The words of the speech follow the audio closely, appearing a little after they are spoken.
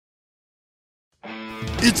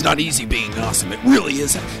It's not easy being awesome, it really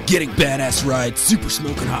isn't. Getting badass rides, super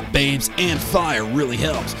smoking hot babes, and fire really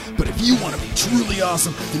helps. But if you want to be truly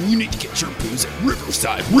awesome, then you need to get your booze at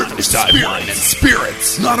Riverside Wine and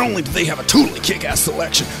Spirits. Not only do they have a totally kick-ass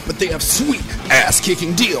selection, but they have sweet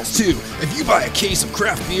ass-kicking deals too. If you buy a case of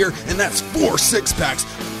craft beer, and that's 4 6-packs,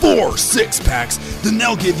 then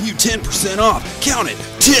they'll give you 10% off. Count it,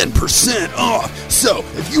 10% off. So,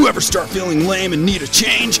 if you ever start feeling lame and need a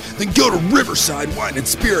change, then go to Riverside Wine and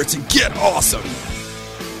Spirits and get awesome. 1,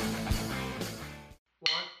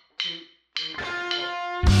 2, 3, 4.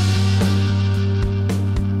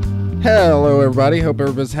 Hello, everybody. Hope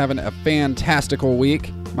everybody's having a fantastical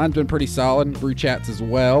week. Mine's been pretty solid. Brew chats as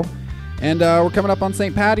well. And we're coming up on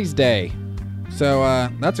St. Patty's Day. So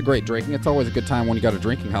that's a great drinking. It's always a good time when you got a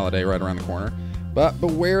drinking holiday right around the corner. But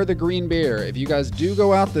beware the green beer. If you guys do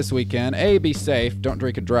go out this weekend, A, be safe. Don't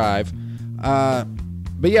drink and drive.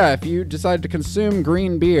 But yeah, if you decide to consume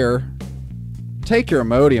green beer, take your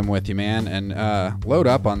Imodium with you, man, and load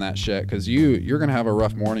up on that shit, because you're going to have a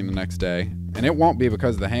rough morning the next day. And it won't be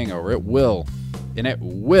because of the hangover. It will. And it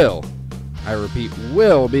will, I repeat,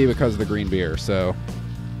 will be because of the green beer. So,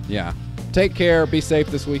 yeah. Take care. Be safe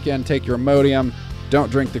this weekend. Take your Imodium.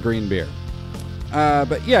 Don't drink the green beer.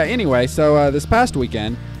 But yeah, anyway, so this past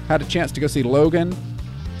weekend, had a chance to go see Logan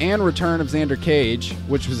and Return of Xander Cage,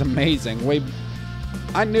 which was amazing.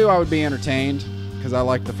 I knew I would be entertained because I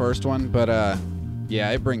liked the first one, but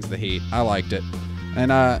yeah, it brings the heat. I liked it.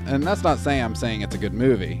 And that's not saying I'm saying it's a good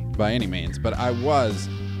movie by any means, but I was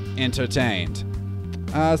entertained.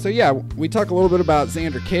 So yeah, we talk a little bit about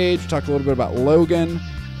Xander Cage, we talk a little bit about Logan,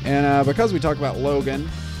 and because we talk about Logan,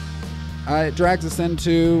 it drags us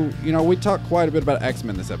into, we talk quite a bit about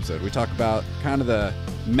X-Men this episode. We talk about kind of the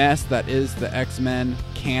mess that is the X-Men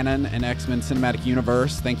canon and X-Men cinematic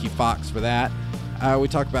universe. Thank you, Fox, for that. We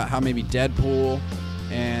talk about how maybe Deadpool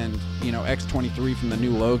and, X-23 from the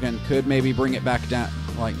new Logan could maybe bring it back down,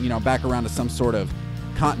 back around to some sort of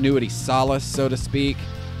continuity solace, so to speak.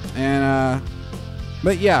 And,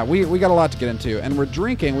 but yeah, we got a lot to get into. And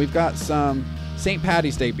we've got some St.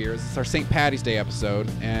 Patty's Day beers. It's our St. Patty's Day episode,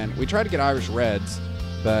 and we tried to get Irish Reds,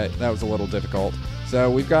 but that was a little difficult. So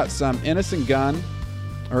we've got some Enos and Gun.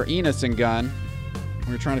 We were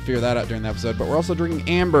trying to figure that out during the episode, but we're also drinking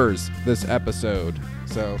Ambers this episode.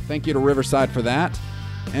 So thank you to Riverside for that.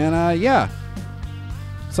 And yeah,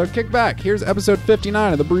 so kick back. Here's episode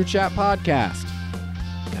 59 of the Brew Chat Podcast.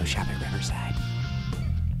 Go shop at Riverside.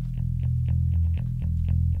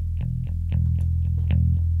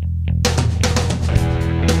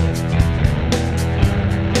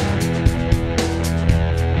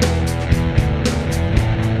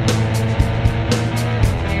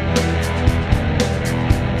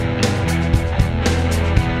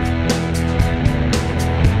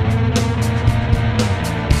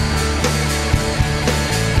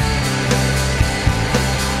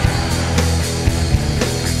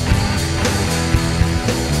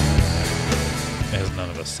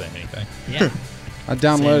 I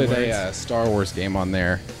downloaded a Star Wars game on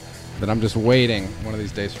there that I'm just waiting one of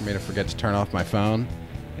these days for me to forget to turn off my phone,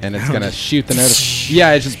 and it's going to shoot the notification.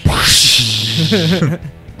 Yeah, it's just...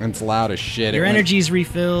 and it's loud as shit. Your energy's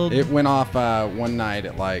refilled. It went off one night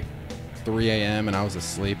at like 3 a.m. and I was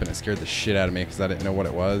asleep, and it scared the shit out of me because I didn't know what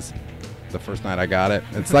it was the first night I got it.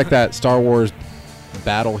 It's like that Star Wars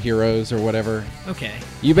Battle Heroes or whatever. Okay.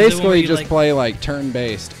 You basically just play like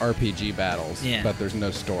turn-based RPG battles, but there's no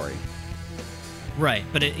story. Right,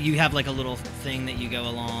 but you have like a little thing that you go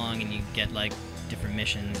along and you get like different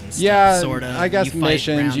missions and stuff. Yeah, sort of. I guess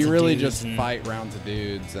missions. You really just fight rounds of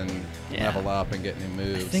dudes and level up and get new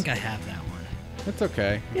moves. I think I have that one. It's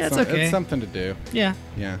okay. Yeah, it's okay. It's something to do. Yeah.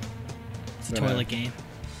 Yeah. It's a toilet game,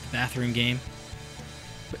 bathroom game.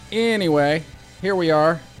 But anyway, here we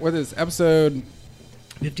are. What is episode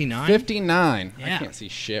 59? 59. Yeah. I can't see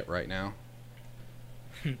shit right now.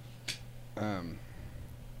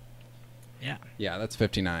 Yeah. Yeah, that's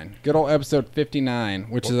 59. Good old episode 59,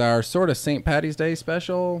 which is our sort of St. Patty's Day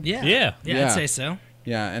special. Yeah, I'd say so.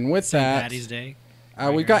 Yeah, and with St. that, Patty's Day.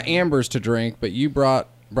 We've got Ambers to drink, but you brought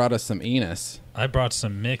us some Enos. I brought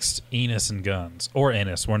some mixed Enos and Guns. Or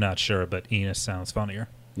Ennis, we're not sure, but Enos sounds funnier.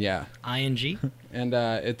 Yeah. ING. And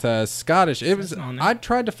it's a Scottish. I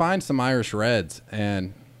tried to find some Irish Reds,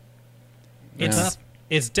 and...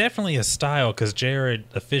 It's definitely a style, because Jared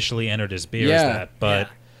officially entered his beer as that, but...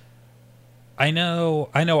 Yeah. I know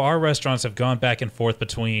our restaurants have gone back and forth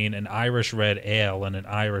between an Irish red ale and an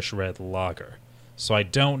Irish red lager. So I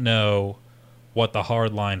don't know what the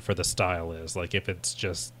hard line for the style is. Like if it's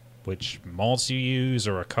just which malts you use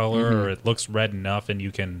or a color or it looks red enough and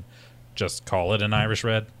you can just call it an Irish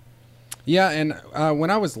red. Yeah, and when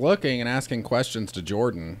I was looking and asking questions to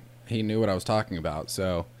Jordan, he knew what I was talking about.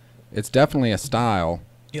 So it's definitely a style.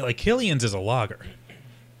 Yeah, like Killian's is a lager,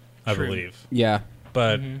 I True. believe. Yeah.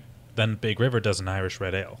 But then Big River does an Irish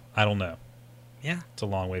red ale. I don't know. Yeah. It's a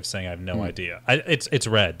long way of saying I have no idea. It's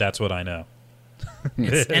red. That's what I know.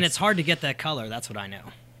 And it's hard to get that color. That's what I know.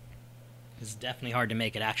 It's definitely hard to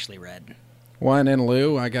make it actually red. One in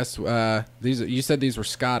lieu, I guess. These you said these were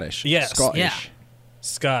Scottish. Yes. Scottish. Yeah.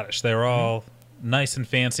 Scottish. They're all nice and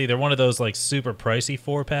fancy. They're one of those like super pricey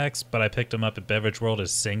 4-packs, but I picked them up at Beverage World as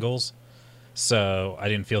singles, so I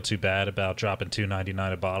didn't feel too bad about dropping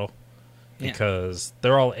 $2.99 a bottle Yeah. because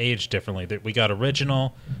they're all aged differently. We got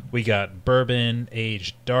original, we got bourbon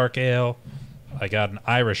aged dark ale, I got an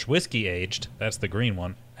Irish whiskey aged. That's the green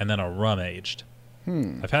one, and then a rum aged.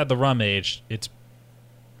 I've had the rum aged. It's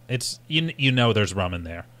you know there's rum in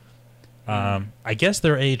there. I guess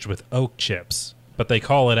they're aged with oak chips, but they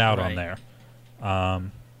call it out on Right.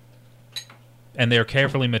 there. And they're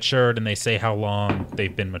carefully matured, and they say how long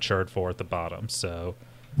they've been matured for at the bottom. So,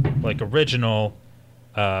 like original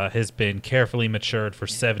has been carefully matured for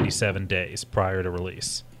 77 days prior to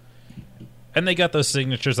release. And they got those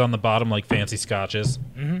signatures on the bottom like fancy scotches.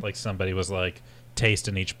 Like somebody was like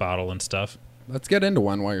tasting each bottle and stuff. Let's get into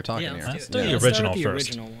one while you're talking Yeah, here. let's do do the it. Let's original start with the first.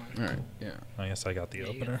 original one. All right. Yeah. I guess I got the Yeah,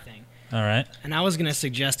 you got opener. the thing. All right. And I was gonna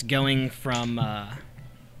suggest going from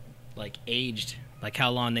like aged, like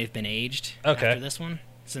how long they've been aged Okay. after this one,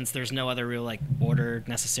 since there's no other real like order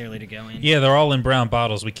necessarily to go in. Yeah, they're all in brown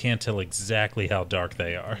bottles. We can't tell exactly how dark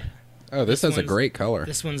they are. Oh, this has a one's- great color.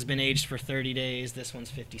 This one's been aged for 30 days. This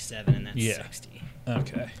one's 57, and that's Yeah. 60.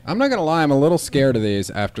 Okay. I'm not gonna lie. I'm a little scared of these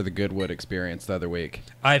after the Goodwood experience the other week.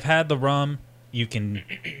 I've had the rum. You can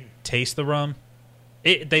taste the rum.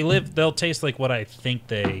 They'll taste like what I think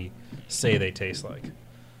they say they taste like,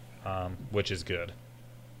 which is good.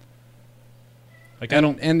 Like I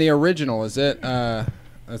don't. And the original, is it?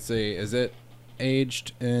 Let's see. Is it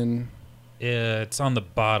aged in? It's on the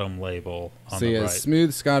bottom label on See, the a right.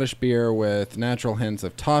 smooth Scottish beer with natural hints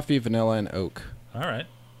of toffee, vanilla, and oak. All right.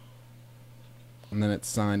 And then it's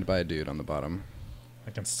signed by a dude on the bottom.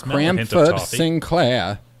 I can smell a hint of Cranford toffee.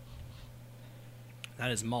 Sinclair. That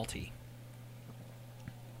is malty.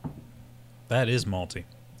 That is malty.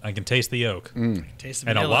 I can taste the oak Taste of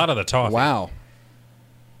and a vanilla. lot of the toffee. Wow.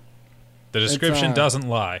 The description It's, doesn't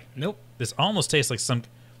lie. Nope. This almost tastes like some.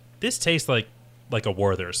 This tastes like a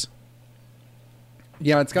Werther's.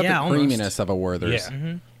 Yeah, it's got Yeah, the almost. creaminess of a Werther's.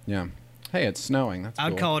 Yeah. Yeah. Hey, it's snowing. That's I'd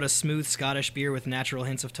cool. call it a smooth Scottish beer with natural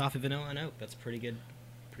hints of toffee, vanilla, and oak. That's pretty good.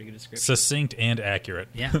 Pretty good description. Succinct and accurate.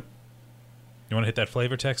 Yeah. You want to hit that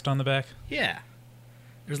flavor text on the back? Yeah.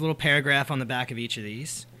 There's a little paragraph on the back of each of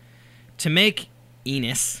these. To make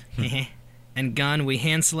Enos and Gun, we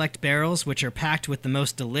hand select barrels which are packed with the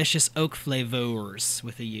most delicious oak flavors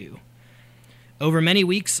with a U. Over many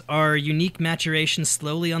weeks, our unique maturation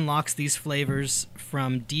slowly unlocks these flavors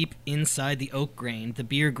from deep inside the oak grain, the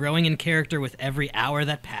beer growing in character with every hour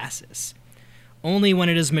that passes. Only when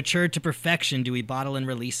it is matured to perfection do we bottle and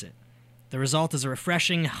release it. The result is a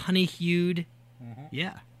refreshing, honey-hued,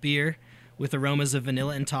 beer with aromas of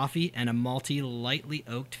vanilla and toffee and a malty, lightly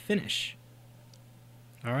oaked finish.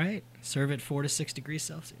 All right, serve at 4 to 6 degrees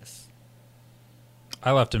Celsius.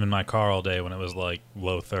 I left him in my car all day when it was like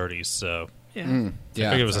low 30s, so Yeah, Yeah,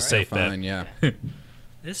 figured it was a it's safe bet. fine, yeah.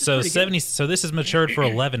 this is so pretty 70. So this is matured for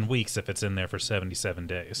 11 weeks if it's in there for 77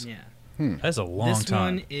 good. days. Yeah, That's a long this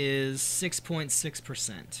time. one is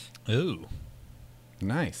 6.6%. Ooh,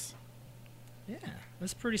 Nice. Yeah,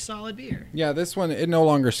 that's pretty solid beer. Yeah, this one, it no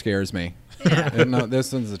longer scares me. Yeah.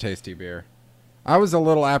 This one's a tasty beer. I was a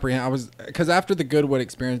little apprehensive. Because after the Goodwood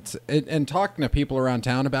experience, and talking to people around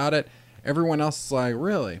town about it, everyone else is like,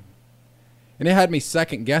 really? And it had me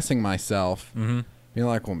second guessing myself. Mm-hmm. Being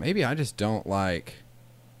like, well, maybe I just don't like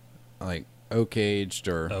oak aged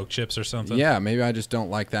or oak chips or something. yeah, maybe I just don't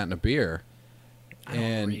like that in a beer. I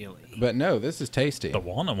don't really. But no, this is tasty. The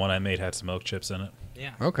walnut one I made had some oak chips in it.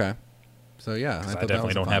 Yeah. Okay, so yeah, 'Cause I thought that definitely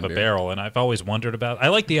was don't fine have a beer. barrel, and I've always wondered about. I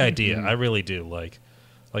like the idea. I really do. Like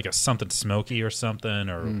a something smoky or something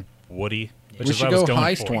or woody. Which We is should what I was go going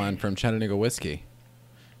heist for. one from Chattanooga Whiskey.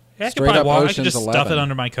 Yeah, I could Straight probably up walk. I could Ocean's just stuff 11. it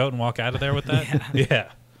under my coat and walk out of there with that. Yeah.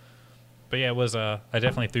 But yeah, it was. I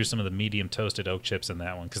definitely threw some of the medium toasted oak chips in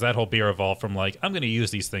that one because that whole beer evolved from like I'm going to use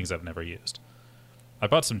these things I've never used. I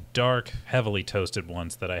bought some dark, heavily toasted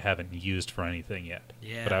ones that I haven't used for anything yet.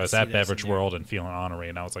 Yeah, But I was see, at there's Beverage some there. World and feeling honorary,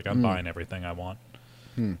 and I was like, I'm buying everything I want.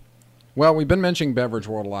 Well, we've been mentioning Beverage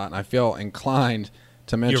World a lot, and I feel inclined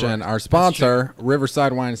to mention right. our sponsor,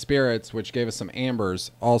 Riverside Wine and Spirits, which gave us some ambers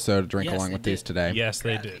also to drink Yes, along they with these did. today. Yes,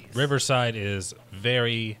 they Grab did. these. Riverside is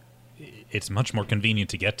very. it's much more convenient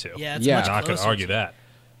to get to. Yeah, it's Yeah. much I'm not going closer to argue that.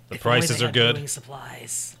 The If only prices they are had good, brewing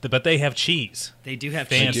supplies. but they have cheese. They do have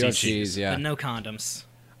Fancy They do have cheese, cheese, yeah. but no condoms.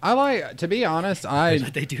 I like, to be honest,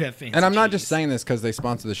 But they do have fancy. and I'm not cheese. just saying this because they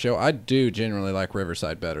sponsor the show. I do generally like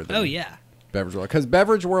Riverside better than Oh yeah, Beverage World, because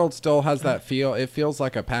Beverage World still has that feel. It feels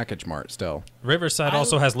like a package mart still. Riverside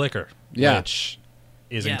also has liquor, Yeah. which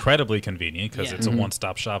is Yeah. incredibly convenient because Yeah. it's a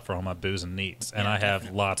one-stop shop for all my boozing needs, and Yeah, I have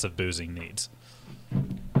definitely. lots of boozing needs.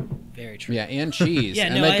 very true. Yeah, and cheese. Yeah,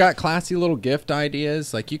 and no, they've I- got classy little gift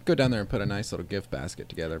ideas. Like you could go down there and put a nice little gift basket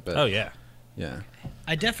together. But Oh yeah, yeah,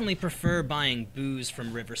 I definitely prefer buying booze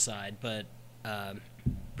from Riverside, but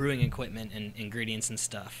brewing equipment and ingredients and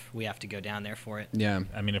stuff, we have to go down there for it. yeah.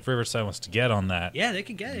 I mean, if Riverside wants to get on that, Yeah, they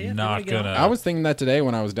could get it. Yeah, if they Not wanna get on gonna- it. I was thinking that today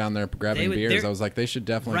when I was down there grabbing They would- beers. they're- I was like, they should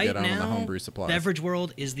definitely right get on the now, homebrew supplies. Beverage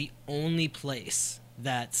World is the only place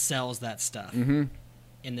that sells that stuff Mm-hmm.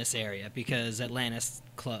 in this area because Atlantis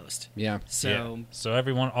closed. Yeah. So yeah. So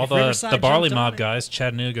everyone, all if the Riverside Barley jumped on Mob it- guys,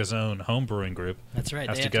 Chattanooga's own homebrewing group, that's right.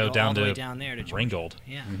 has They to have go go down all the way to down there to Georgia. Ringgold.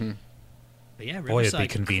 Yeah. Mm-hmm. But yeah, Boy, it'd be Riverside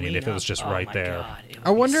could convenient if clean it was up. just Oh right my there. God, it would I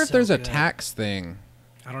wonder be if there's so a good. tax thing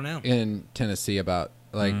I don't know. in Tennessee about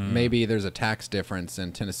like Hmm. maybe there's a tax difference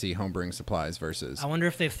in Tennessee homebrewing supplies versus. I wonder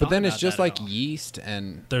if they've But thought then it's about just that like at all. yeast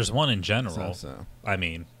and There's one in general. so. I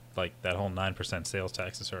mean, like that whole 9% sales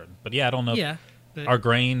tax is certain. But yeah, I don't know. Yeah. But Are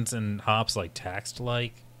grains and hops like taxed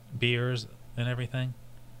like beers and everything?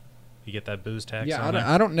 You get that booze tax Yeah, on there?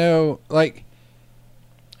 I don't know. Like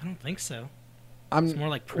I don't think so. I'm It's more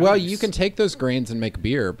like well, produce. you can take those grains and make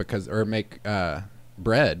beer because or make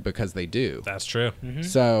bread because they do. That's true. Mhm.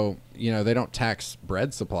 So they don't tax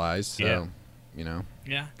bread supplies. So Yeah.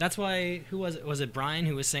 Yeah, that's why. Who was it? Was it Brian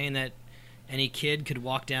who was saying that any kid could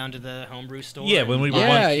walk down to the homebrew store? Yeah, when and we buy were the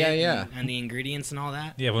one- kit Yeah. and the ingredients and all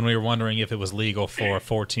that. Yeah, when we were wondering if it was legal for a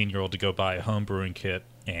 14-year-old to go buy a home brewing kit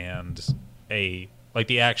and the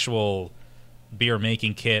actual beer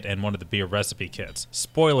making kit and one of the beer recipe kits.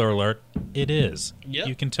 Spoiler alert, it is. Yep.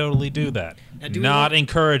 You can totally do that. Now, do we Not want-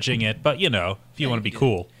 encouraging it, but if you want you to be can do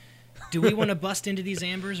cool. Do we want to bust into these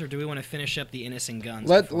ambers, or do we want to finish up the Innis and Guns?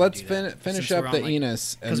 let's before we do finish that? finish Since up we're the on, like-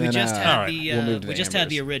 Enos and Because then we just All had right, the we'll move to we the just had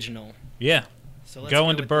the ambers. original. Yeah. So let's Go go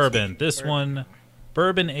into with bourbon. This bourbon. one,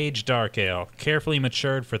 bourbon aged dark ale, carefully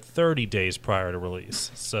matured for 30 days prior to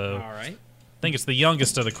release. So All right. I think it's the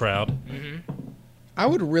youngest of the crowd. I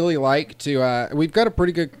would really like to. We've got a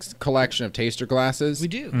pretty good collection of taster glasses. We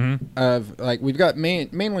do. Mm-hmm. Of like we've got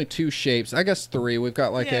mainly two shapes. I guess three. We've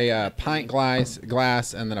got like Yeah, a pint glass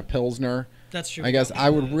and then a pilsner. That's true. I guess I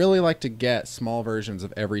would really like to get small versions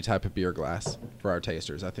of every type of beer glass for our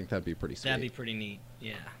tasters. I think that'd be pretty sweet. That'd be pretty neat.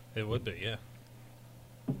 Yeah. It would be, yeah.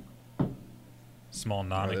 Small Oh,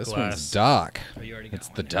 Nomic this glass. one's dark. Oh, you already got It's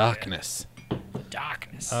one the there. darkness. The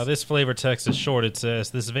darkness. This flavor text is short. It says,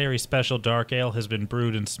 "This very special dark ale has been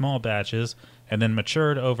brewed in small batches and then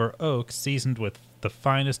matured over oak seasoned with the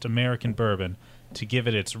finest American bourbon to give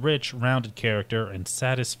it its rich, rounded character and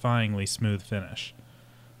satisfyingly smooth finish."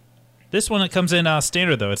 This one, it comes in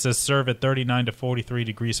standard, though. It says serve at 39 to 43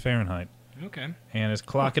 degrees Fahrenheit. Okay. And it's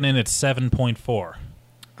clocking in at 7.4.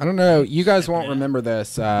 I don't know. You guys won't remember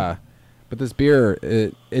this, but this beer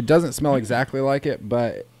it doesn't smell exactly like it,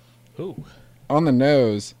 but Ooh. on the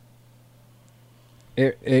nose,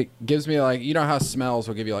 it gives me like how smells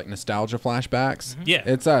will give you like nostalgia flashbacks. Yeah.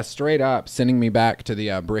 It's straight up sending me back to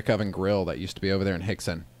the brick oven grill that used to be over there in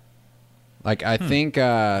Hickson. Like I think don't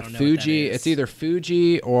know what Fuji. that is. It's either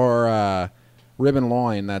Fuji or Ribbon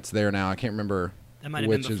Loin that's there now. I can't remember. That might have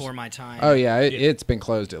which been is- before my time. Oh yeah, it's been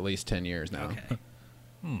closed at least 10 years now. Okay.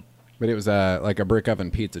 But it was like a brick oven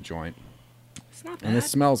pizza joint, It's not and bad. this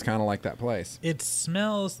smells kind of like that place. It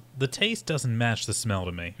smells. The taste doesn't match the smell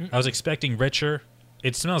to me. I was expecting richer.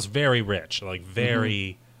 It smells very rich, like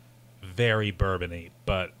very, very bourbony.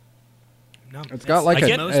 But No, It's got like I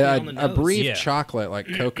get- mostly on the a nose. brief Yeah. chocolate like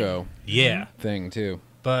cocoa yeah, thing too.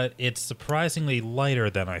 but it's surprisingly lighter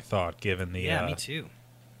than I thought, given the Yeah, me too.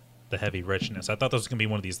 the heavy richness. I thought this was gonna be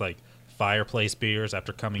one of these like fireplace beers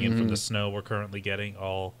after coming in from the snow we're currently getting,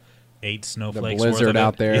 all 8 snowflakes. blizzard worth of it.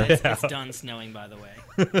 out there. Yeah. It's done snowing, by the way.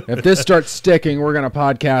 If this starts sticking, we're gonna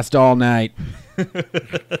podcast all night.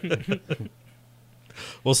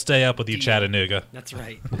 We'll stay up with you, Deal. Chattanooga. That's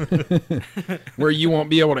right. Where you won't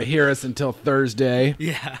be able to hear us until Thursday.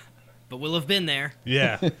 Yeah, but we'll have been there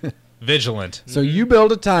Yeah, vigilant. So you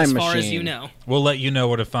build a time as machine. far as you know. We'll let you know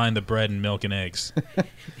where to find the bread and milk and eggs.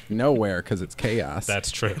 Nowhere, because it's chaos.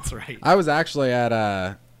 That's true. That's right. I was actually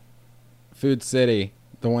at Food City,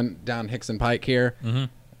 the one down Hickson Pike here. Mm-hmm.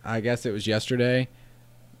 I guess it was yesterday.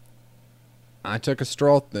 I took a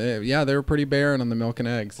stroll. Yeah, they were pretty barren on the milk and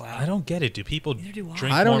eggs. Wow. I don't get it. Do people Neither do I.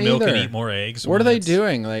 drink I don't more milk and either. eat more eggs? What are when they it's-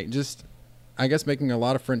 doing? Like, just, I guess, making a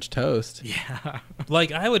lot of French toast. Yeah.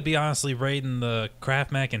 Like, I would be honestly raiding the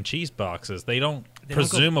Kraft mac and cheese boxes. They don't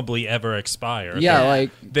presumably ever expire. Yeah,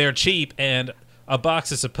 like, They're cheap, and a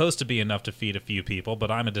box is supposed to be enough to feed a few people,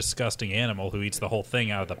 but I'm a disgusting animal who eats the whole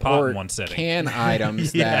thing out of the pot or in one sitting. can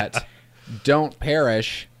items Yeah. that don't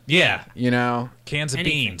perish, Yeah. you know? Cans of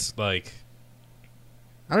Anything. beans. Like,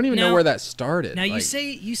 I don't even know Now- where that started. Now Like,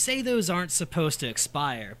 you say those aren't supposed to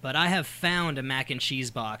expire, but I have found a mac and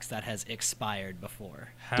cheese box that has expired before.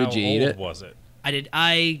 how Did you eat old it? was it?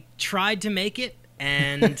 I tried to make it,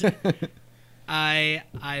 and I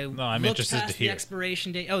I'm looked interested past to the hear.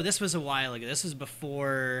 expiration date. Oh, this was a while ago. This was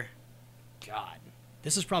before. God,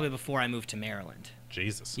 this was probably before I moved to Maryland.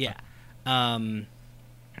 Jesus. Yeah,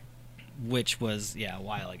 which was a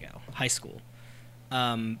while ago, high school.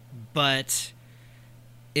 But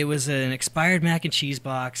it was an expired mac and cheese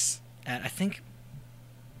box at, I think,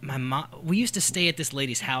 my mom. We used to stay at this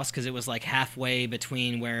lady's house because it was like halfway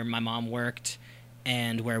between where my mom worked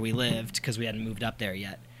and where we lived because we hadn't moved up there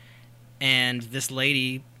yet. And this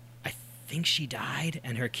lady, I think she died,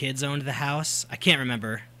 and her kids owned the house. I can't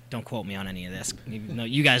remember. Don't quote me on any of this.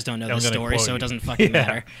 You guys don't know I'm the gonna story, quote so you. it doesn't fucking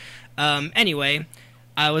Yeah. matter. Anyway,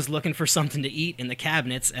 I was looking for something to eat in the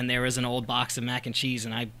cabinets, and there was an old box of mac and cheese,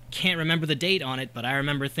 and I can't remember the date on it, but I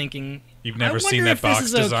remember thinking, You've never I seen wonder that if this box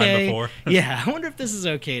is design okay. before? Yeah, I wonder if this is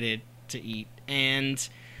okay to eat. And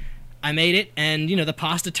I made it, and the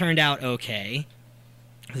pasta turned out okay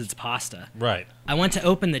because it's pasta. Right. I went to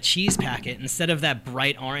open the cheese packet. Instead of that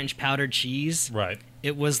bright orange powdered cheese, Right.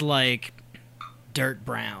 it was like dirt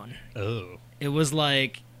brown. Oh. It was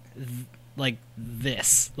like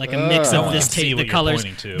this, like a Ugh. mix No of one this can see table. what The you're colors,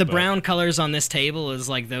 pointing to, the but- brown colors on this table is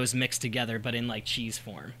like those mixed together, but in like cheese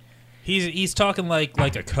form. He's talking like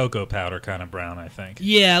a cocoa powder kind of brown, I think.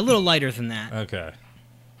 Yeah, a little lighter than that, Okay.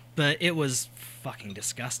 but it was fucking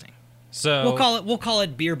disgusting. So We'll call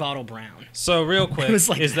it beer bottle brown. So real quick, It was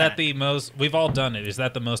like is that. that the most? We've all done it. Is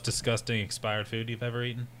that the most disgusting expired food you've ever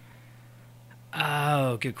eaten?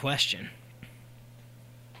 Oh, good question.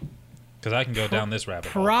 Because I can go down this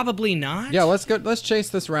rabbit hole. Probably not. yeah, let's chase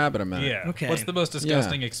this rabbit a minute. Yeah. Okay. What's the most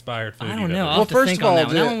disgusting expired food? I you've don't know. ever I'll eaten? have to Well, first think of on all, that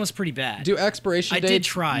one. That do- one was pretty bad. Do expiration I did dates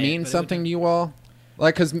try it, mean but it something would- to you all?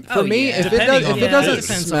 Like, because for Oh, me, yeah. if it Depending does, on if it the doesn't food.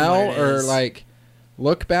 Depends on smell what it or is. like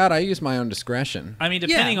look bad, I use my own discretion. I mean,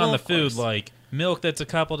 depending well, on the of food, course. like milk that's a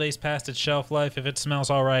couple days past its shelf life, if it smells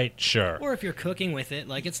all right, sure. Or if you're cooking with it,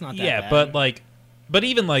 like it's not that Yeah, bad. but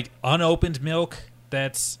even like unopened milk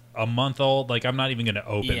that's a month old, like I'm not even going to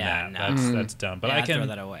open Yeah, that. no. That's dumb. But yeah, I I'd throw can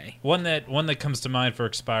that away. one that comes to mind for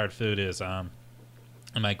expired food is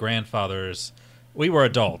my grandfather's. We were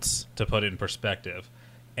adults, to put it in perspective,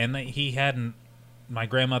 and he hadn't. My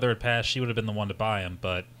grandmother had passed. She would have been the one to buy them,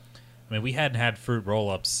 but I mean, we hadn't had fruit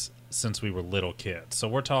roll-ups since we were little kids. So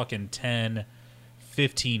we're talking 10,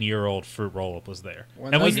 15-year-old fruit roll-up was there.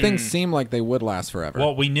 When and those we things seem like they would last forever.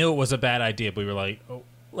 well, we knew it was a bad idea, but we were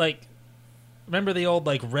like, remember the old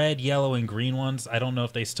like red, yellow, and green ones? I don't know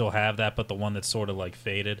if they still have that, but the one that's sort of like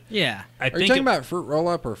faded. Yeah. I Are think you talking about fruit roll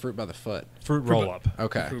up or fruit by the foot? fruit roll-up.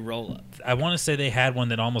 Okay. Fruit roll up. I want to say they had one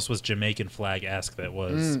that almost was Jamaican flag-esque. That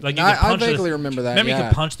was like you I could punch vaguely the, remember that. Remember you yeah.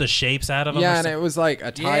 could punch the shapes out of them. Yeah, or and something? it was like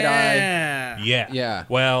a tie dye. Yeah. Yeah. Yeah.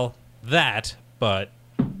 Well, that, but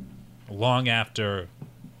long after,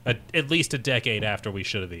 at least a decade after we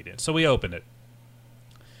should have eaten it. So we opened it.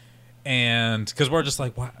 And because we're just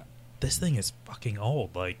like, wow, this thing is fucking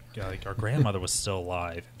old. Like our grandmother was still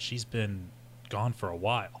alive, and she's been gone for a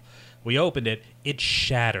while. We opened it. It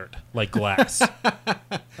shattered like glass.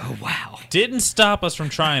 Oh wow. Didn't stop us from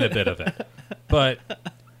trying a bit of it. But,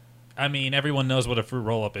 I mean, everyone knows what a fruit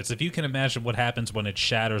roll-up is. If you can imagine what happens when it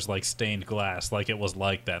shatters like stained glass, like it was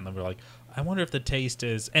like that. And then we're like, I wonder if the taste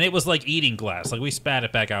is... And it was like eating glass. Like, we spat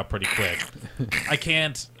it back out pretty quick. I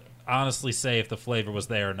can't honestly say if the flavor was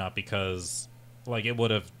there or not because, like, it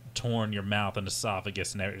would have torn your mouth and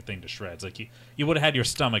esophagus and everything to shreds. Like, you would have had your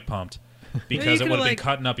stomach pumped because it could've, would have like- been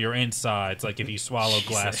cutting up your insides, like if you swallowed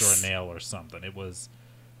glass Jesus. or a nail or something. It was...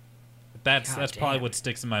 That's God probably damn. what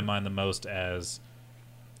sticks in my mind the most as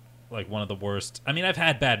like one of the worst. I mean, I've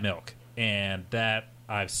had bad milk, and that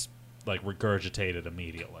I've like regurgitated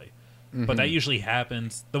immediately. But that usually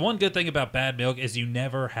happens. The one good thing about bad milk is you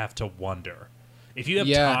never have to wonder. If you have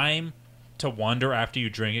Yeah. time to wonder after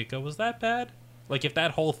you drink it, go, was that bad? Like if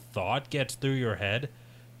that whole thought gets through your head,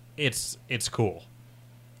 it's cool.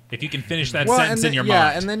 If you can finish that sentence in your yeah,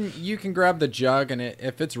 mind. and then you can grab the jug, and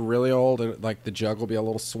if it's really old, like the jug will be a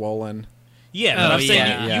little swollen. Yeah, but Oh, I'm saying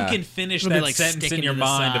yeah. you Yeah. can finish It'll be, that like, sentence in sticking your to the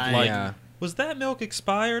mind side. of like, Yeah. Was that milk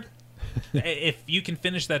expired? If you can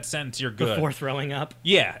finish that sentence, you're good. Before throwing up.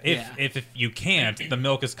 Yeah, Yeah. if you can't, the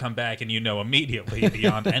milk has come back, and you know immediately,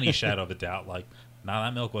 beyond any shadow of a doubt, like, nah,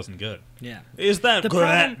 that milk wasn't good. Yeah. Is that The good?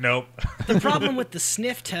 problem- Nope. The problem with the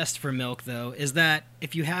sniff test for milk, though, is that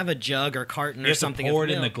if you have a jug or carton You or have to something pour of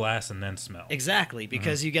it in the milk- glass and then smell. Exactly,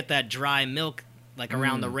 because you get that dry milk like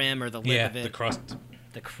around the rim or the lip Yeah, of it. the crust.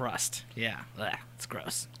 The crust. Yeah. Ugh, it's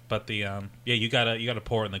gross. But the you gotta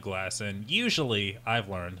pour it in the glass, and usually I've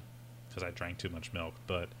learned, because I drank too much milk,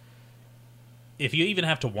 but if you even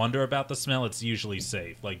have to wonder about the smell, it's usually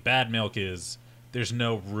safe. Like, bad milk there's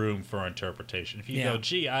no room for interpretation. If you Yeah. go,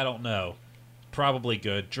 gee, I don't know, probably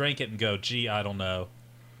good. Drink it and go, gee, I don't know,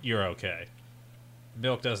 you're okay.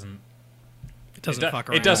 Milk doesn't. It doesn't fuck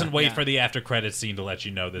around. It doesn't wait Yeah. for the after credits scene to let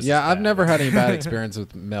you know this. Yeah, is I've bad. never had any bad experience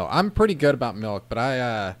with milk. I'm pretty good about milk, but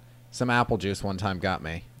I some apple juice one time got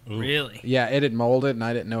me. Ooh. Really? Yeah, it had molded, and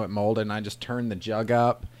I didn't know it molded, and I just turned the jug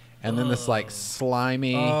up, and then this like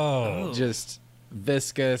slimy, Oh. just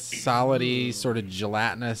viscous, solidy, sort of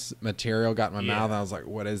gelatinous material got in my Yeah. mouth, and I was like,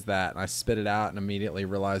 "What is that?" And I spit it out, and immediately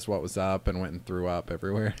realized what was up, and went and threw up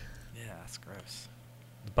everywhere. Yeah, that's gross.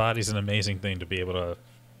 The body's an amazing thing to be able to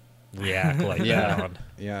react like Yeah. that on.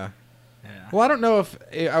 Yeah. Yeah. Well, I don't know if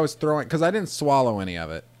I was throwing because I didn't swallow any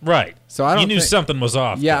of it. Right. So I don't You knew think- something was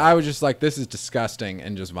off. Yeah, though. I was just like, "This is disgusting,"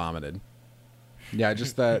 and just vomited. Yeah,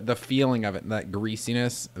 just the feeling of it, that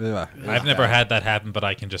greasiness. Ugh, it was I've never bad. had that happen, but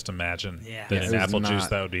I can just imagine Yeah. that Yeah, in it was apple juice not-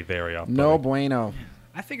 that would be very off. No bueno.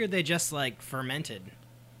 I figured they just like fermented.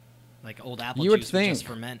 Like old apple You would juice would just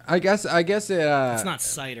think. ferment. I guess it. It's not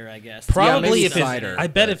cider, I guess. Probably maybe if cider, I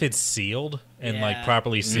bet but- if it's sealed and like Yeah.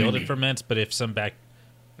 properly sealed, it ferments. But if some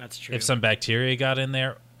That's true. if some bacteria got in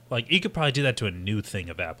there, like you could probably do that to a new thing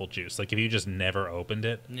of apple juice. Like if you just never opened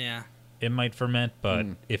it, Yeah. it might ferment. But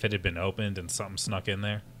if it had been opened and something snuck in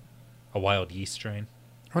there, a wild yeast strain.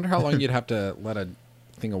 I wonder how long you'd have to let a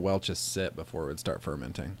thing of Welch's sit before it would start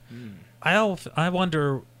fermenting. I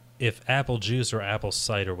wonder if apple juice or apple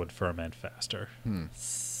cider would ferment faster.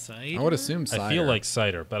 Cider? I would assume cider. I feel like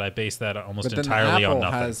cider, but I base that almost but then entirely the on apple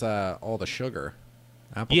nothing. has all the sugar.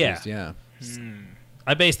 Apple Yeah. juice, yeah.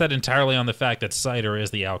 I base that entirely on the fact that cider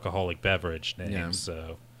is the alcoholic beverage name. Yeah.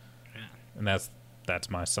 So, Yeah. and that's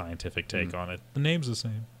my scientific take on it. The name's the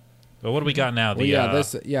same. But what do we got now? Well, yeah,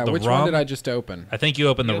 the which rum? one did I just open? I think you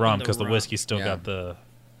opened You the rum opened the because the rum. whiskey still Yeah. got the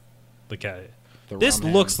guy. The This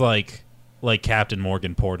rum looks ham. like Captain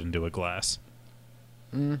Morgan poured into a glass.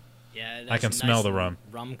 Yeah, I can smell the rum.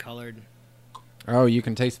 Rum colored. Oh, you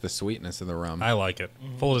can taste the sweetness of the rum. I like it.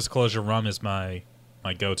 Full disclosure, rum is my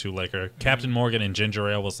go-to liquor. Captain Morgan and ginger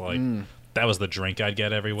ale was like that was the drink I'd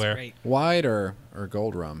get everywhere. Great. White or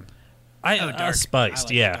gold rum? Oh, dark. Spiced, I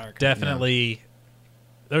like yeah, dark. definitely.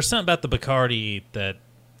 There's something about the Bacardi that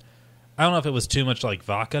I don't know if it was too much like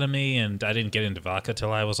vodka to me, and I didn't get into vodka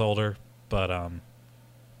till I was older. But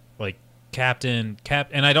like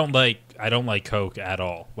and I don't like Coke at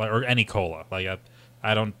all, or any cola. Like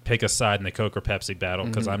I don't pick a side in the Coke or Pepsi battle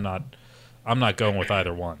because I'm not going with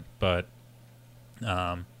either one. But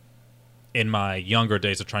in my younger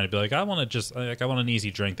days of trying to be like, I want an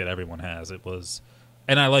easy drink that everyone has. It was,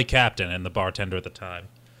 and I like Captain, and the bartender at the time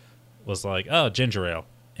was like, oh, ginger ale.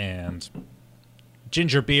 And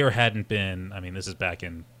ginger beer hadn't been, I mean, this is back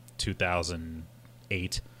in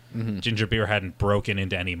 2008. Ginger beer hadn't broken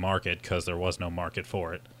into any market because there was no market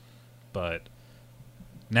for it. But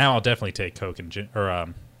now I'll definitely take Coke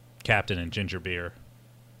and Captain and ginger beer,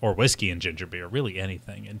 or whiskey and ginger beer, really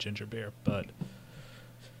anything in ginger beer. But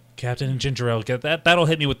Captain and ginger ale, that'll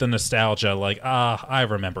hit me with the nostalgia. Like, I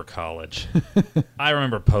remember college. I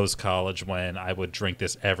remember post-college when I would drink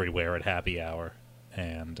this everywhere at happy hour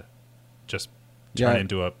and just turn Yeah,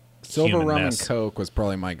 into a Silver human rum mess. and Coke was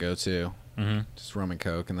probably my go-to. Mhm. Just rum and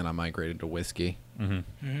Coke, and then I migrated to whiskey.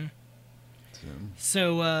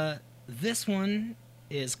 So this one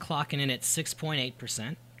is clocking in at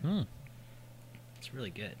 6.8%. It's really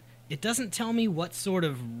good. It doesn't tell me what sort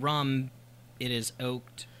of rum it is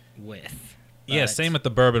oaked with. Yeah, but- same with the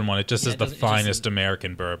bourbon one. It just Yeah, is it the doesn't- it just finest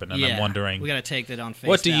American bourbon, and Yeah, I'm wondering we got to take that on face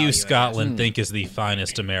what do value, I you, guess. Scotland, think is the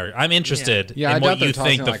finest American? I'm interested Yeah, I in doubt what you they're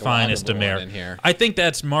think tossing, the like, finest Lagavulin American. in here. I think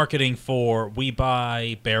that's marketing for we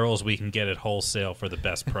buy barrels we can get at wholesale for the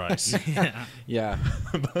best price. Yeah.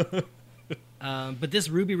 But this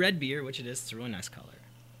ruby red beer, which it is, it's a really nice color,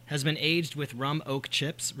 has been aged with rum oak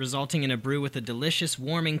chips, resulting in a brew with a delicious,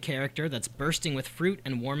 warming character that's bursting with fruit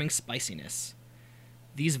and warming spiciness.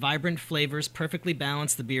 These vibrant flavors perfectly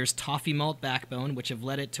balance the beer's toffee malt backbone, which have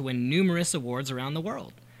led it to win numerous awards around the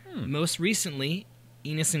world. Most recently,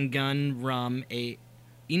 Enos and Gun Rum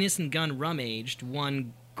Aged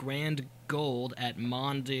won grand gold at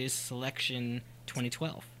Monde Selection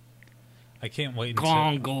 2012. I can't wait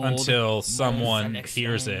Grand gold. until someone Selection.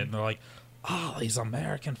 hears it and they're like, "Oh, these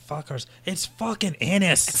American fuckers! It's fucking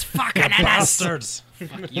Ennis! It's fucking You Ennis! bastards!"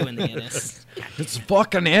 Fuck you and the Ennis. It's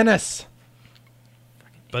fucking Ennis.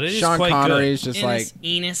 But it is Sean quite Connery's good. just like,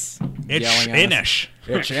 Enos. It's yelling at Ennis.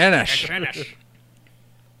 it's Ennis. Ennis.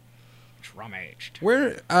 Drum-aged.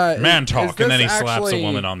 Where Man is talk, and then he this slaps a actually-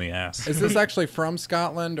 woman on the ass. Is this actually from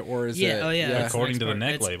Scotland or is Yeah, it? oh yeah. that's According to the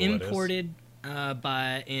next neck part. label, it It's is. imported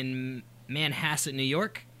in Manhasset, New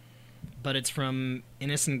York, but it's from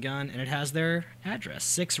Innocent Gun, and it has their address: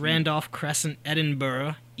 6 Randolph Crescent,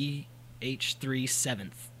 Edinburgh, EH3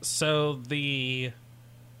 7th. So the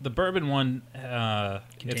bourbon one, it's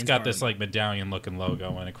Contains got this bourbon. like medallion-looking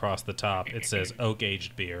logo, and across the top it says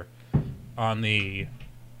oak-aged beer. On the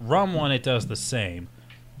rum one, it does the same,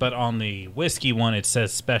 but on the whiskey one, it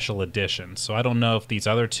says special edition. So I don't know if these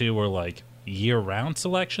other two were like year-round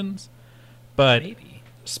selections. But Maybe.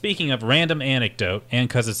 speaking of random anecdote, and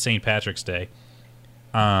because it's St. Patrick's Day,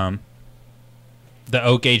 the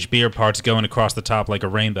oak-aged beer part's going across the top like a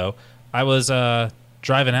rainbow. I was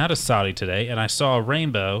driving out of Saudi today, and I saw a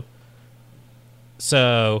rainbow.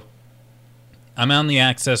 So I'm on the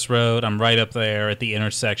access road. I'm right up there at the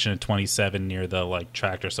intersection of 27 near the like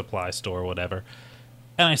Tractor Supply store or whatever.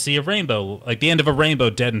 And I see a rainbow, like the end of a rainbow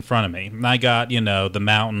dead in front of me. And I got, the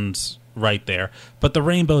mountains right there. But the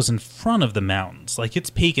rainbow's in front of the mountains. Like it's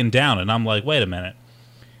peeking down, and I'm like, wait a minute.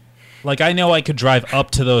 Like I know I could drive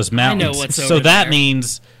up to those mountains. what's so over that there.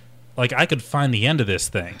 means like I could find the end of this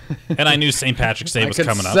thing. And I knew St. Patrick's Day I was could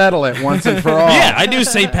coming up. settle it once and for all. Yeah, I knew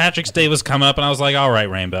St. Patrick's Day was coming up, and I was like, all right,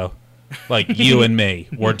 Rainbow. Like, you and me,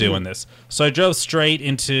 we're doing this. So I drove straight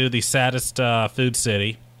into the saddest food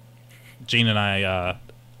city. Gene and I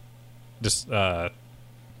just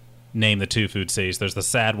named the two food cities. There's the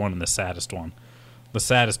sad one and the saddest one. The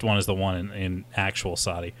saddest one is the one in actual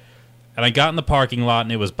Saudi. And I got in the parking lot,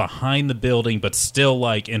 and it was behind the building, but still,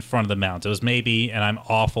 like, in front of the mountains. It was maybe, and I'm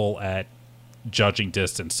awful at judging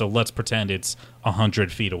distance, so let's pretend it's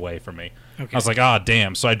 100 feet away from me. Okay. I was like,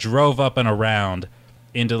 damn. So I drove up and around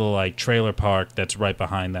into the, like, trailer park that's right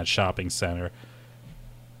behind that shopping center.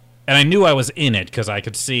 And I knew I was in it because I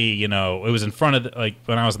could see, it was in front of,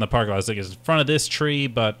 when I was in the park lot, I was like, it's in front of this tree,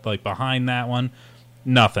 but, like, behind that one,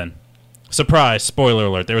 nothing. Surprise, spoiler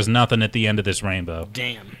alert, there was nothing at the end of this rainbow.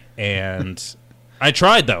 Damn. And I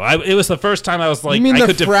tried, though. It was the first time I was like, You mean I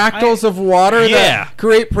the could fractals of water Yeah. that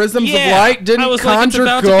create prisms of Yeah. light didn't I was conjure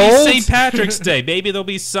like, it's gold? about to be St. Patrick's Day. Maybe there'll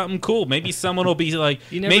be something cool. Maybe someone will be like,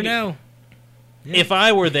 You never maybe, know. If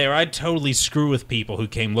I were there, I'd totally screw with people who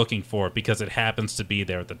came looking for it because it happens to be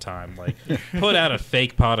there at the time. Like, put out a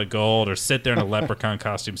fake pot of gold or sit there in a leprechaun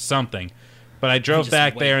costume, something. But I drove just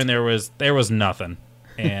back wait. there and there was nothing.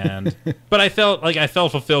 And but I felt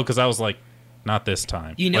fulfilled because I was like, not this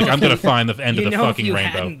time. You know like if I'm gonna you- find the end of the if fucking you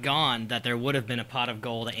rainbow. hadn't gone, that there would have been a pot of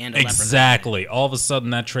gold and a leprechaun. Exactly. All of a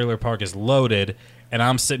sudden, that trailer park is loaded, and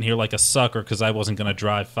I'm sitting here like a sucker because I wasn't going to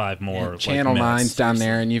drive 5 more. Channel like, 9's minutes. down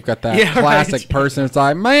there, and you've got that Yeah, classic right. person. It's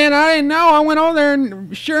like, man, I didn't know. I went over there,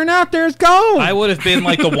 and sure enough, there's gold. I would have been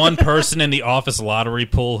like the one person in the office lottery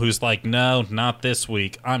pool who's like, no, not this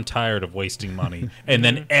week. I'm tired of wasting money. And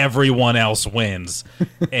then everyone else wins.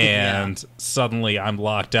 And suddenly I'm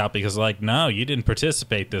locked out because, like, no, you didn't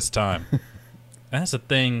participate this time. That's the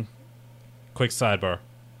thing. Quick sidebar.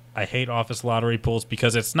 I hate office lottery pools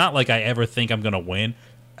because it's not like I ever think I'm going to win.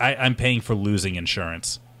 I'm paying for losing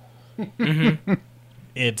insurance.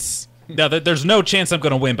 It's no, there's no chance I'm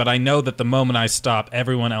going to win, but I know that the moment I stop,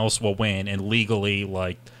 everyone else will win, and legally,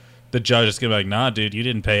 like, the judge is going to be like, nah, dude, you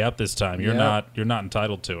didn't pay up this time. You're Yep. not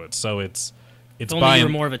entitled to it. So it's If only buying you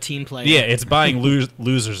were more of a team player. yeah, it's buying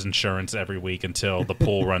losers insurance every week until the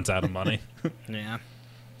pool runs out of money. Yeah.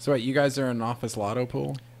 So, wait, you guys are in an office lotto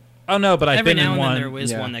pool? Oh no, but I've Every been now in and one. then there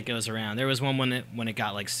was Yeah. one that goes around. There was one when it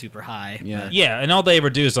got like super high. Yeah. but- Yeah, and all they ever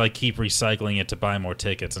do is like keep recycling it to buy more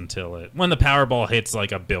tickets until when the Powerball hits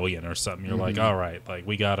like $1 billion or something, you're like, all right, like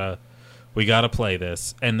we gotta play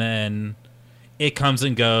this, and then it comes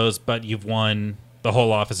and goes, but you've won. The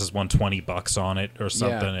whole office has won $20 on it or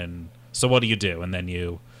something, and so what do? And then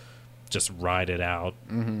you just ride it out,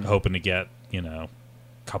 hoping to get a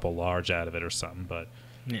couple large out of it or something, but.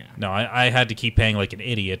 Yeah. No, I had to keep paying like an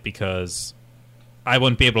idiot because I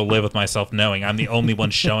wouldn't be able to live with myself knowing I'm the only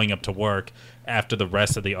one showing up to work after the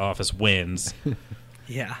rest of the office wins.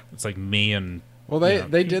 Yeah. It's like me and... Well,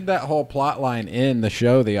 they did that whole plot line in the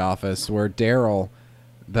show The Office where Daryl,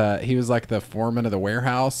 he was like the foreman of the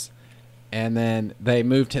warehouse, And then they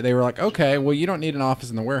moved to, they were like, okay, well, you don't need an office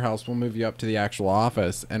in the warehouse. We'll move you up to the actual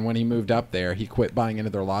office. And when he moved up there, he quit buying into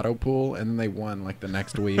their lotto pool, and then they won like the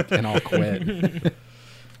next week and all quit.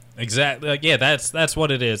 Exactly. Like, yeah, that's what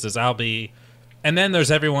it is I'll be. And then there's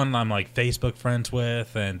everyone I'm like Facebook friends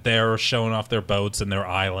with, and they're showing off their boats and their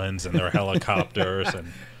islands and their helicopters.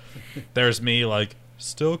 And there's me like,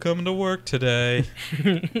 still coming to work today.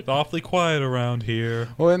 It's awfully quiet around here.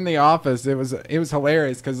 Well, in the office, it was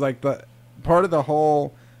hilarious because like the part of the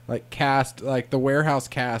whole like cast, like the warehouse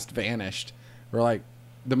cast vanished for like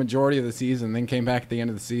the majority of the season, then came back at the end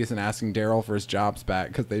of the season asking Daryl for his jobs back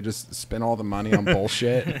because they just spent all the money on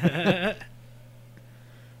bullshit.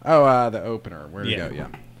 The opener. Where'd it go? Yeah.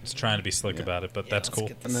 It's trying to be slick about it, but that's let's cool.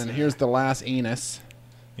 get And this, then here's the last Enos.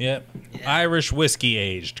 Yep. Irish whiskey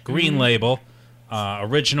aged. Green label.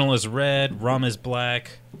 Original is red. Rum is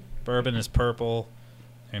black. Bourbon is purple.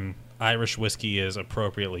 And Irish whiskey is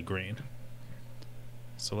appropriately green.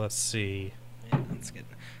 So let's see. Yeah, that's good.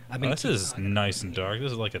 This is nice and dark.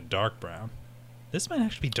 This is like a dark brown. This might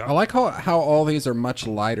actually be dark. I like how all these are much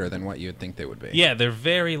lighter than what you would think they would be. Yeah, they're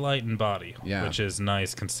very light in body, Yeah. which is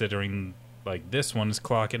nice considering like this one is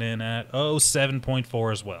clocking in at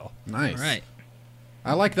 7.4 as well. Nice. All right.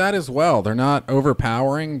 I like that as well. They're not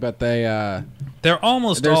overpowering, but they're They're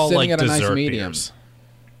almost They're all sitting like at a nice dessert medium. beers.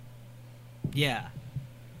 Yeah.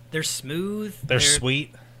 They're smooth. They're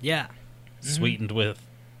sweet, Yeah. sweetened with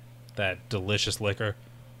that delicious liquor.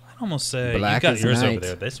 I'd almost say Black you got as yours night. over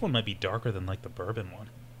there. This one might be darker than like the bourbon one.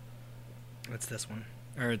 What's this one?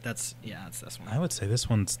 Or that's this one. I would say this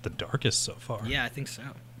one's the darkest so far. Yeah, I think so.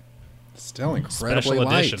 still incredibly Special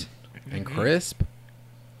light edition. and crisp.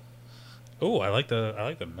 Oh, I like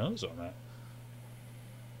the nose on that.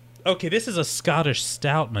 Okay, this is a Scottish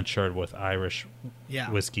stout matured with Irish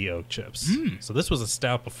Yeah. whiskey oak chips. So this was a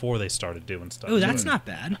stout before they started doing stuff. Oh, that's not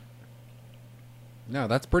bad. No,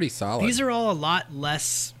 that's pretty solid. These are all a lot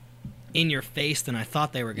less in your face than I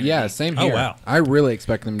thought they were going to be. Yeah, same Oh, here. wow. I really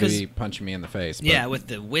expect them to 'Cause- be punching me in the face. But Yeah, with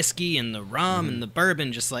the whiskey and the rum and the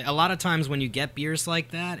bourbon, just like a lot of times when you get beers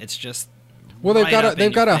like that, it's just well, they've right got up in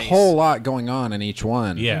they've got your a face. whole lot going on in each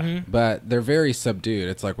one. Yeah. But they're very subdued.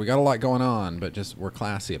 It's like we got a lot going on, but just we're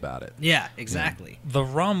classy about it. Yeah, exactly. The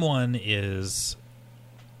rum one is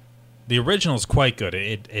the original is quite good.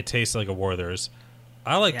 It tastes like a Werther's.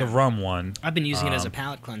 I like the Yeah. rum one. I've been using it as a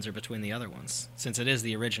palate cleanser between the other ones since it is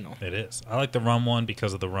the original. It is. I like the rum one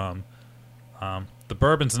because of the rum. The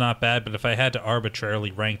bourbon's not bad, but if I had to arbitrarily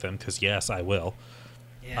rank them, because yes, I will,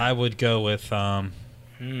 Yeah. I would go with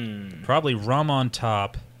probably rum on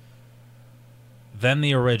top, then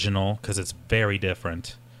the original because it's very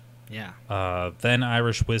different. Yeah. Then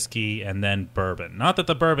Irish whiskey, and then bourbon. Not that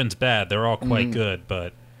the bourbon's bad; they're all quite good,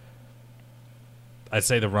 but I'd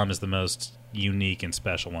say the rum is the most unique and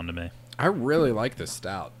special one to me. I really like this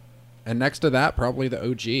stout. And next to that, probably the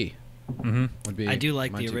OG. Would be I do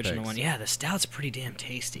like my the two original picks. one. Yeah, the stout's pretty damn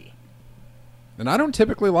tasty. And I don't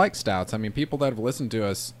typically like stouts. I mean, people that have listened to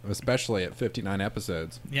us, especially at 59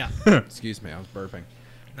 episodes. Yeah. Excuse me, I was burping.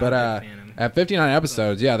 But a big fan of 'em. at 59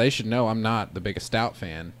 episodes, yeah, they should know I'm not the biggest stout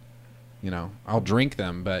fan. You know, I'll drink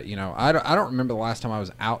them, but you know, I don't remember the last time I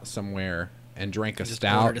was out somewhere and drank a Just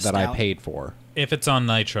stout ordered a that I stout? paid for. If it's on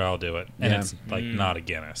Nitro, I'll do it, and Yeah. it's like not a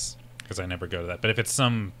Guinness because I never go to that. But if it's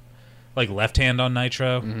some like Left Hand on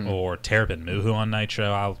Nitro or Terrapin Moohoo on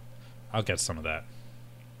Nitro, I'll get some of that.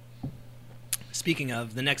 Speaking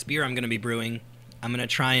of, the next beer I'm going to be brewing, I'm going to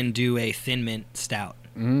try and do a Thin Mint Stout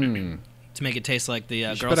to make it taste like the You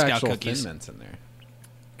should Girl put Scout actual cookies. Thin Mints in there.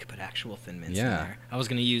 Could put actual Thin Mints Yeah. in there. I was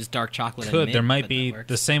going to use dark chocolate and Could mint, there might but be that works.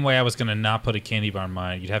 the same way I was gonna not put a candy bar in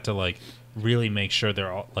mine. You'd have to like really make sure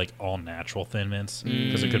they're all natural Thin Mints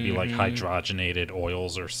because it could be like hydrogenated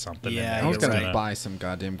oils or something. Yeah, in there I was that's going to gonna- buy some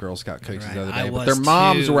goddamn Girl Scout cookies Right, the other I day, but was their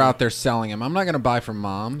moms too. were out there selling them. I'm not going to buy from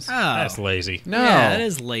moms. Oh. That's lazy. No. Yeah, that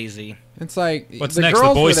is lazy. It's like What's the next, the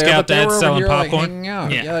girls Boy were there, Scout but they dads were over selling here, like, popcorn? hanging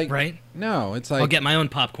out. Yeah, like, right? No, it's like I'll get my own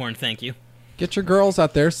popcorn, thank you. get your girls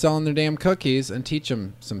out there selling their damn cookies and teach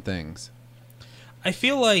them some things. I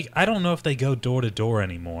feel like I don't know if they go door to door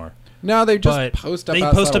anymore. No, they just But post up. they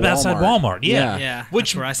outside post up outside Walmart. Yeah, Yeah,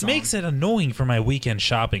 which that's where I saw makes it annoying for my weekend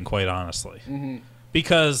shopping, quite honestly.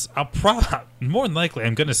 Because I'll more than likely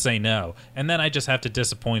I'm going to say no, and then I just have to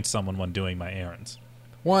disappoint someone when doing my errands.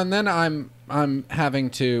 Well, and then I'm having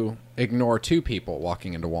to ignore two people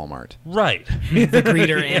walking into Walmart. Right. The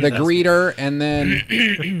greeter and The greeter and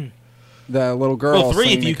then the little girl. Well, three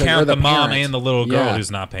saying if you because- or count the mom parent. and the little girl Yeah. who's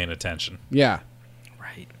not paying attention. Yeah.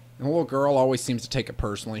 Right. And the little girl always seems to take it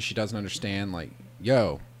personally. She doesn't understand. Like,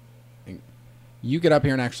 yo, You get up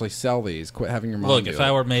here and actually sell these. Quit having your mom Look, do if it.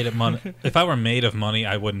 I were made of money,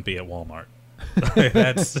 I wouldn't be at Walmart.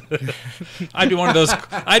 That's I'd be one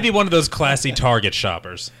of those classy Target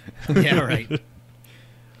shoppers. Yeah, right.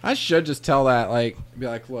 I should just tell that, like, be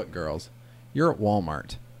like, look, girls, you're at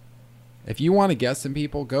Walmart. If you want to get some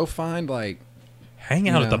people, go find, like, Hang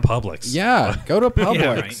out at the Publix. Yeah, go to Publix,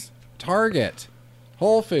 Yeah, right. Target,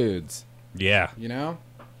 Whole Foods, Yeah. you know?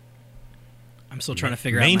 I'm still trying to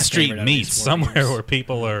figure out Main my Street favorite of these meats, 4 somewhere beers. where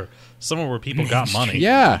people got money.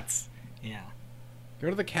 Yeah. Yeah. Go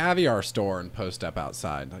to the caviar store and post up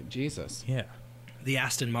outside. Like, Jesus. Yeah. The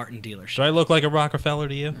Aston Martin dealership. Should I look like a Rockefeller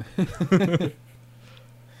to you?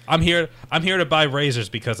 I'm here to buy razors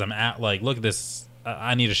because I'm look at this.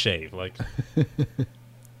 I need a shave. Like,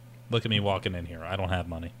 look at me walking in here. I don't have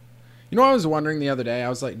money. You know what I was wondering the other day? I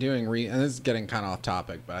was, like, doing and this is getting kind of off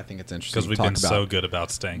topic, but I think it's interesting Because to we've talk been about. so good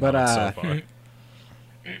about staying But, on so far.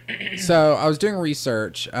 So I was doing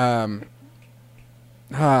research. Who's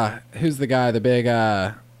the guy? The big.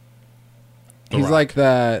 He's Rock. like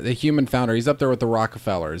the human founder. He's up there with the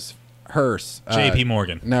Rockefellers. Hearst. J.P.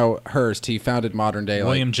 Morgan. No, Hearst. He founded Modern Day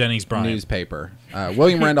William Jennings Bryan. newspaper.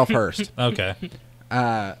 William Randolph Hearst. Okay.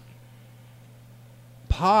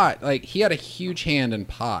 Pot. Like, he had a huge hand in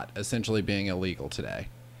pot essentially being illegal today,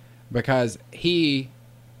 because he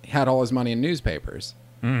had all his money in newspapers.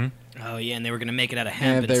 Hmm. Oh, yeah, and they were going to make it out of And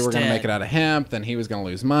hemp if they were going to make it out of hemp, then he was going to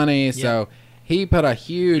lose money. So he put a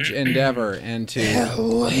huge endeavor into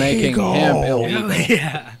making hemp illegal. Oh,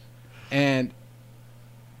 yeah. And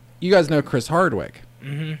you guys know Chris Hardwick.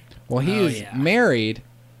 Mm-hmm. Well, he Oh, is yeah. married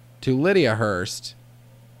to Lydia Hearst,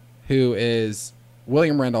 who is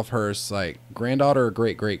William Randolph Hearst's, like, granddaughter or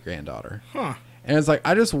great-great-granddaughter. Huh. And it's like,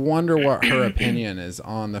 I just wonder what her opinion is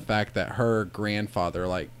on the fact that her grandfather,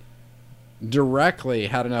 like, directly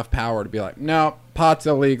had enough power to be like, no, pot's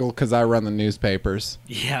illegal because I run the newspapers.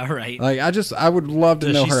 Yeah, right. Like, I would love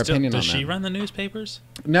to know her opinion on Does she that. run the newspapers?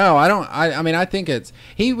 No, I don't. I mean, I think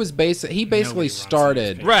he basically runs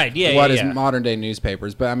started newspapers. Right, yeah, what yeah, is yeah. modern day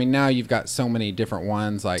newspapers. But I mean, now you've got so many different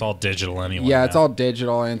ones. Like, It's all digital anyway. yeah, it's now. all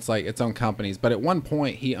digital and it's like its own companies. But at one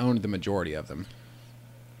point, he owned the majority of them.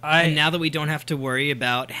 And now that we don't have to worry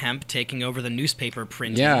about hemp taking over the newspaper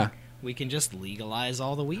printing, Yeah. we can just legalize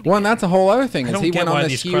all the weed. Well, and that's a whole other thing. I Is don't he get went on why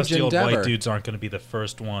this these huge crusty old endeavor. white dudes aren't going to be the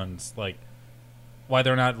first ones. Like, why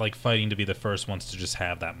they're not like fighting to be the first ones to just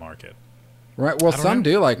have that market. Right. Well, I don't some know.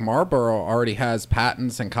 do. Like Marlboro already has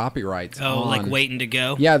patents and copyrights. Oh, on, like waiting to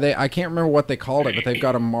go? Yeah, I can't remember what they called it, but they've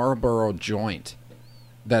got a Marlboro joint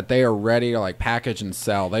that they are ready to, like, package and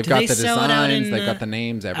sell. They've Do got they the sell it out designs, in, they've got the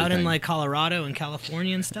names, everything. Out in, like, Colorado and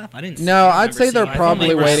California and stuff? I didn't see No, I I'd remember say they're seeing it. probably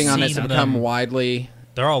I've only waiting on it seen to them. become widely.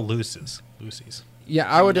 They're all Lucy's. Yeah,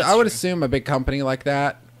 I would That's I would true. assume a big company like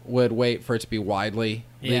that would wait for it to be widely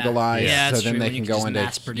Yeah. legalized, Yeah, so that's then true, they when you can can go just into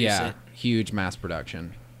mass produce it. huge mass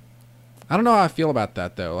production. I don't know how I feel about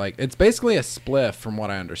that though. Like, it's basically a spliff from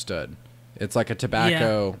what I understood. It's like a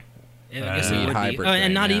tobacco. Yeah, I guess it weed would be. hybrid Oh, and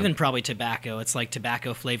thing, not yeah. even probably tobacco. It's like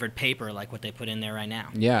tobacco flavored paper, like what they put in there right now.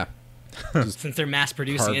 Yeah. Since they're mass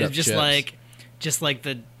producing Carved it, up it's just chips. like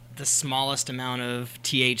the smallest amount of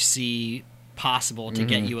THC possible to Mm-hmm.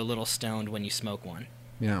 get you a little stoned when you smoke one.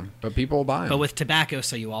 Yeah, but people will buy them. But with tobacco,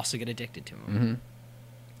 so you also get addicted to them. Mm-hmm.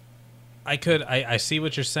 I see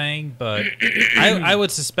what you're saying, but I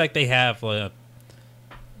would suspect they have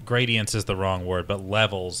gradients is the wrong word, but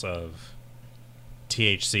levels of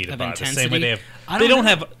THC to Of buy. The same intensity? way they have. I They don't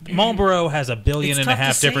don't know. have. Marlboro has 1.5 billion It's tough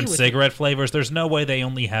to say different with- cigarette flavors. There's no way they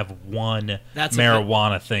only have one That's a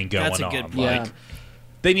marijuana thing going that's a on. good Like, point. Yeah.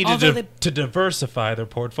 they need Although to diversify their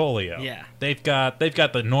portfolio. Yeah. They've got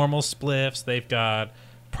the normal spliffs. They've got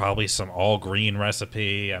probably some all green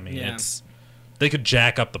recipe. I mean, Yeah. they could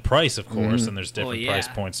jack up the price, of course, and there's different Well, price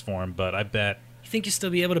yeah. points for them. But I bet You think you'll still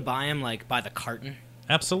be able to buy them like by the carton?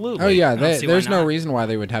 absolutely. Oh yeah, don't see why there's no not. reason why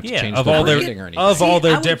they would have to Yeah, change of the all their- branding or anything. of all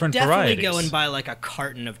their I would different definitely varieties. go and buy like a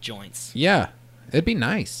carton of joints. Yeah, it'd be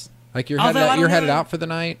nice. Like, you're Although, headed I out, you're don't headed know. out for the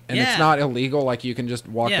night, and Yeah. it's not illegal. Like, you can just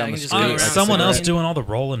walk Yeah, down you the can just street. go with a around. someone else cigarette. doing all the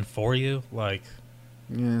rolling for you, like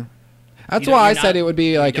Yeah. That's You why don't- I you're said not- it would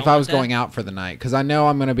be you like don't if I want was that? going out for the night, because I know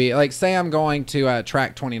I'm going to be like, say I'm going to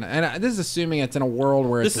track 29, and this is assuming it's in a world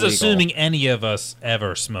where this it's is legal. assuming any of us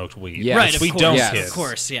ever smoked weed. Yes. Right, of we course. don't. Yes. Kids. Of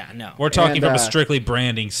course, yeah, no. We're talking And, from a strictly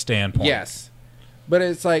branding standpoint. Yes, but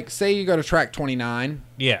it's like, say you go to track 29.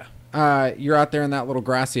 Yeah. You're out there in that little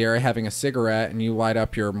grassy area having a cigarette, and you light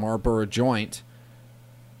up your Marlboro joint.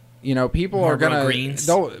 You know, people Marlboro are gonna Greens.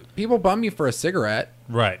 people bum you for a cigarette.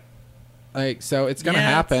 Right. Like, so it's gonna Yeah,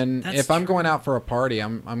 happen. that's If I'm true. going out for a party,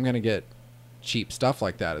 I'm gonna get cheap stuff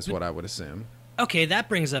like that, is what I would assume. Okay, that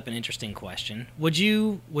brings up an interesting question. Would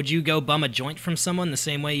you go bum a joint from someone the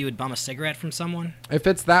same way you would bum a cigarette from someone? If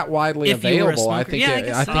it's that widely If you were a available, I smoker. think Yeah, I it,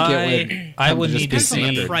 guess I so. think it would. I come would to just need be to Depends on the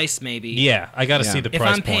standard. price, maybe. Yeah, I got to Yeah. see the If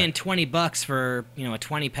price I'm paying point. $20 for a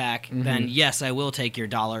 20 pack, then yes, I will take your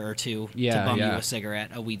 $1 or $2 Yeah, to bum you yeah. a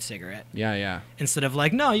cigarette, a weed cigarette, Yeah, yeah. instead of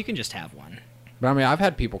like, no, you can just have one. But I mean, I've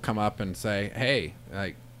had people come up and say, "Hey,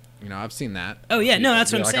 like, you know, I've seen that." Oh yeah, no, that's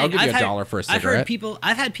Be what I'm like, saying. I'll give you I've $1 for a I've cigarette.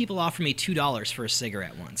 had people offer me $2 for a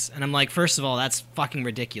cigarette once, and I'm like, first of all, that's fucking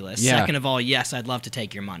ridiculous. Yeah. Second of all, yes, I'd love to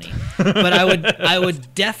take your money, but I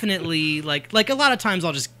would definitely like a lot of times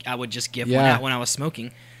I would just give one Yeah. out when I was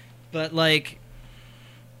smoking, but like,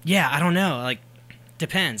 yeah, I don't know, like,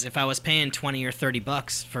 depends. If I was paying $20 or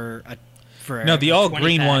 $30 for No, the a all 20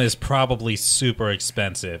 green pack, one is probably super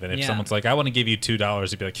expensive, and if Yeah. someone's like, "I want to give you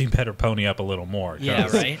 $2," you'd be like, "You better pony up a little more." 'cause Yeah,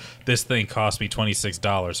 right. This thing cost me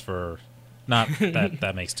 $26 for. Not that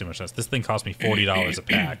that makes too much sense. This thing cost me $40 a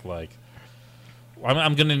pack. Like,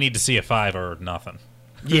 I'm gonna need to see a 5 or nothing.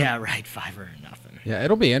 Yeah, right, $5 or nothing. Yeah,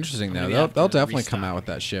 it'll be interesting though. Maybe They'll, have to they'll definitely come restock. out with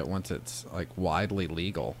that shit once it's like widely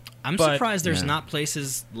legal. I'm But- surprised there's Yeah. not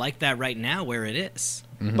places like that right now where it is.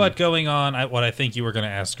 But going on, what I think you were going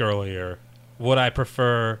to ask earlier, would I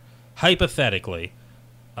prefer, hypothetically,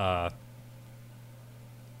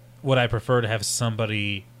 would I prefer to have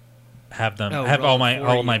somebody have them Oh, have roll all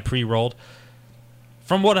for my you. pre-rolled?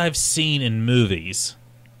 From what I've seen in movies,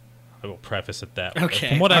 I will preface it that way. Okay,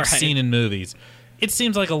 From what all I've right. seen in movies, it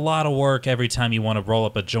seems like a lot of work every time you want to roll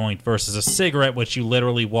up a joint versus a cigarette, which you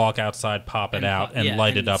literally walk outside, pop it out, and Yeah,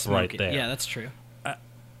 light it up smoke right it. there. Yeah, that's true.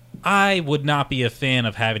 I would not be a fan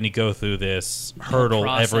of having to go through this hurdle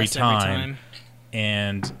Process every time.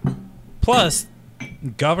 And plus,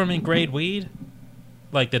 government grade weed,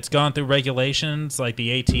 like that's gone through regulations, like the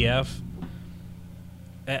ATF.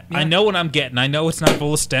 I know what I'm getting. I know it's not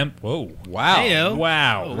full of stem. Whoa! Wow, Heyo.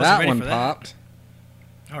 Wow! wasn't that ready one for that. popped.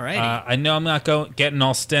 All right, I know I'm not getting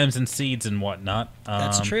all stems and seeds and whatnot.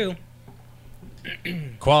 that's true.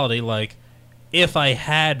 Quality, like if I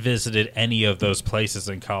had visited any of those places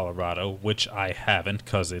in Colorado, which I haven't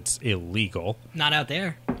because it's illegal. Not out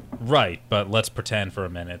there. Right, but let's pretend for a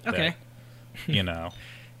minute Okay. that, you know,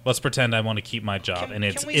 let's pretend I want to keep my job and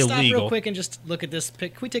it's can we stop illegal. real quick and just look at this?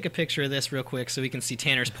 Can we take a picture of this real quick so we can see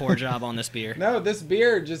Tanner's poor job on this beer? No, this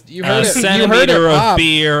beer just you A heard it. You heard centimeter it of pop.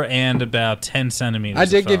 beer and about 10 centimeters I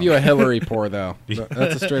did of give you foam. a Hillary pour though.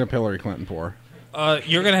 That's a straight up Hillary Clinton pour.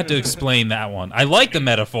 You're going to have to explain that one. I like the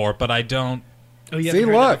metaphor, but I don't. Oh, you See, haven't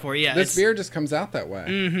heard that look, before? Yeah, this it's- beer just comes out that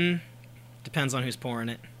way. depends on who's pouring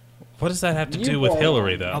it. What does that have to You do with pour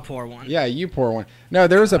Hillary, one. though? I'll pour one. Yeah, you pour one. No,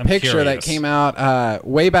 there was a I'm picture that curious. came out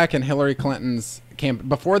way back in Hillary Clinton's camp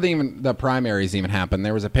before the primaries even happened.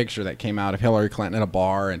 There was a picture that came out of Hillary Clinton at a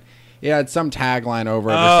bar, and it had some tagline over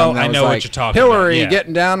it. Or Oh, something that I was know what like, you're talking Hillary about, yeah.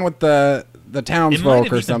 getting down with the It might townsfolk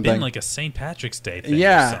have or even something. been like a St. Patrick's Day thing or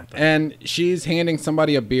Yeah, something. and she's handing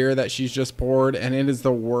somebody a beer that she's just poured, and it is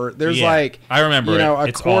the worst. There's Yeah, like I remember you know, it. a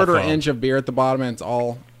It's all quarter foam. inch of beer at the bottom, and it's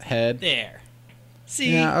all head. There.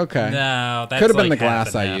 See, Yeah, okay. No, that's Could have been like the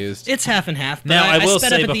half glass and I half. used. it's half and half. But Now, I will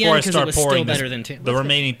sped say up at the before I end 'cause it start was still pouring better this, than the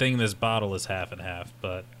remaining thing in this bottle is half and half,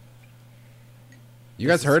 but You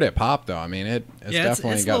guys heard it pop though. I mean, it's Yeah, it's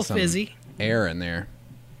definitely a got little some fizzy. air in there.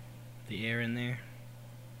 The air in there.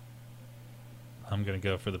 I'm going to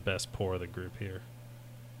go for the best pour of the group here.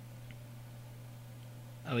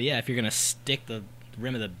 Oh yeah, if you're gonna stick the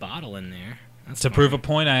rim of the bottle in there. That's To prove a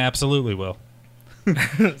point, I absolutely will.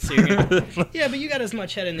 so you're gonna, yeah, but you got as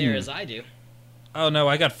much head in there as I do. Oh, no,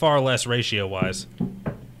 I got far less ratio-wise.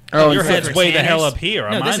 Oh, your and so- head's For way the Tanner's? hell up here.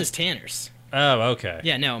 No, Mine- this is Tanner's. Oh, okay.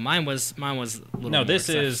 Yeah, no, mine was a little. No, more, this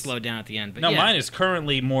 'cause I is- slowed down at the end. But No, yeah. mine is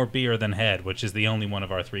currently more beer than head, which is the only one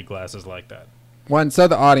of our 3 glasses like that. Well, and so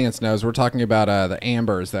the audience knows, we're talking about the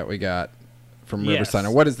ambers that we got from Yes. Riverside.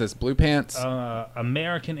 Now, what is this? Blue Pants?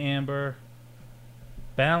 American Amber,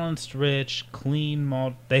 balanced, rich, clean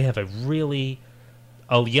malt. They have a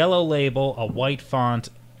yellow label, a white font,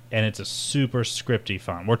 and it's a super scripty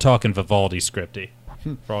font. We're talking Vivaldi scripty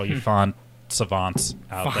for all you font savants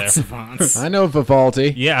out Fonts, there. fonts. I know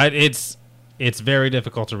Vivaldi. Yeah, it's very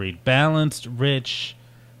difficult to read. Balanced, rich,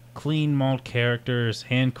 clean malt characters,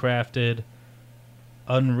 handcrafted,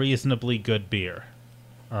 unreasonably good beer.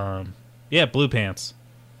 Yeah, Blue Pants.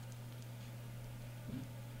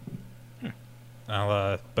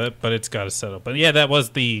 But it's got to settle. But yeah, that was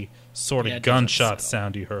the sort Yeah, of it doesn't gunshot settle.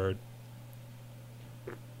 sound you heard.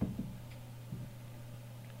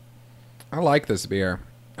 I like this beer.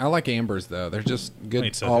 I like ambers though. They're just good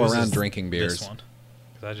Wait, so all whose around is drinking beers. This one,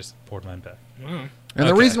 because I just poured mine back. Wow. And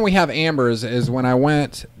the Okay. reason we have ambers is when I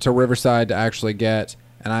went to Riverside to actually get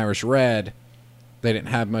an Irish Red, they didn't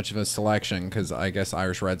have much of a selection because I guess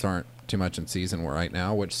Irish Reds aren't too much in season right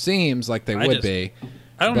now, which seems like they would be.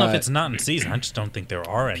 I don't know if but- it's not in season. I just don't think there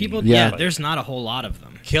are any. People, Yeah. there's not a whole lot of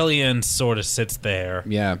them. Killian sort of sits there.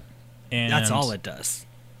 Yeah. And That's all it does.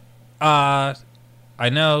 I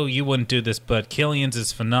know you wouldn't do this, but Killian's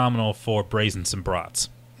is phenomenal for braising some brats.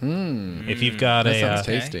 If you've got That a sounds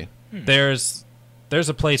okay. tasty. there's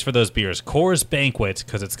a place for those beers. Coors Banquet,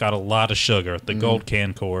 because it's got a lot of sugar, the gold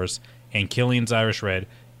can Coors, and Killian's Irish Red.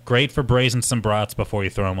 Great for braising some brats before you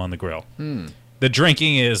throw them on the grill. The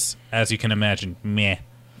drinking is, as you can imagine, meh.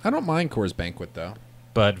 I don't mind Coors Banquet, though.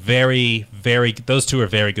 But very, very, those two are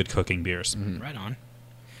very good cooking beers. Right on.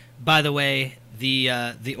 By the way,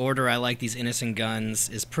 the order I like these Innocent Guns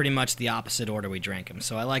is pretty much the opposite order we drank them.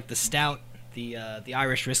 So I like the stout, the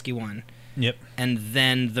Irish whiskey one, Yep. and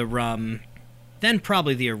then the rum, then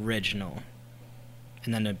probably the original,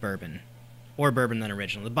 and then the bourbon, or bourbon then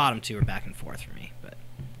original. The bottom two are back and forth for me, but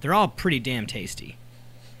they're all pretty damn tasty.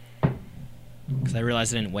 Because I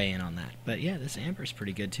realized I didn't weigh in on that. But yeah, this amber's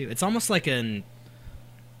pretty good too. It's almost like it's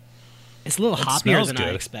a little It hoppier smells than I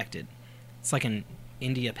good. expected. It's like an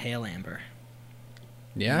India Pale Amber.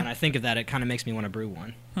 When Yeah. I think of that, it kind of makes me want to brew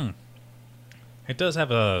one. It does have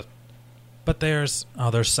a, but there's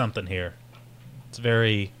something here. It's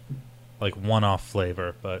very, like, one-off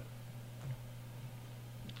flavor, but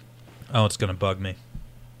it's gonna bug me.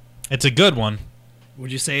 It's a good one.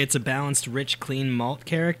 Would you say it's a balanced, rich, clean malt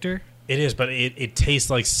character? It is, but it tastes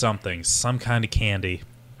like something, some kind of candy.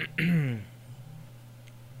 and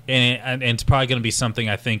it's probably gonna be something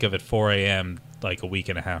I think of at 4 a.m. like a week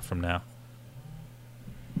and a half from now.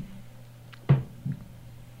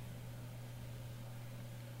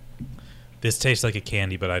 This tastes like a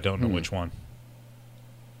candy, but I don't know which one.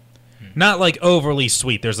 Not like overly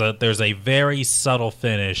sweet. There's a very subtle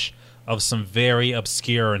finish of some very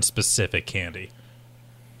obscure and specific candy.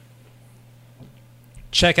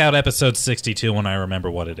 Check out episode 62 when I remember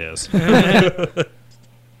what it is. Yeah,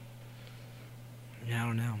 I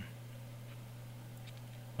don't know.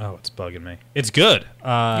 Oh, it's bugging me. It's good.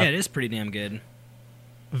 Yeah, it is pretty damn good.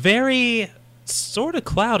 Very sort of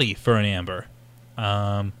cloudy for an amber.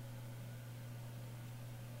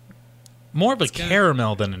 More of a got-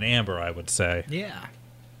 caramel than an amber, I would say. Yeah.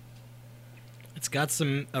 It's got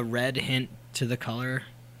a red hint to the color.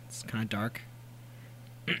 It's kind of dark.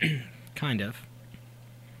 Kind of.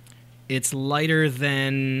 It's lighter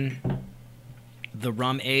than the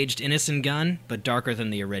rum-aged Innocent Gun, but darker than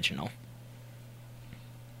the original.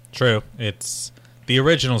 True. It's the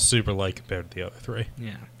original super light compared to the other three.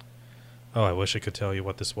 Yeah. Oh, I wish I could tell you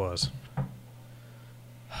what this was.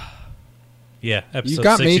 Yeah, episode You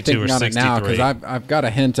got me 62 or thinking on it 63. now because I've got a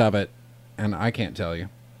hint of it, and I can't tell you.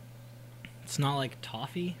 It's not like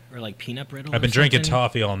toffee or like peanut brittle. I've or been drinking something?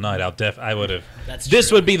 toffee all night. I would have. That's This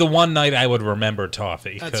true. would be the one night I would remember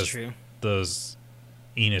toffee. That's 'cause true. Those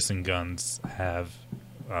Innocent Guns have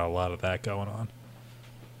a lot of that going on.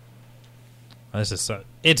 This is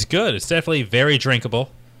it's good. It's definitely very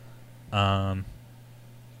drinkable.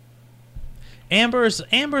 Ambers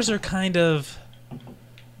are kind of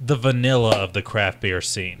the vanilla of the craft beer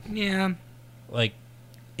scene. Yeah. Like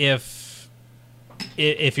if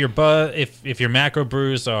your if your macro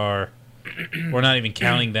brews are, we're not even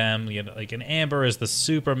counting them, you know, like an amber is the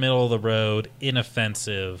super middle of the road,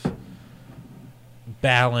 inoffensive,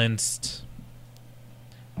 balanced.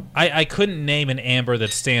 I couldn't name an amber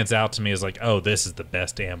that stands out to me as like, oh, this is the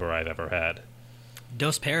best amber I've ever had.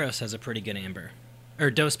 Dos Perros has a pretty good amber. Or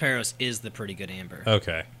Dos Perros is the pretty good amber.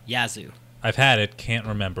 Okay. Yazoo. I've had it, can't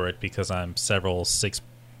remember it because I'm several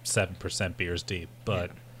 6-7% beers deep, but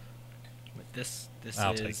But this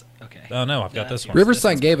I'll is okay. oh no, I've got Yeah, this yeah. one.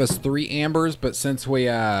 Riverside gave us 3 ambers, but since we've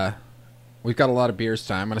got a lot of beers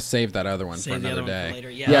tonight, I'm going to save that other one Save for the another other one day. for later?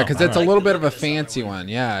 Yeah. Yeah, because Oh, it's a alright. little bit of a Look at this other fancy one. one.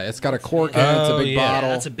 Yeah, it's got a cork in it. It's a Oh, big yeah. Yeah, bottle.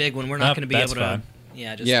 that's a big one. We're not Nope, going to be that's able to. fine.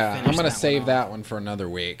 Yeah, just Yeah, finish I'm going to that save one that off. one for another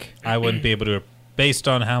week. I wouldn't be able to, based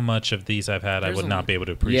on how much of these I've had, I There's would a- not be able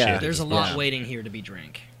to appreciate Yeah, it. There's a as lot much. waiting here to be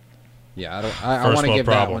drank. Yeah, I First want to world give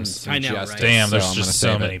that one problems. some I know, right? justice. Damn, so there's I'm gonna just so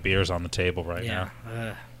save many it. beers on the table right Yeah.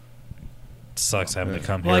 now. It sucks having to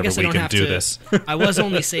come Well, I here guess I every don't week and have do to. this. I was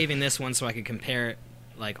only saving this one so I could compare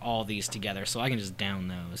like all these together, so I can just down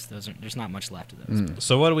those. There's not much left of those.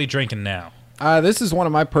 So what are we drinking now? This is one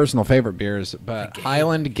of my personal favorite beers, but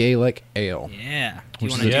Highland Gaelic Ale, Yeah. Do which you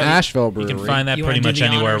is want an to Yeah. Asheville brewery. You can find that You pretty wanna much do the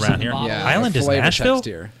anywhere honors of around the here. bottle? Yeah, Highland is flavor Nashville? text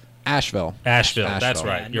here. Asheville. Asheville, that's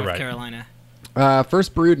Asheville. right. You're North right. Carolina.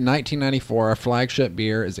 First brewed in 1994, our flagship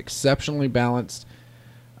beer is exceptionally balanced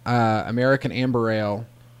American Amber Ale,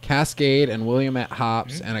 Cascade and Willamette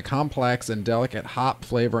hops, and a complex and delicate hop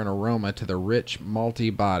flavor and aroma to the rich,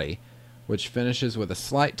 malty body, which finishes with a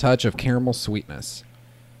slight touch of caramel sweetness.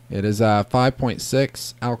 It is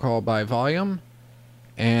 5.6 alcohol by volume,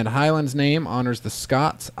 and Highland's name honors the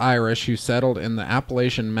Scots-Irish who settled in the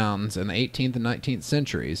Appalachian Mountains in the 18th and 19th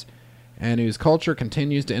centuries, and whose culture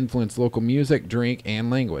continues to influence local music, drink, and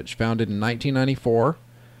language. Founded in 1994,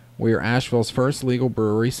 we are Asheville's first legal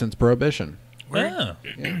brewery since Prohibition. Oh.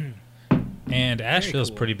 Yeah. And Asheville's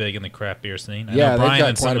cool. pretty big in the craft beer scene. I Yeah, know they've Brian got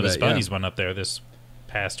and quite some a of his bit, yeah. buddies went up there this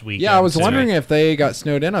past weekend. Yeah, I was too. wondering if they got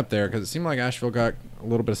snowed in up there, because it seemed like Asheville got a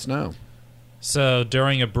little bit of snow. So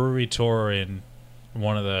during a brewery tour in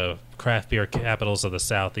one of the craft beer capitals of the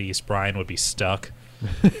Southeast, Brian would be stuck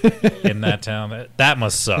in that town. That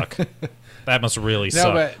must suck. That must really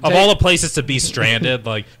suck. but Of all the places to be stranded,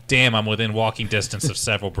 like, damn, I'm within walking distance of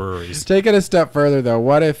several breweries. Take it a step further, though.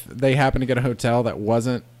 What if they happen to get a hotel that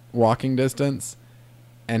wasn't walking distance,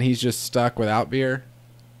 and he's just stuck without beer?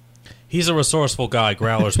 He's a resourceful guy.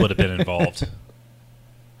 Growlers would have been involved.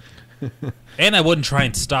 And I wouldn't try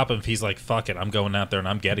and stop him if he's like, fuck it, I'm going out there and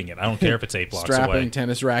I'm getting it. I don't care if it's 8 blocks Strapping away.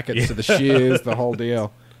 tennis rackets to the shoes, the whole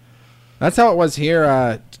deal. That's how it was here.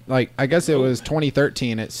 I guess it was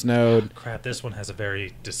 2013. It snowed. Crap, this one has a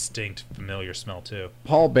very distinct, familiar smell, too.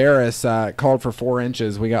 Paul Barris called for 4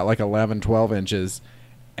 inches. We got like 11, 12 inches.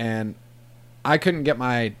 And I couldn't get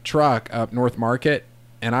my truck up North Market,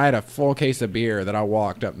 and I had a full case of beer that I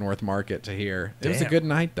walked up North Market to here. It was a Damn. good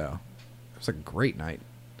night, though. It was a great night.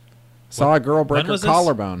 Saw a girl break when her was this?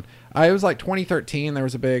 collarbone. It was like 2013. There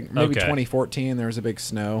was a big, maybe Okay. 2014. There was a big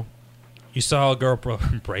snow. You saw a girl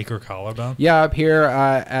break her collarbone? Yeah, up here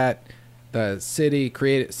at the City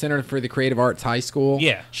Center for the Creative Arts High School.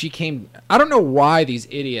 Yeah. She came. I don't know why these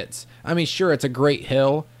idiots. I mean, sure, it's a great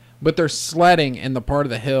hill, but they're sledding in the part of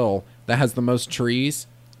the hill that has the most trees.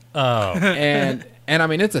 Oh. And I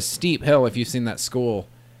mean, it's a steep hill if you've seen that school.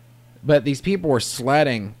 But these people were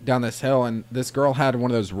sledding down this hill, and this girl had one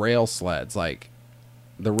of those rail sleds, like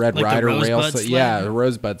the Red Like the Rider rail Rosebud sled. sled? Yeah, the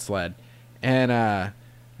Rosebud sled. And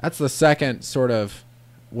that's the second sort of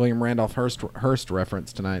William Randolph Hearst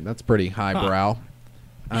reference tonight. That's pretty highbrow.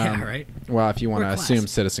 Yeah, right. Well, if you want to We're assume classy.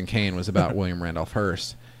 Citizen Kane was about William Randolph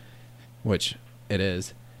Hearst, which it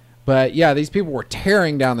is. But yeah, these people were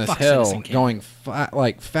tearing down this Fuck hill, Citizen Kane. going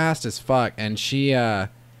like fast as fuck. And she,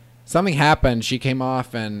 something happened. She came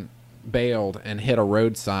off and bailed and hit a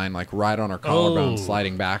road sign like right on her collarbone, Oh.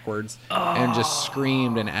 sliding backwards, and just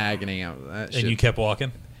screamed in agony. That And shit- you kept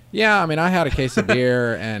walking? yeah, I mean, I had a case of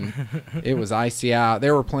beer and it was icy out.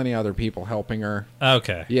 There were plenty of other people helping her.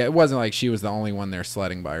 Okay. Yeah, it wasn't like she was the only one there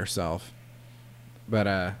sledding by herself.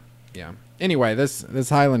 But yeah. Anyway, this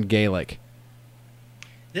Highland Gaelic.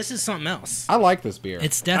 This is something else. I like this beer.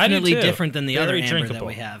 It's definitely too. different than the other Very amber that drinkable.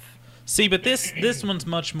 we have. See, but this one's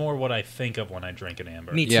much more what I think of when I drink an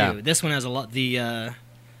amber. Me too. Yeah. This one has a lot. The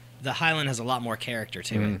Highland has a lot more character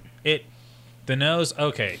to it. The nose,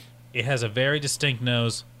 okay, it has a very distinct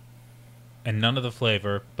nose and none of the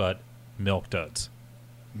flavor, but milk duds.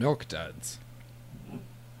 Milk duds.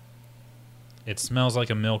 It smells like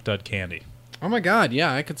a milk dud candy. Oh my god,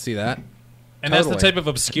 yeah, I could see that. And that's Totally. the type of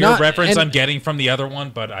obscure Not- reference and- I'm getting from the other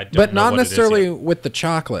one, but I don't But know not what necessarily it is yet. with the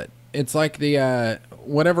chocolate. It's like the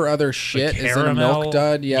whatever other shit is in a caramel? milk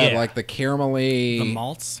dud. Yeah, Yeah. like the caramelly The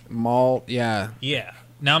malts, malt. Yeah. Yeah.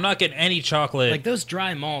 Now, I'm not getting any chocolate. like those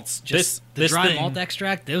dry malts, just the this dry thing- malt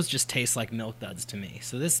extract. Those just taste like milk duds to me.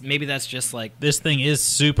 So maybe that's just like This thing is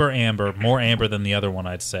super amber, more amber than the other one,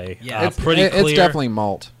 I'd say. Yeah. It's pretty clear. It's definitely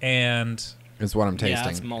malt. And Is what I'm tasting. Yeah,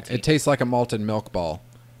 it's malty. It tastes like a malted milk ball.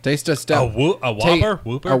 Taste a step. a Whopper?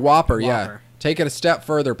 Whooper? A Whopper, yeah. Whopper. Take it a step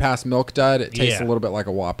further past milk dud. It tastes Yeah. a little bit like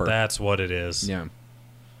a Whopper. That's what it is. Yeah.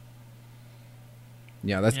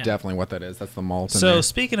 Yeah, that's Yeah. definitely what that is. That's the malt. In So, there.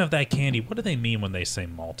 speaking of that candy, what do they mean when they say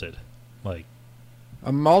malted? Like,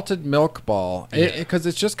 A malted milk ball, Yeah. because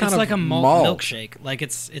it's just kind it's of like a malt malt. milkshake. Like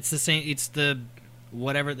it's the same. It's the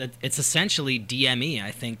whatever that. It's essentially DME. I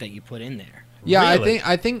think that you put in there. Yeah, Really?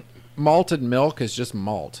 I think malted milk is just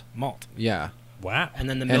malt. Malt. Yeah. wow. And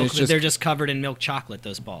then the And milk, it's just- they're just covered in milk chocolate,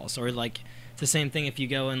 those balls. Or like, it's the same thing if you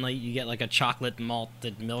go and like, you get like a chocolate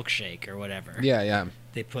malted milkshake or whatever. Yeah, yeah.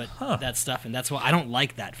 They put Huh. that stuff in. That's why I don't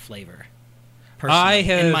like that flavor. I Personally.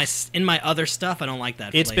 have- in my other stuff, I don't like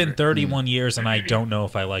that It's flavor. been 31 years, and I don't know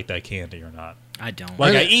if I like that candy or not. I don't.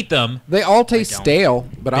 Like, I Okay. eat them. They all taste don't. stale,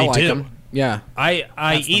 but I They like do. them. Yeah. I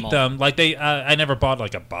That's the eat malt. them. Like, they. I never bought,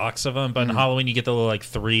 like, a box of them, but in Halloween, you get the little, like,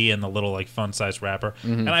 3 and the little, like, fun-size wrapper.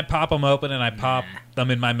 And I pop them open, and I pop them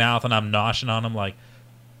in my mouth, and I'm noshing on them like,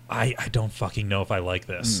 I don't fucking know if I like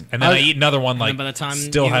this. And then I eat another one, like, by the time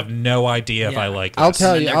still you- have no idea if Yeah. I like this. I'll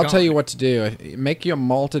tell then you. they're I'll tell gone. you what to do. Make you a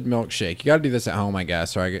malted milkshake. You got to do this at home, I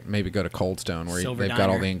guess, or maybe go to Cold Stone where Silver they've got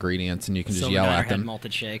all Diner. the ingredients and you can just Silver yell Diner at had them.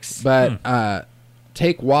 malted shakes. But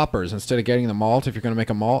take Whoppers instead of getting the malt. If you're going to make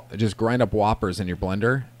a malt, just grind up Whoppers in your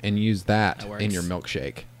blender and use that That in works. your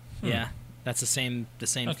milkshake. Yeah, that's the same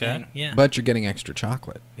Okay. thing. Yeah, But you're getting extra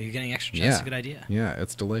chocolate. you're getting extra. Yeah. That's a good idea. Yeah,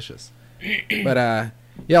 it's delicious. But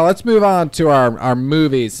yeah, let's move on to our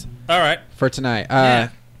movies All right. for tonight. Yeah.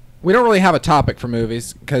 We don't really have a topic for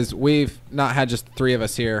movies because we've not had just the three of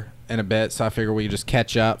us here in a bit, so I figure we just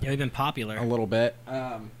catch up Yeah, we've been popular. a little bit.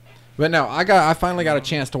 But no, I finally got a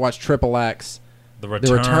chance to watch Triple X, The The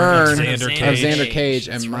Return, Return of Xander of Cage. of Xander Cage,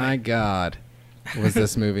 That's and right. my God, was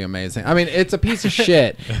this movie amazing? I mean, it's a piece of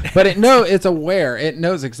shit, but it's aware. It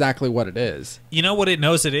knows exactly what it is. You know what it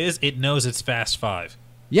knows it is? It knows it's Fast 5.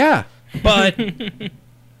 Yeah. But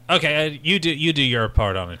okay, you do your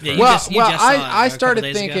part on it. Yeah, first. you Well, just saw it I a couple started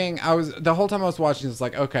days ago. thinking the whole time I was watching, it was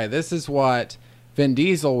like, okay, this is what Vin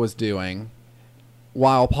Diesel was doing,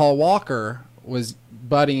 while Paul Walker was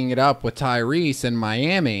buddying it up with Tyrese in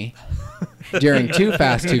Miami during Too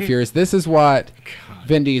Fast, Too Furious. This is what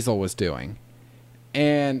Vin Diesel was doing,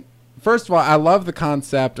 and first of all, I love the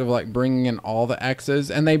concept of like bringing in all the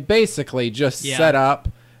X's, and they basically just Yeah. set up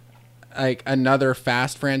like another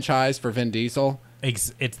Fast franchise for Vin Diesel.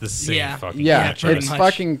 It's the same Yeah. fucking Yeah, franchise. it's much.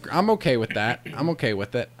 fucking. I'm okay with that. I'm okay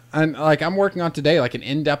with it. And like, I'm working on today like an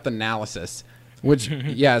in-depth analysis, which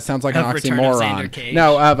yeah, it sounds like an Of Return of oxymoron. Xander Cage.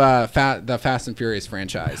 No, of the Fast and Furious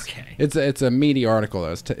franchise. Okay. It's a meaty article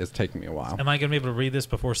though. It's taking me a while. Am I going to be able to read this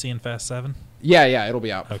before seeing Fast 7? Yeah, it'll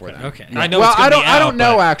be out before Okay. then. Okay. Yeah. I know Well, it's gonna I don't. be I out, don't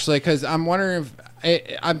know but- actually, because I'm wondering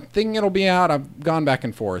if I'm thinking it'll be out. I've gone back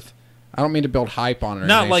and forth. I don't mean to build hype on it. Or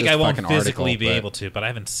Not anything. like It's I just a won't fucking physically article, be but- able to, but I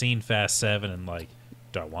haven't seen Fast 7 and like,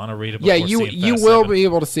 do I want to read it Yeah, before you seeing you Fast will 7? be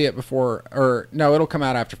able to see it before, or no, it'll come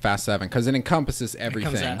out after Fast 7 because it encompasses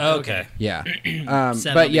everything. out. Okay. Yeah, Seven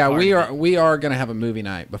but will be yeah, part of it. we are gonna have a movie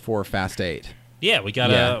night before Fast 8. Yeah, we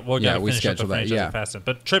gotta Yeah. we're Yeah, gonna we finish up the scheduled that, franchise yeah. of Fast 7.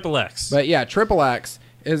 But Triple X. But yeah, Triple X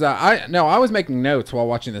is I was making notes while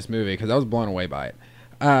watching this movie because I was blown away by it.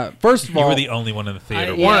 First of you all, were the only one in the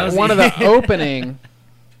theater. Yeah, I was- one of the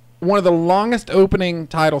one of the longest opening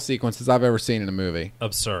title sequences I've ever seen in a movie.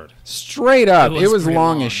 Absurd. Straight up, It it was was pretty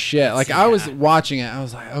long long. as shit. Like I was Yeah. watching it, I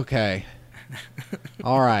was like, okay,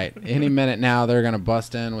 all right. Any minute now, they're gonna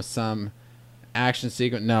bust in with some action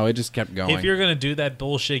sequence. No, it just kept going. If you're gonna do that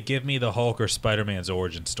bullshit, give me the Hulk or Spider-Man's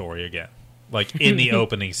origin story again, like in the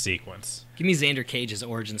opening sequence. Give me Xander Cage's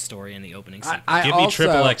origin story in the opening sequence. I Give me also-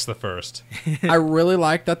 Triple X the first. I really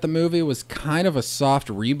like that the movie was kind of a soft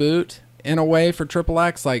reboot in a way for Triple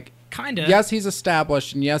X. Like, Kinda. yes, he's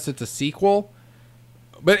established, and yes, it's a sequel,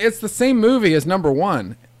 but it's the same movie as number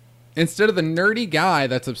one. Instead of the nerdy guy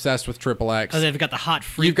that's obsessed with Triple X, Oh, they've got the hot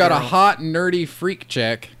freak. you've got girl. a hot nerdy freak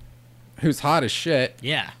chick who's hot as shit.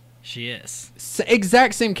 Yeah, she is.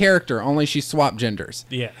 Exact same character, only she swapped genders.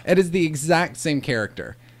 Yeah. It is the exact same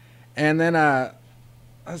character. And then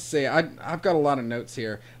let's see, I've got a lot of notes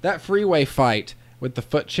here. That freeway fight with the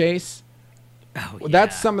foot chase. Oh, yeah.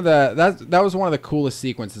 That's some of the that was one of the coolest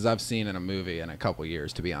sequences I've seen in a movie in a couple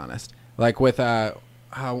years, to be honest. Like with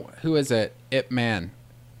who is it? Ip Man,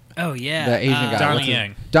 Oh yeah. the Asian guy. Donnie What's his-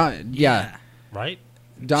 Yen. Yeah, Right?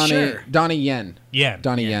 Donnie Yen. Yeah.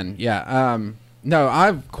 Donnie Yen. Yeah. No,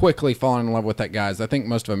 I've quickly fallen in love with that guy. As I think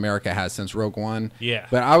most of America has since Rogue One. Yeah.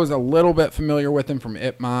 But I was a little bit familiar with him from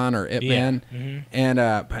Ip Man or Ip Yeah. Man. And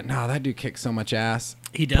but no, that dude kicks so much ass.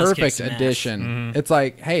 He does kick Perfect some ass. addition. It's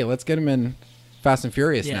like, hey, let's get him in Fast and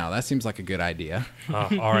Furious Yeah. now. That seems like a good idea.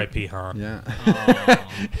 R.I.P. Han. Yeah.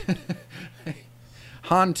 Oh,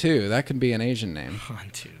 Han 2. That could be an Asian name. Han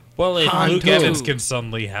too. Well, if Han Luke too. Evans can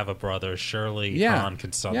suddenly have a brother, surely Yeah. Han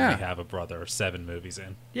can suddenly Yeah. have a brother 7 movies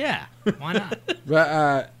in. Yeah. Why not?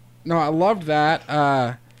 But no, I loved that.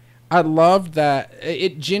 I loved that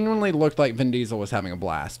it genuinely looked like Vin Diesel was having a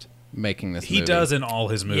blast making this He movie. does in all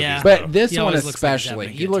his movies. Yeah. though. But this He one always looks like he's especially,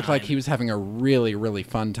 having a he good looked like time. he was having a really, really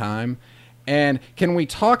fun time. And can we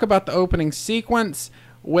talk about the opening sequence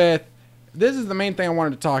with this is the main thing I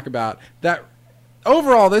wanted to talk about. That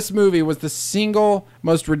overall this movie was the single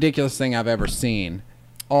most ridiculous thing I've ever seen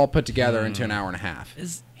all put together into an hour and a half.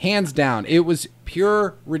 Is- Hands down. It was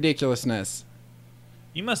pure ridiculousness.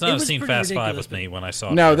 You must It not have was seen pretty Fast 5 ridiculous, with me when I saw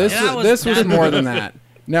it. No, this That was was- more than that.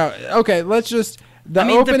 No, okay, let's just the I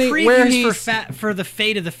mean, opening the where previews he's for the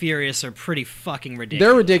Fate of the Furious are pretty fucking ridiculous.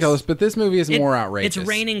 they're ridiculous, but this movie is It- more outrageous. It's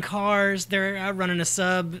raining cars. They're out running a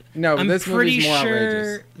sub. No, I'm this pretty movie's more sure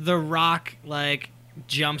outrageous. The Rock like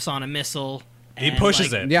jumps on a missile. He and,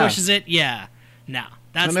 pushes like, it. Yeah. Pushes it. Yeah. No.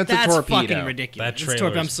 That's And it's a that's torpedo. fucking ridiculous. That It's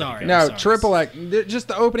trailer I'm is sorry. No, I'm sorry. Triple X. Just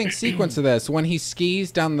the opening sequence of this when he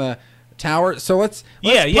skis down the tower. So let's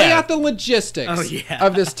Yeah, play yeah. out the logistics Oh, yeah.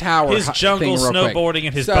 of this tower. His jungle thing real quick. snowboarding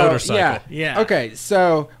and his So, motorcycle. Yeah. Okay,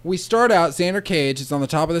 so we start out. Xander Cage is on the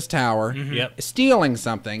top of this tower, Yep. stealing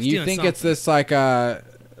something. You Stealing think it's this like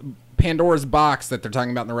Pandora's box that they're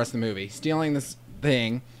talking about in the rest of the movie, stealing this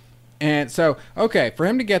thing. And so, okay, for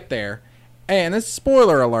him to get there, and this is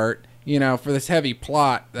spoiler alert, you know, for this heavy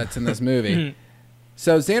plot that's in this movie.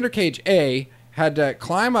 So Xander Cage A had to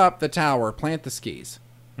climb up the tower, plant the skis.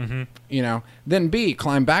 You know, then B,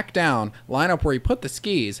 climb back down, line up where he put the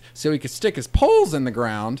skis so he could stick his poles in the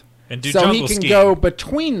ground And do so he jungle can skiing. go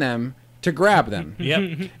between them to grab them.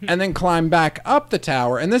 Yep. And then climb back up the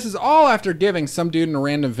tower. And this is all after giving some dude in a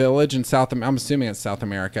random village in I'm assuming it's South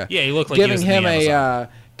America. Yeah, he looked like he giving was in the him Amazon.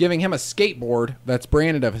 giving him a skateboard that's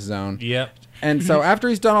branded of his own. Yep. And so after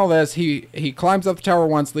he's done all this, he climbs up the tower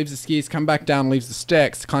once, leaves the skis, come back down, leaves the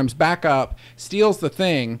sticks, climbs back up, steals the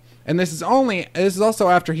thing. And this is also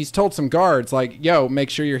after he's told some guards, like, yo,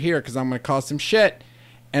 make sure you're here because I'm going to cause some shit.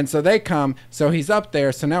 And so they come. So he's up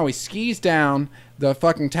there. So now he skis down the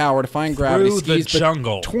fucking tower to find gravity. Through the Skis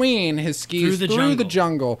jungle. between his skis Through the through the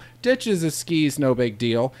jungle. jungle. Ditches his skis, no big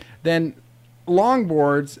deal. Then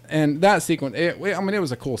longboards and that sequence. It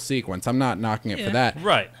was a cool sequence. I'm not knocking it for that.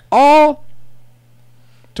 Right. All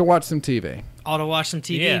to watch some TV. All to watch some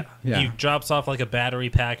TV. Yeah. Yeah. He drops off like a battery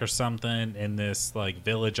pack or something in this like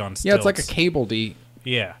village on stilts. Yeah, it's like a cable D.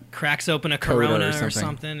 Yeah. Cracks open a Coda or Corona or something.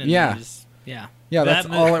 something. And Yeah. yeah. Yeah, that's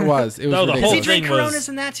That- all it was. It was No, the ridiculous. whole Does he drink thing was- Coronas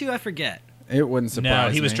in that too? I forget. It wouldn't surprise No,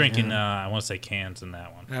 me. he was drinking. Yeah. I want to say cans in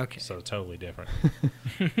that one. Okay. So totally different.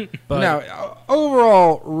 But No,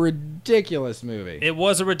 overall ridiculous movie. it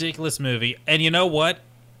was a ridiculous movie, and you know what?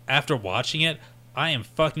 After watching it, I am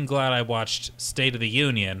fucking glad I watched State of the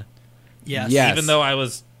Union, Yes. Yes. even though I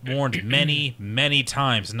was warned many, many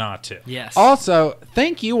times not to. Yes. Also,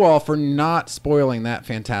 thank you all for not spoiling that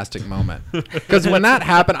fantastic moment. Because when that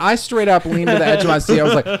happened, I straight up leaned to the edge of my seat. I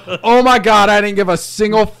was like, oh my God, I didn't give a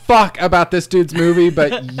single fuck about this dude's movie,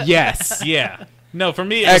 but yes. Yeah. No, for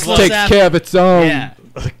me, it X was takes like, care of its own. Yeah.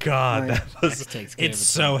 oh, God, that was, takes care of it's its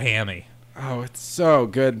so hammy. Oh, it's so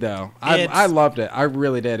good, though. I It's- loved it. I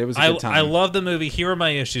really did. It was a good time. I love the movie. Here are my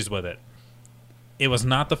issues with it. It was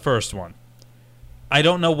not the first one. I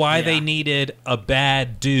don't know why they Yeah. needed a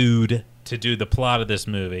bad dude to do the plot of this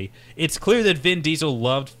movie. It's clear that Vin Diesel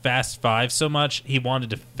loved Fast 5 so much, he wanted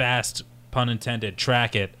to fast, pun intended,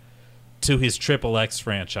 track it to his Triple X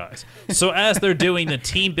franchise. So as they're doing the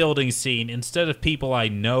team building scene, instead of people I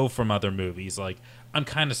know from other movies, like, I'm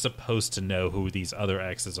kind of supposed to know who these other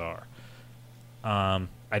X's are.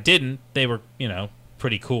 I didn't. They were,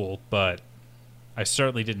 pretty cool, but I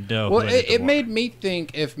certainly didn't know. Well, who any of them it were. made me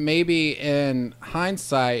think if maybe in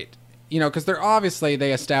hindsight, because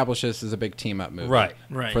they establish this as a big team up movie, Right.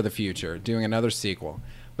 for the future, doing another sequel.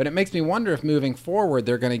 But it makes me wonder if moving forward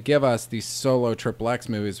they're going to give us these solo Triple X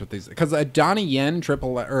movies with these, because a Donnie Yen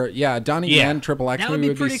Triple Yen Triple X That would movie be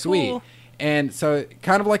would be pretty sweet. cool. And so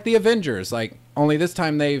kind of like the Avengers, like only this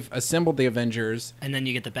time they've assembled the Avengers, And then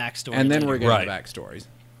you get the backstory. and then later. we're getting Right. the backstories.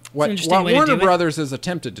 an What interesting way to Warner do it. Brothers has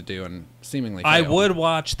attempted to do and seemingly I failed. would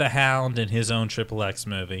watch The Hound in his own Triple X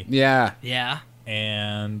movie, Yeah. Yeah.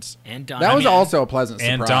 and Donnie That was Yen. also a pleasant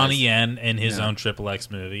surprise. and Donnie Yen in his Yeah. own Triple X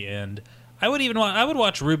movie, and I would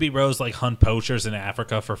watch Ruby Rose like hunt poachers in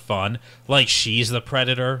Africa for fun, like she's the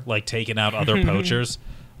predator, like taking out other poachers.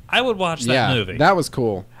 I would watch that movie. That was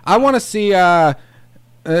cool. I want to see.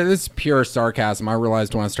 This is pure sarcasm. I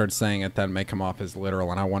realized when I started saying it that it may come off as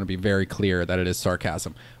literal, and I want to be very clear that it is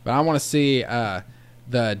sarcasm. But I want to see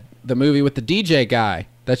the movie with the DJ guy.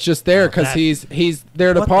 That's just there because that- he's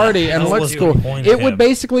there to What the party and hell looks was the cool. point It of would him?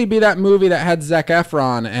 basically be that movie that had Zac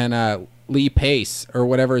Efron and Lee Pace or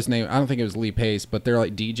whatever his name. I don't think it was Lee Pace, but they're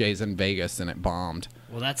like DJs in Vegas and it bombed.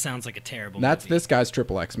 Well, that sounds like a terrible That's movie. this guy's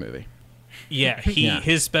Triple X movie. Yeah,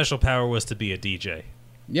 his special power was to be a DJ,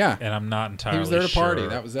 Yeah, and I'm not entirely he was there to party. sure.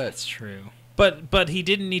 That was That's it. true. But he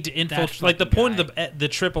didn't need to infiltrate. Like the fucking point of the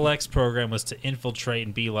Triple X program was to infiltrate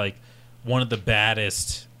and be like one of the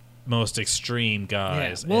baddest, most extreme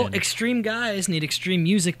guys. Yeah. Well, and extreme guys need extreme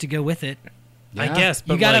music to go with it. I Yeah. guess,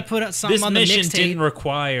 but You gotta like, put out something this on the mission mixtape. didn't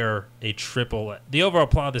require a triple. The overall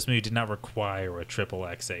plot of this movie did not require a Triple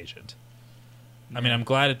X agent. I mean, I'm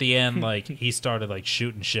glad at the end, like he started like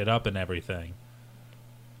shooting shit up and everything,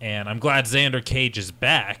 and I'm glad Xander Cage is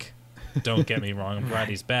back. Don't get me wrong, I'm glad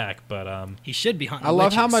he's back, but He should be hunting I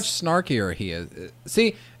love how witches. much snarkier he is.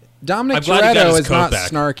 See, Dominic I'm glad he got Toretto his is coat not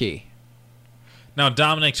back. snarky. No,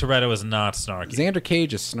 Dominic Toretto is not snarky. Xander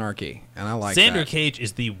Cage is snarky, and I like Xander that. Cage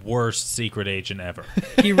is the worst secret agent ever.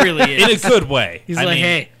 He really is. In a good way. He's I like, mean,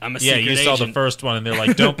 hey, I'm a secret you saw the agent. first one, and they're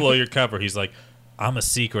like, don't blow your cover. He's like, I'm a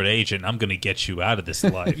secret agent. I'm going to get you out of this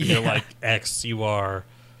life. And you're like, X, you are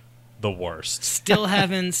the worst. Still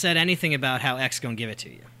haven't said anything about how X gonna give it to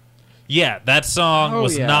you. Yeah, that song Oh,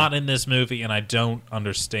 was yeah. not in this movie, and I don't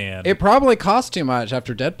understand. It probably cost too much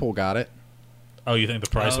after Deadpool got it. Oh, you think the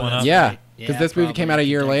price Oh, went that's up? Yeah, right. because Yeah, this movie came out a probably.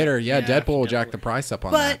 year later. Yeah, Yeah, Deadpool will Deadpool. jack the price up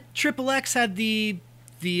on But that. Triple X had the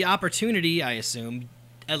opportunity, I assume,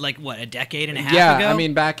 like what, a decade and a half Yeah, ago? I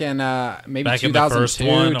mean back in maybe Back in the 2002, first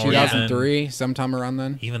one, or 2003, sometime around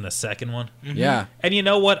then. Even the second one? Yeah. And you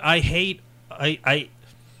know what? I hate... I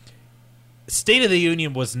State of the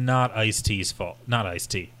Union was not Ice-T's fault. Not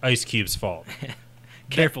Ice-T. Ice Cube's fault.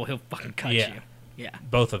 Careful, he'll fucking cut Yeah. you. Yeah.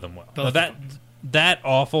 Both of them will. Both of That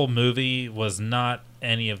awful movie was not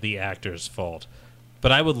any of the actors' fault.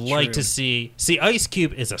 But I would like True. to see Ice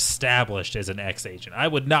Cube is established as an X-agent. I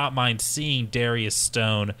would not mind seeing Darius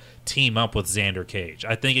Stone team up with Xander Cage.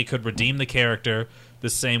 I think it could redeem the character the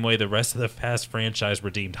same way the rest of the Fast franchise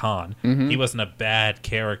redeemed Han. He wasn't a bad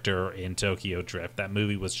character in Tokyo Drift. That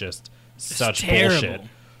movie was just such terrible. bullshit.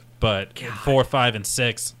 But 4, 5, and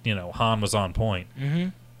 6, Han was on point.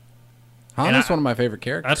 Han And is one of my favorite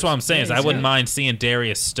characters. That's what I'm saying. Is Yeah, I he's wouldn't good. mind seeing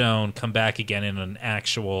Darius Stone come back again in an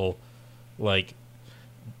actual, like,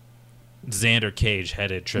 Xander Cage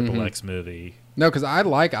headed Triple X movie. No, because I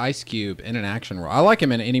like Ice Cube in an action role. I like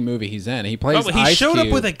him in any movie he's in. He plays Oh, but he Ice showed Cube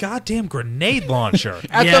up with a goddamn grenade launcher.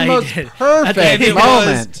 at Yeah, the he most did. perfect And it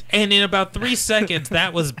moment. was, and in about 3 seconds,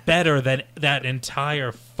 that was better than that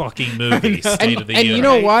entire fucking movie. State and of the and Union. you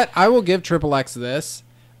know what? I will give Triple X this.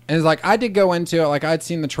 And it's like I did go into it, like I'd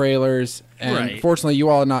seen the trailers, and Right. fortunately, you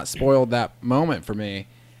all had not spoiled that moment for me.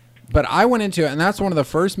 But I went into it, and that's one of the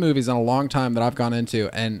first movies in a long time that I've gone into,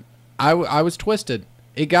 and I was twisted.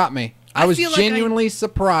 It got me. I was feel like genuinely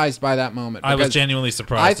surprised by that moment. I was because genuinely I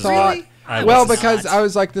surprised. as thought, Really? I well, was because not. I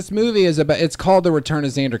was like, this movie is about. It's called The Return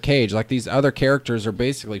of Xander Cage. Like these other characters are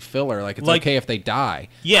basically filler. Like it's Like- okay if they die.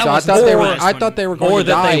 Yeah, so I wasn't thought they were. surprised I when- thought they were going or to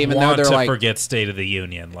that die, they even though want they're to like. forget State of the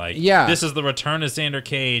Union. Like, Yeah. this is the return of Xander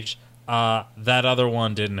Cage. That other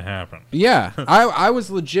one didn't happen. Yeah, I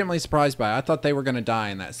was legitimately surprised by it. I thought they were going to die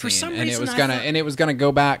in that scene, For some and it reason, was I gonna thought- and it was gonna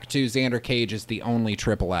go back to Xander Cage as the only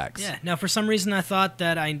Triple X. Yeah. Now, for some reason, I thought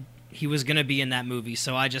that he was gonna be in that movie,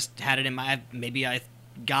 so I just had it in my. Maybe I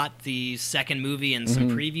got the second movie and some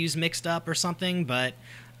previews mixed up or something, but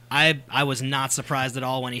I was not surprised at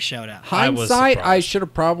all when he showed up. I was Hindsight, I surprised. should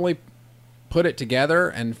have probably put it together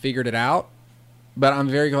and figured it out, but I'm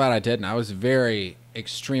very glad I didn't. I was very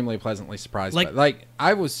extremely pleasantly surprised. Like-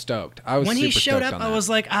 I was stoked. I was When he super showed stoked up, on I that. was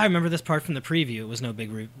like, I remember this part from the preview. It was no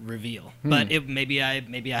big reveal, but it maybe I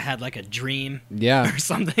had like a dream Yeah. or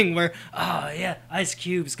something where yeah, Ice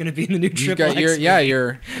Cube's gonna be in the new You Triple got X. your movie.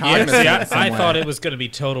 your Yeah, cognizant see, in I some way. thought it was going to be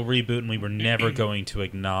total reboot, and we were never going to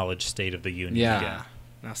acknowledge State of the Union Yeah. again.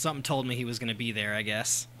 Now something told me he was gonna be there. I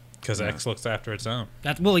guess Because X looks after its own.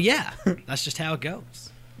 yeah, that's just how it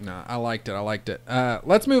goes. No, I liked it.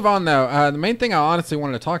 Let's move on though. The main thing I honestly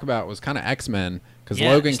wanted to talk about was kind of X-Men because Yeah,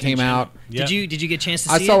 Logan just in came general. out. Yeah. Did you get a chance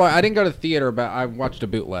to I see saw it? it. I didn't go to the theater, but I watched a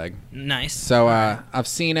bootleg. Nice. So I've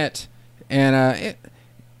seen it, and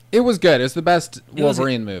it was good. It's the best It was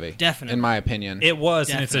Wolverine movie, definitely. in my opinion. It was,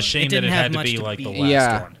 and it's a Definitely. shame It that didn't it have had to much be to like the beat. last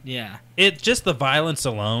Yeah. one. Yeah. It just the violence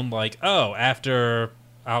alone, like, after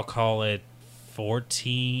I'll call it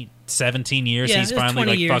 17 years, Yeah, he's it was finally 20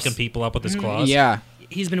 like years. fucking people up with his claws. yeah,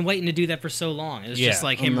 He's been waiting to do that for so long. It was Yeah. just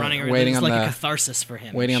like him On the- running. waiting It was on like the- a catharsis for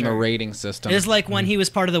him. waiting on the Sure. rating system. It was like when he was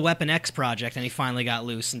part of the Weapon X project and he finally got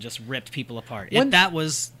loose and just ripped people apart. When- That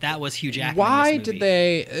was Hugh Jackman. in Why this did movie.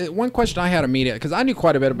 they? One question I had immediately, because I knew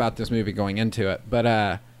quite a bit about this movie going into it,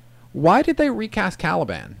 but why did they recast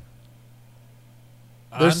Caliban?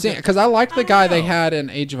 Because I liked the I guy don't they know. had in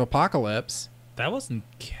Age of Apocalypse. That wasn't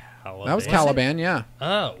Caliban. That was it? Caliban, yeah,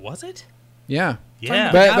 Oh, was it? yeah.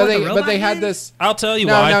 Yeah. The guy But with the they robot had hand? this. I'll tell you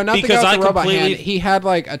No, why. no, not the because guy I with the robot completely. hand. He had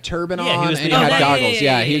like a turban Yeah, he on, was and the- he had yeah, goggles.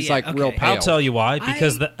 yeah, He's yeah, like okay. real pale. I'll tell you why.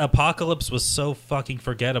 Because the Apocalypse was so fucking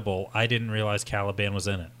forgettable. I didn't realize Caliban was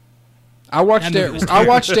in it. I watched That movie was it. I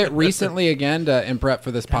watched it recently again in prep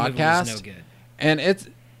for this That movie podcast, was no good. and it's.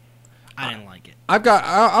 I didn't like it.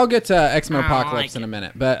 I'll get to X-Men I don't Apocalypse like in a it.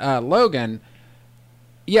 minute, but Logan.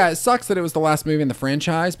 Yeah, it sucks that it was the last movie in the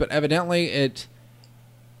franchise, but evidently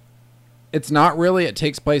it's not really. It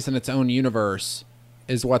takes place in its own universe,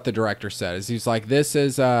 is what the director says. He's like, this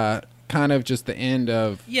is because kind of just the end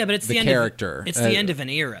of Yeah, but it's the the end character. Of, it's the end of an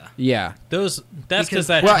era. Yeah. That's Because- because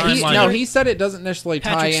that Well, timeline. he said it doesn't necessarily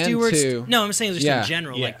Patrick tie Stewart's into. no, I'm saying just Yeah. in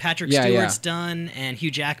general. Yeah. Like Patrick Yeah, Stewart's yeah. done and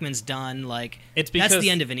Hugh Jackman's done. Like It's that's because the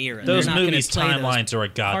end of an era. those They're not gonna movies' play those timelines are a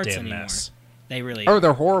parts goddamn anymore. mess. They really. Oh,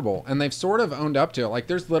 they're horrible, and they've sort of owned up to it. Like,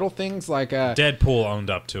 there's little things like Deadpool owned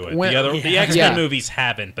up to it. When- the Yeah. X-Men Yeah. movies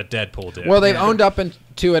haven't, but Deadpool did. well, they've owned up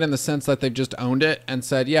to it in the sense that they've just owned it and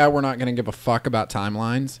said, yeah, we're not going to give a fuck about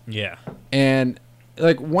timelines. yeah. And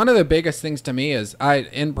like one of the biggest things to me is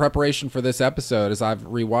in preparation for this episode is I've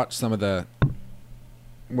rewatched some of the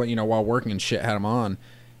while working and shit had them on,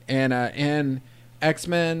 and in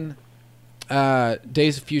X-Men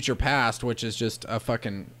Days of Future Past, which is just a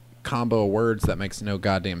fucking combo of words that makes no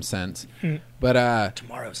goddamn sense. But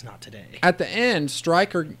Tomorrow's not today. at the end,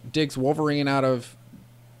 Stryker digs Wolverine out of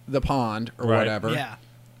the pond or Right. whatever. Yeah,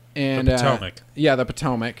 And The Potomac. yeah, the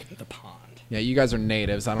Potomac. the pond. Yeah, you guys are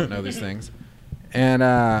natives. I don't know these things. And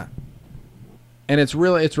it's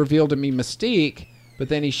revealed to me Mystique, but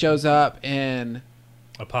then he shows up in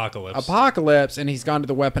Apocalypse and he's gone to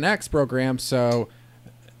the Weapon X program, so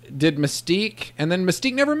did Mystique, and then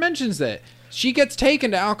Mystique never mentions it. She gets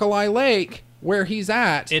taken to Alkali Lake where he's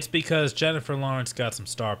at. It's because Jennifer Lawrence got some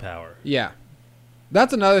star power. Yeah.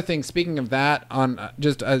 That's another thing, speaking of that, on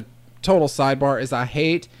just a total sidebar, is I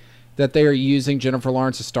hate that they are using Jennifer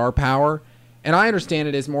Lawrence's star power. And I understand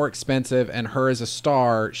it is more expensive, and her as a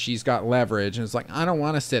star, she's got leverage. And it's like, I don't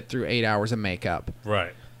want to sit through 8 hours of makeup.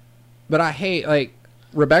 Right. But I hate, like,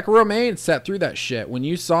 Rebecca Romijn sat through that shit. When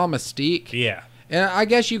you saw Mystique, Yeah. and I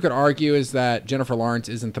guess you could argue is that Jennifer Lawrence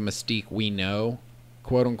isn't the Mystique we know,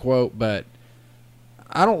 quote unquote, but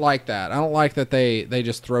I don't like that. I don't like that they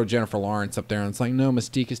just throw Jennifer Lawrence up there and it's like, no,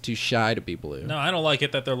 Mystique is too shy to be blue. No, I don't like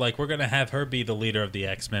it that they're like, we're going to have her be the leader of the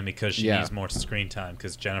X-Men because she Yeah. needs more screen time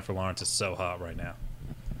because Jennifer Lawrence is so hot right now.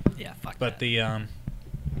 Yeah, fuck But that.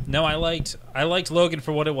 no, I liked Logan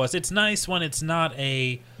for what it was. It's nice when it's not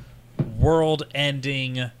a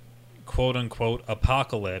world-ending, quote-unquote,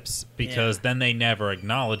 apocalypse because then they never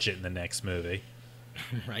acknowledge it in the next movie.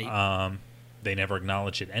 right. They never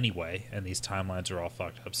acknowledge it anyway, and these timelines are all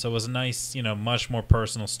fucked up. So it was a nice, much more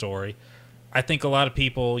personal story. I think a lot of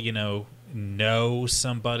people, know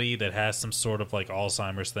somebody that has some sort of like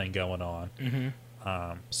Alzheimer's thing going on.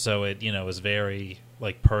 Mm-hmm. So it, is very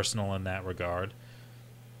like personal in that regard.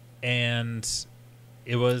 And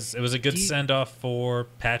it was a good send off for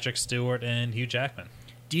Patrick Stewart and Hugh Jackman.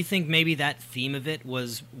 Do you think maybe that theme of it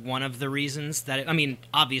was one of the reasons that I mean,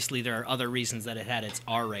 obviously there are other reasons that it had its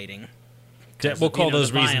R rating. We'll call the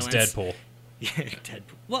those reasons violence. Deadpool. Yeah, Deadpool.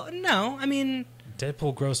 Well, no, I mean,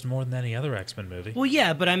 Deadpool grossed more than any other X-Men movie. well,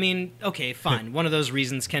 yeah, but I mean, okay, fine. One of those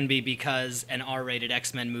reasons can be because an R-rated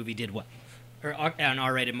X-Men movie did well, or an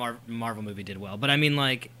R-rated Marvel movie did well. But I mean,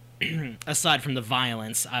 like, aside from the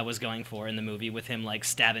violence I was going for in the movie with him like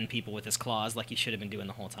stabbing people with his claws like he should have been doing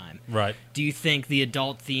the whole time. Right. Do you think the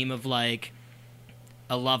adult theme of like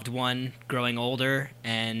a loved one growing older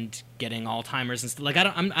and getting Alzheimer's and stuff, like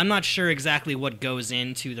I'm not sure exactly what goes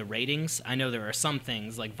into the ratings. I know there are some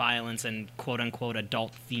things like violence and quote unquote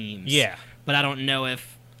adult themes. Yeah. But I don't know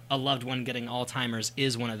if a loved one getting Alzheimer's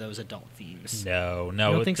is one of those adult themes. No. You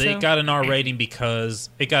don't think It so? got an R rating because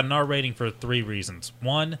it got an R rating for 3 reasons.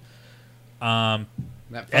 One,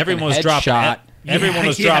 everyone was dropping everyone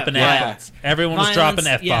was dropping violence. everyone was dropping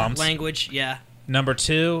Violence, F-bombs. Yeah, language, yeah. Number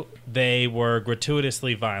 2, they were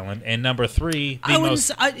gratuitously violent, and number 3,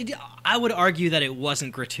 I would argue that it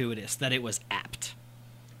wasn't gratuitous, that it was apt.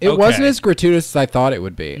 It Okay. wasn't as gratuitous as I thought it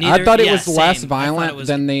would be. Neither- I thought it yeah, was less same. I thought violent it was-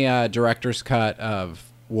 than the director's cut of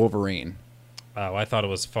Wolverine. Oh, I thought it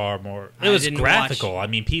was far more. It I was didn't graphical. I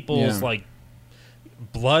mean, people's Yeah. like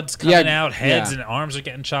blood's coming Yeah, out, heads yeah. and arms are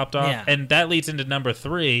getting chopped off, Yeah. and that leads into number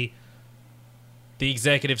 3. The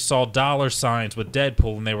executives saw dollar signs with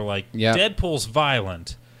Deadpool, and they were like, Yep. "Deadpool's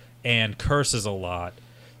violent and curses a lot."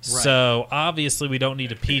 So obviously, we don't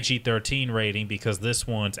need a PG-13 rating because this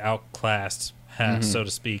one's outclassed, so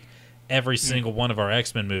to speak, every single one of our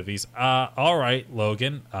X-Men movies. All right,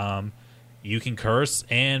 Logan, you can curse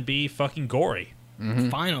and be fucking gory.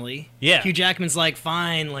 Finally. Yeah. Hugh Jackman's like,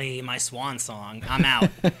 finally, my swan song. I'm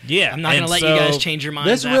out. Yeah, I'm not going and to let so you guys change your minds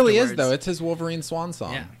This really is, afterwards. though. It's his Wolverine swan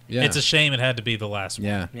song. Yeah. It's a shame it had to be the last one.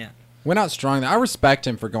 Yeah. Yeah. Went out strong. I respect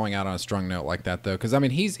him for going out on a strong note like that, though, because I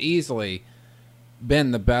mean, he's easily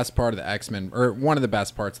been the best part of the X-Men, or one of the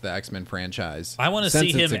best parts of the X-Men franchise. I want to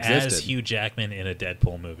since see it's him as existed. Hugh Jackman in a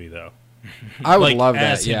Deadpool movie, though. I would Like, love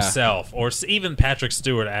as that. Yeah. himself, or even Patrick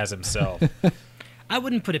Stewart as himself. I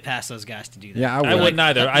wouldn't put it past those guys to do that. Yeah, I wouldn't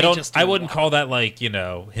either. let me just do I a wouldn't walk. call that like him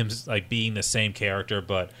like being the same character,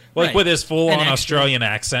 but like Right. with his full An on extra. Australian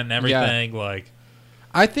accent and everything. Like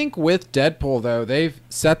I think with Deadpool, though, they've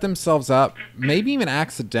set themselves up, maybe even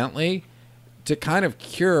accidentally, to kind of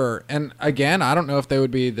cure. And again, I don't know if they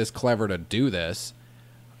would be this clever to do this,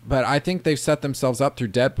 but I think they've set themselves up through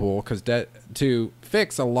Deadpool to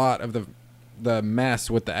fix a lot of the mess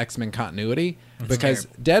with the X-Men continuity. Because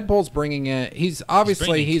Deadpool's bringing in, he's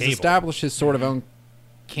bringing Cable. established his sort of own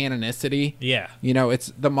canonicity. yeah, You know,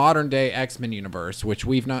 it's the modern day X-Men universe, which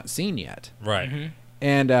we've not seen yet. right.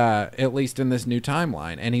 And at least in this new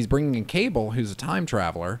timeline. And he's bringing in Cable, who's a time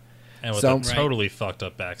traveler. And with So- a totally fucked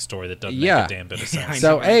up backstory that doesn't Yeah. make a damn bit of I sense.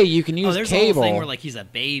 So, know, right? you can use there's a Cable. whole thing where like he's a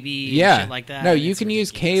baby yeah. and shit like that. No, and you it's can use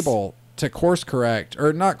ridiculous. Cable to course correct,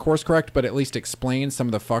 or not course correct, but at least explain some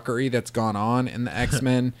of the fuckery that's gone on in the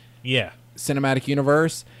X-Men Yeah, cinematic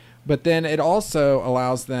universe. But then it also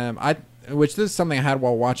allows them, which this is something I had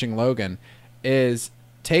while watching Logan, is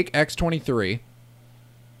take X-23.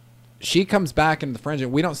 She comes back into the fringe,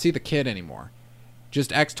 and we don't see the kid anymore.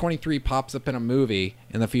 Just X-23 pops up in a movie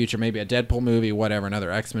in the future, maybe a Deadpool movie, whatever, another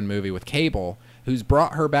X-Men movie with Cable, who's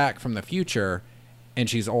brought her back from the future, and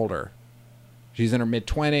she's older. She's in her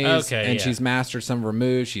mid-20s, Okay, and yeah. she's mastered some of her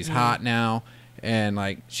moves. She's hot now, and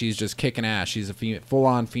like she's just kicking ass. She's a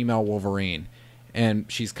full-on female Wolverine, and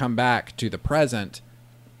she's come back to the present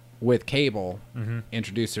with Cable,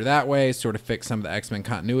 introduced her that way, sort of fix some of the X-Men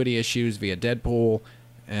continuity issues via Deadpool,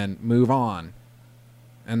 and move on.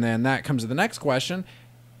 And then that comes to the next question.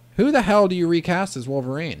 Who the hell do you recast as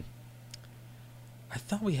Wolverine? I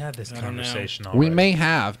thought we had this I don't know. conversation already. We may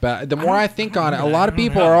have, but the more I think on it, a lot of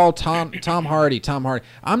people are all Tom Hardy.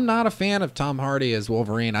 I'm not a fan of Tom Hardy as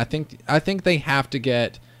Wolverine. I think they have to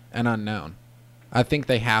get an unknown. I think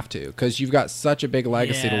they have to, because you've got such a big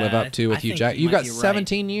legacy to live Yeah, up to with I Hugh think Jackman. you You've might got be right.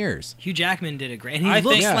 17 years. Hugh Jackman did a great, and he I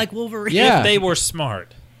looks think- Yeah. like Wolverine. Yeah. If they were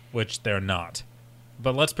smart, which they're not,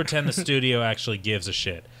 but let's pretend the studio actually gives a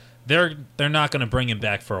shit. They're not going to bring him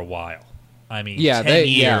back for a while. I mean, Yeah, 10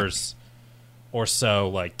 years or so,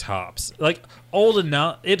 like tops. Like old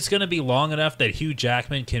enough. It's going to be long enough that Hugh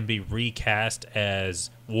Jackman can be recast as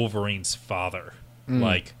Wolverine's father,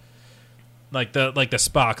 like the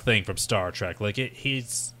Spock thing from Star Trek. Like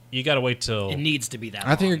he's. You got to wait till. It needs to be that.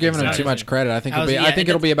 I think you're giving him too much credit. I think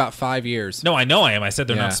it'll be about 5 years. No, I know I am. I said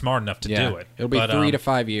they're Yeah. not smart enough to do it. It'll be but, 3 to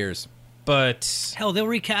 5 years. But Hell, they'll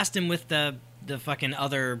recast him with the fucking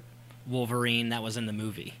other Wolverine that was in the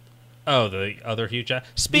movie. oh, the other Hugh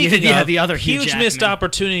Jackman. Speaking Yeah, of the other Hugh huge missed Jackman.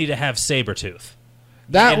 opportunity to have Sabretooth.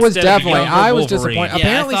 That was Instead of definitely. younger I was Wolverine. disappointed. Yeah,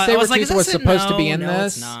 Apparently, I was like, Sabretooth is was this it? supposed to be No, in no,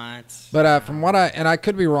 this. It's not. But from what I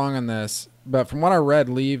could be wrong on this, but from what I read,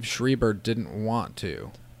 Liev Schreiber didn't want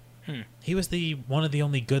to. He was one of the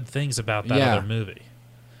only good things about that Yeah. other movie.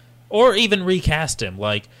 Or even recast him.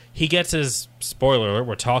 Like, he gets his, spoiler alert,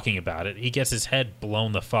 we're talking about it, he gets his head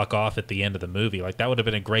blown the fuck off at the end of the movie. Like, that would have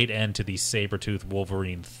been a great end to the Sabretooth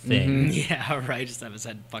Wolverine thing. Yeah, right. Just have his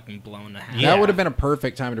head fucking blown to half. Yeah. That would have been a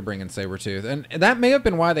perfect time to bring in Sabretooth. And that may have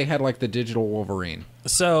been why they had like the digital Wolverine.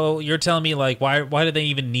 So, you're telling me, like, why do they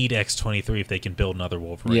even need X-23 if they can build another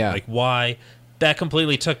Wolverine? Yeah. Like, why? That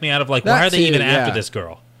completely took me out of, like, That why are they too, even after yeah. this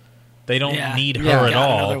girl? They don't Yeah. need her Yeah. at Got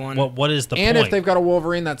all. another one. What is the And point? if they've got a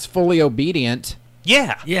Wolverine that's fully obedient,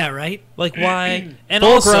 Yeah. Yeah, right. Like, why? And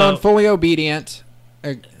full also, grown, fully obedient.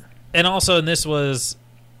 and also, and this was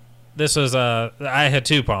I had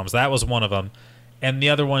two problems. That was one of them, and the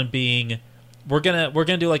other one being we're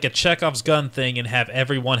gonna do like a Chekhov's gun thing and have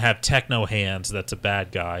everyone have techno hands. That's a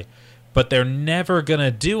bad guy, but they're never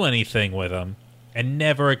gonna do anything with them and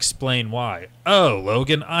never explain why. Oh,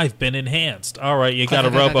 Logan, I've been enhanced. All right, you got a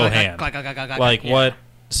robo hand. Like what?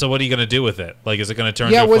 So what are you gonna do with it? Like, is it gonna turn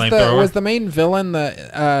Yeah, into a was flamethrower? the main villain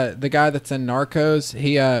the guy that's in Narcos?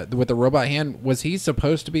 He with the robot hand, was he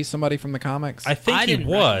supposed to be somebody from the comics? I think I he didn't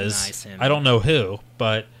was. recognize him. I don't know who,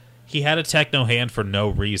 but he had a techno hand for no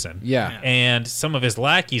reason. Yeah. And some of his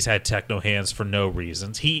lackeys had techno hands for no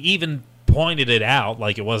reasons. He even pointed it out,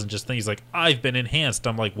 like it wasn't just things like, I've been enhanced.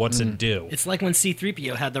 I'm like, what's it do? It's like when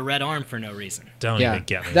C-3PO had the red arm for no reason. Don't yeah, even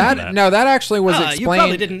get me on that that. no, that actually was You explained.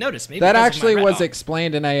 probably didn't notice. Maybe That because of my actually red was arm.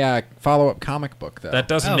 explained in a follow-up comic book, though. That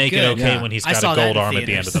doesn't Oh, make it good. okay Yeah. when he's I got saw a that gold in arm at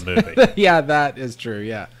the end of theaters. the movie. Yeah, that is true.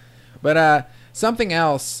 Yeah, but something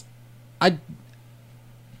else,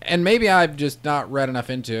 and maybe I've just not read enough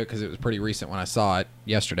into it because it was pretty recent when I saw it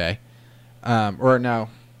yesterday, or no,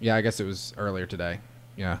 yeah, I guess it was earlier today.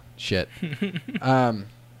 Yeah, shit.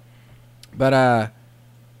 But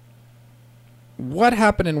what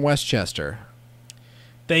happened in Westchester?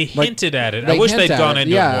 They Like, hinted at it. they I wish hint they'd at gone it.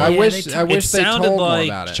 into Yeah, it more. I Yeah, wish they I It wish they sounded told more like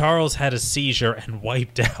about it. Charles had a seizure and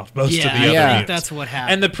wiped out most of the Yeah, other I Yeah. think mutants. that's what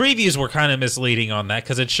happened. And the previews were kind of misleading on that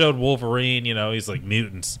because it showed Wolverine, he's like,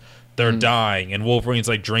 mutants, they're dying, and Wolverine's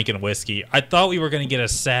like drinking whiskey. I thought we were going to get a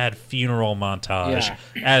sad funeral montage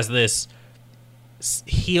as this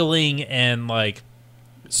healing and like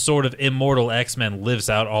sort of immortal X-Men lives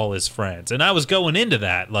out all his friends. And I was going into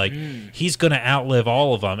that like he's going to outlive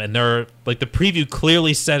all of them, and they're like the preview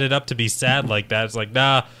clearly set it up to be sad like that. It's like,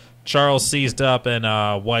 nah, Charles seized up and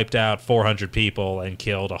wiped out 400 people and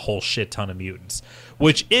killed a whole shit ton of mutants,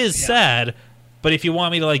 which is sad. But if you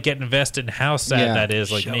want me to like get invested in how sad that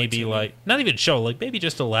is, like Show it maybe to me. like not even show, like maybe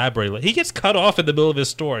just elaborate. Like, he gets cut off in the middle of his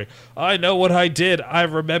story. I know what I did. I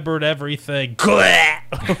remembered everything.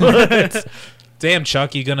 Damn,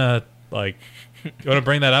 Chuck, you gonna bring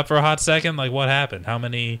that up for a hot second? Like, what happened? How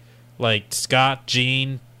many, like Scott,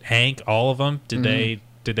 Jean, Hank, all of them? Did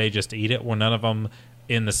they just eat it? Were none of them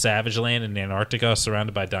in the Savage Land in Antarctica,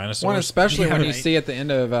 surrounded by dinosaurs? One, especially Yeah, when you right. see at the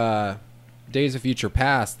end of Days of Future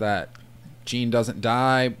Past that Jean doesn't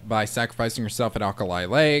die by sacrificing herself at Alkali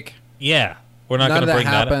Lake. Yeah, we're not None going of to that bring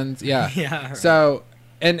that up. happens. Yeah. Yeah, right. So,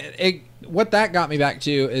 and what that got me back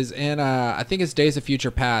to is in I think it's Days of Future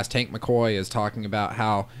Past. Hank McCoy is talking about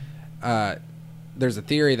how there's a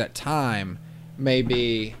theory that time may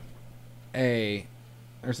be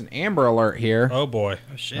there's an Amber Alert here. Oh boy.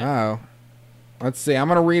 Oh shit. Oh. Let's see. I'm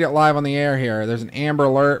going to read it live on the air here. There's an Amber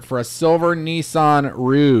Alert for a silver Nissan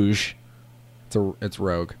Rouge. It's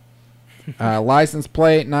Rogue. License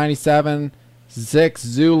plate 97 Zix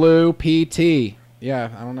Zulu PT. Yeah,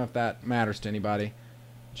 I don't know if that matters to anybody.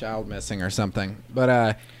 Child missing or something.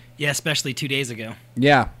 But Yeah, especially 2 days ago.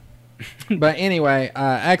 yeah. But anyway,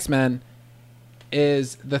 X-Men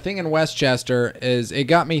is the thing in Westchester is it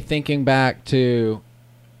got me thinking back to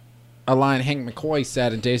a line Hank McCoy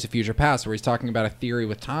said in Days of Future Past where he's talking about a theory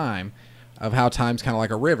with time of how time's kind of like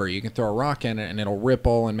a river. You can throw a rock in it and it'll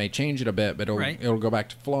ripple and may change it a bit, but it'll go back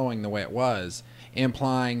to flowing the way it was,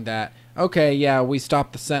 implying that, okay, yeah, we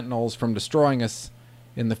stopped the Sentinels from destroying us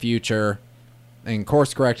in the future and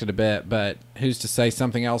course corrected a bit, but who's to say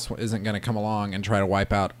something else isn't going to come along and try to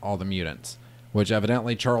wipe out all the mutants, which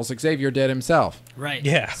evidently Charles Xavier did himself. Right.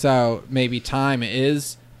 Yeah. So maybe time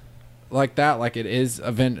is like that, like it is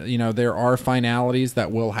event. There are finalities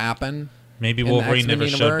that will happen. Maybe in the Wolverine X-Men never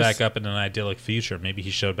showed universe. back up in an idyllic future. Maybe he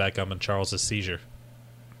showed back up in Charles' seizure.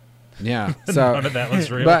 Yeah. So, None of that was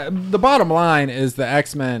real. but the bottom line is the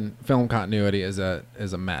X-Men film continuity is a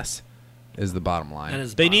mess. Is the bottom line. That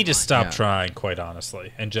is They bottom need to line. stop Yeah. trying, quite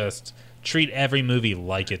honestly, and just treat every movie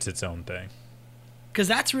like it's its own thing. Because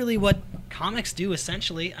that's really what comics do,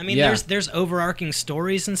 essentially. I mean, Yeah. there's overarching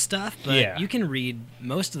stories and stuff, but Yeah. you can read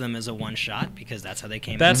most of them as a one-shot because that's how they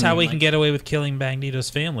came That's out. how we Like- can get away with killing Magneto's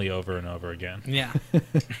family over and over again. Yeah.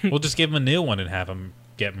 We'll just give him a new one and have him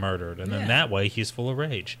get murdered, and then Yeah. that way he's full of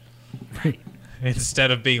rage. Right. Instead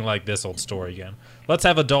of being like this old story again. Let's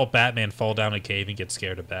have adult Batman fall down a cave and get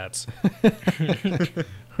scared of bats.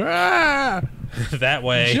 Ah, That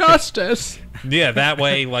way, justice. yeah, that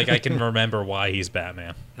way, like I can remember why he's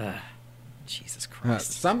Batman. Jesus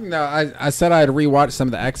Christ. Something though, I said I'd rewatch some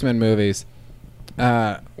of the X-Men movies.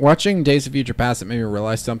 Watching Days of Future Past, it made me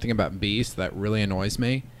realize something about Beast that really annoys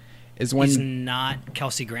me. Is when He's not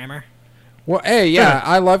Kelsey Grammer. well, hey, yeah,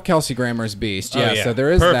 I love Kelsey Grammer's Beast. Oh, Yeah, yeah. so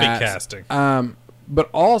there is Perfect that. casting. But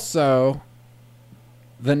also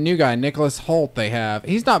the new guy, Nicholas Holt. They have.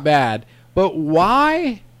 He's not bad, but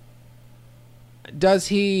why does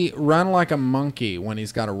he run like a monkey when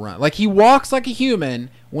he's got to run? Like he walks like a human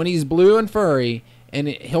when he's blue and furry, and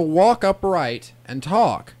he'll walk upright and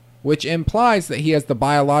talk, which implies that he has the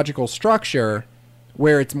biological structure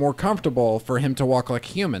where it's more comfortable for him to walk like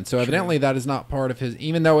a human. So evidently that is not part of his,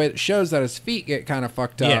 even though it shows that his feet get kind of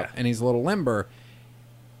fucked up Yeah. and he's a little limber.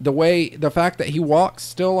 The fact that he walks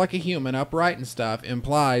still like a human, upright and stuff,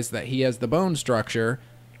 implies that he has the bone structure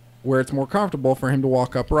where it's more comfortable for him to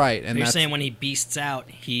walk upright. And You're that's, saying when he beasts out,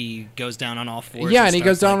 he goes down on all fours. yeah, and he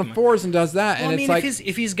goes starts, down like, on fours and does that, Well, and I it's mean, like,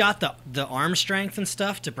 if he's got the arm strength and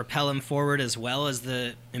stuff to propel him forward as well as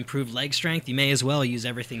the improved leg strength, you may as well use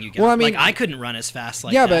everything you got. Well, I mean- like I couldn't run as fast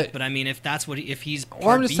like Yeah, that, but- I mean, if that's what if he's well, I'm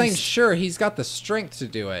part just saying, beast- sure, he's got the strength to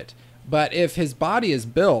do it, but if his body is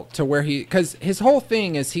built to where because his whole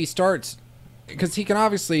thing is he starts, because he can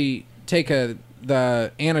obviously take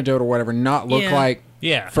the antidote or whatever, not look Yeah. like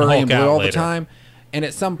Yeah, furry Hulk and blue out all later. the time. And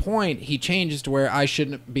at some point, he changes to where I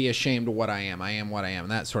shouldn't be ashamed of what I am. I am what I am.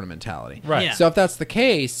 That sort of mentality. Right. Yeah. So if that's the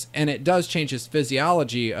case, and it does change his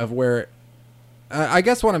physiology of where, I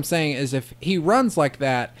guess what I'm saying is if he runs like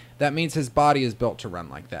that, that means his body is built to run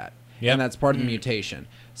like that. Yep. and that's part of the mutation.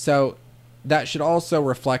 So that should also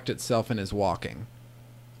reflect itself in his walking.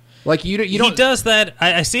 Like you don't. He does that.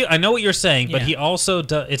 I see. I know what you're saying, but Yeah. he also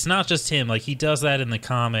does. It's not just him. Like he does that in the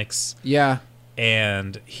comics, Yeah.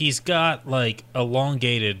 and he's got like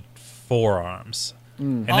elongated forearms,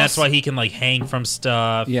 and that's Also- why he can like hang from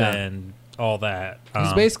stuff Yeah. and all that.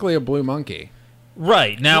 He's basically a blue monkey.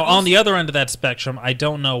 Right. Now, Also- on the other end of that spectrum, I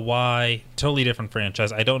don't know why, totally different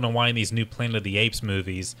franchise, I don't know why in these new Planet of the Apes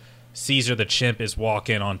movies, Caesar the chimp is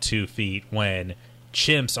walking on 2 feet when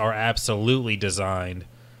chimps are absolutely designed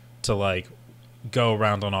to, like, go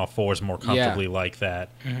around on all fours more comfortably like that.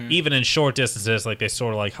 Even in short distances, like, they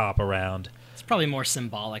sort of, like, hop around. It's probably more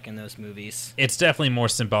symbolic in those movies. It's definitely more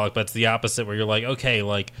symbolic, but it's the opposite where you're like, okay,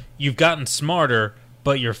 like, you've gotten smarter,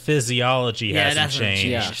 but your physiology Yeah, it hasn't hasn't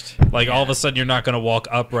changed. changed. Like, all of Yeah. a sudden, you're not going to walk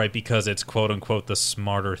upright because it's quote-unquote the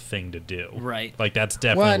smarter thing to do. Right. Like, that's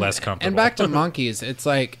definitely and, less comfortable. and back to monkeys, it's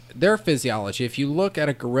like their physiology. If you look at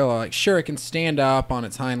a gorilla, like sure, it can stand up on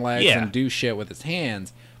its hind legs Yeah. and do shit with its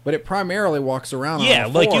hands, but it primarily walks around yeah, on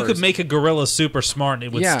all like, you fours. could make a gorilla super smart and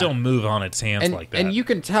it would Yeah. still move on its hands and, like that. and you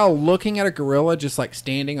can tell looking at a gorilla just like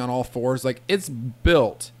standing on all fours, like it's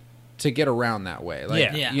built to get around that way.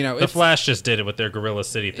 Like, yeah. you know, The it's, Flash just did it with their Gorilla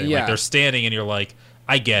City thing. Yeah. Like, they're standing and you're like,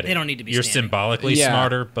 I get it. They don't need to be You're standing. symbolically Yeah.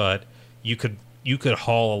 smarter, but you could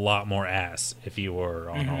haul a lot more ass if you were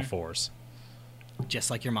on all fours. Just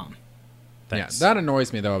like your mom. Thanks. Yeah, that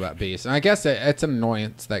annoys me though about Beast. And I guess it's an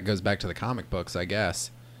annoyance that goes back to the comic books, I guess.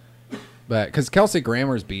 But because Kelsey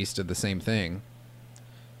Grammer's Beast did the same thing.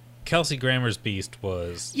 Kelsey Grammer's Beast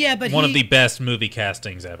was Yeah, but one of he- the best movie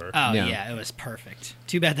castings ever. Oh, Yeah. yeah, it was perfect.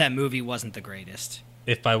 Too bad that movie wasn't the greatest.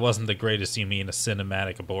 If I wasn't the greatest, you mean a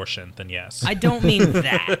cinematic abortion, then yes. I don't mean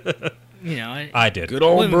that. You know, I did. Good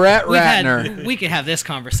old Brett Ratner. We could have this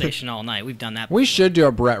conversation all night. We've done that before. We should do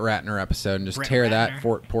a Brett Ratner episode and just Brett tear Ratner?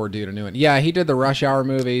 that poor dude a new one. Yeah, he did the Rush Hour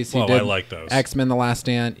movies. He Well, did I like those. X-Men: The Last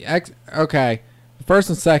Stand. Okay, the first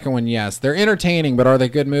and second one, yes, they're entertaining, but are they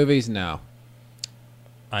good movies? No.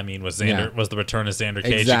 I mean, was Yeah. The Return of Xander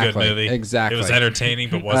Cage a Exactly, good movie? exactly. It was entertaining,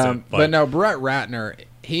 but wasn't. But no, Brett Ratner,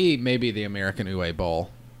 he may be the American Uwe Boll,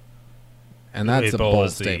 and that's Uwe a Boll bold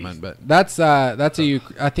is the- statement. But that's I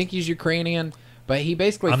think he's Ukrainian, but he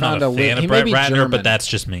basically I'm found not a fan he of may Brett be Ratner, German. but that's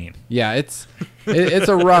just mean. Yeah, it's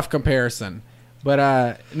a rough comparison.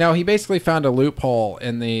 But no, he basically found a loophole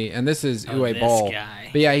in and this is Oh, Uwe this Boll. guy.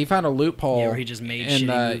 But yeah, he found a loophole Yeah, where he just made in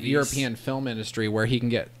the shitty movies. European film industry where he can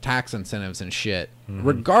get tax incentives and shit, Mm-hmm.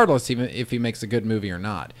 regardless even if he makes a good movie or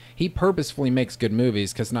not. He purposefully makes good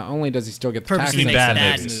movies because not only does he still get the tax Purposely makes bad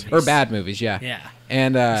incentives movies. movies. or bad movies, yeah, Yeah.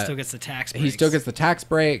 and He still gets the tax breaks. he still gets the tax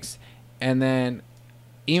breaks, and then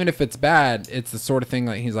even if it's bad, it's the sort of thing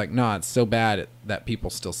like he's like, no, it's so bad that people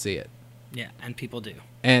still see it. Yeah, and people do.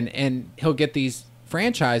 And he'll get these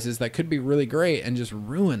franchises that could be really great and just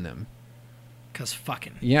ruin them. Because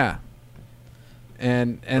fucking. Yeah.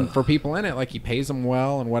 And for people in it, like he pays them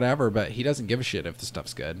well and whatever, but he doesn't give a shit if the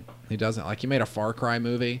stuff's good. He doesn't. Like he made a Far Cry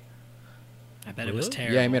movie. I bet it was Really?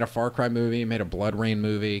 terrible. Yeah, he made a Far Cry movie. He made a Blood Rain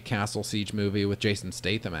movie, Castle Siege movie with Jason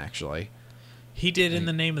Statham actually. He did In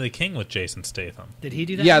the Name of the King with Jason Statham. Did he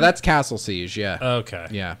do that? Yeah, one? that's Castle Siege. Yeah. Okay.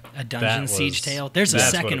 Yeah. A Dungeon that Siege was- Tale. There's a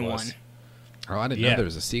that's what second it one. was. Oh, I didn't Yeah. know there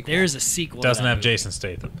was a sequel. There's a sequel. to Doesn't that have movie. Jason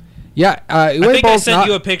Statham. Yeah, I Uwe think I Boll's sent not,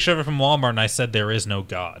 you a picture of it from Walmart, and I said there is no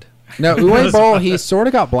God. No, Uwe Boll, he sort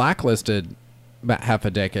of got blacklisted about half a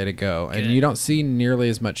decade ago, and Good. you don't see nearly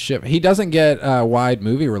as much shit. He doesn't get wide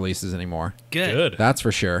movie releases anymore. Good. That's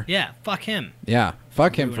for sure. Yeah, fuck him. Yeah,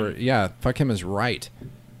 fuck him fuck him is right.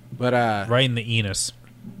 But Right in the Enos.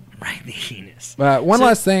 Right, the heinous. one So-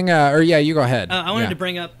 last thing, or yeah, you go ahead. I wanted Yeah. to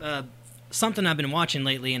bring up something I've been watching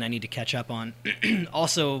lately, and I need to catch up on.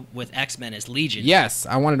 Also with X-Men is Legion. Yes,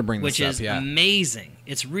 I wanted to bring which this is up. Yeah, amazing.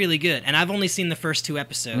 It's really good, and I've only seen the first 2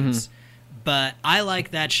 episodes, but I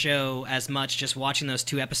like that show as much just watching those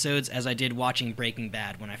 2 episodes as I did watching Breaking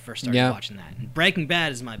Bad when I first started Yeah. watching that. And Breaking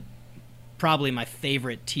Bad is probably my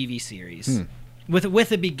favorite TV series.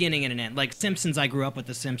 With a beginning and an end. Like Simpsons, I grew up with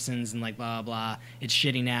the Simpsons and like blah blah. It's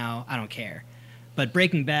shitty now. I don't care. But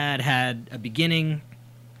Breaking Bad had a beginning,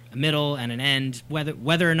 a middle, and an end.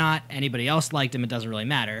 Whether or not anybody else liked him, it doesn't really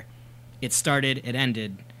matter. It started, it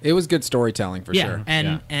ended. it was good storytelling for Yeah, sure.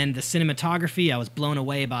 and the cinematography I was blown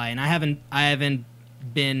away by, and I haven't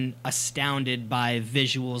been astounded by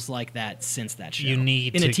visuals like that since that show. You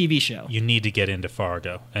need in to, a TV show. You need to get into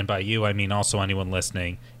Fargo, and by you I mean also anyone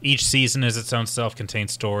listening. Each season is its own self-contained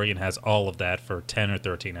story and has all of that for 10 or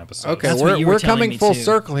 13 episodes. Okay, That's what you were we're telling coming me, full too.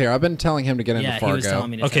 circle here. I've been telling him to get into Yeah, Fargo. he was telling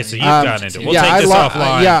me to Okay, tell so you. you've gotten into it. We'll yeah, take I this love.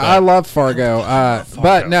 offline. Yeah, but I love Fargo.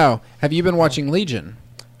 But no, have you been watching Legion?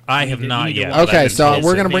 I have not need to yet. watch but I've Okay, been so told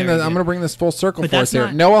we're to. gonna bring Very this. I'm good. gonna bring this full circle But for us that's here.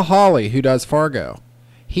 not- Noah Hawley, who does Fargo,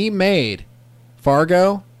 he made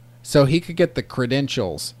Fargo so he could get the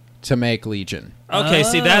credentials to make Legion. Okay,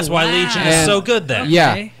 see, that's why wow. Legion is And- so good then.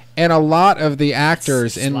 Yeah, Okay. and a lot of the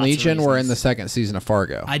actors That's in lots of Legion were in reasons. the second season of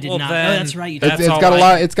Fargo. I did Well, not. then Oh, that's right. You that's It's all got a I-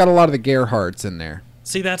 lot. It's got a lot of the Gerhardts in there.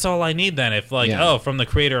 See, that's all I need then. If, like, Yeah. from the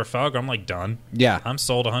creator of Fargo, I'm like, done. Yeah, I'm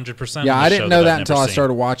sold 100%. yeah. on I the didn't show know that I've until never I seen.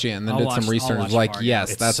 started watching it and then I'll did watch- some I'll research. watch Like, Fargo. yes,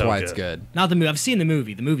 It's that's so why it's good. good. Not the movie. I've seen the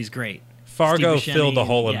movie. The movie's great. Fargo Steve filled the Buscemi,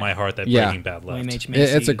 hole in yeah. my heart that Yeah. Breaking Bad William left. H. It's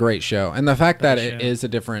a Macy. great show, and the fact that Great it show. is a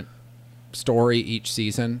different story each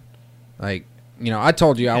season, like I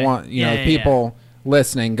told you, I Okay. want Yeah, people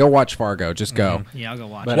listening, go watch Fargo. Just go. Yeah, I'll go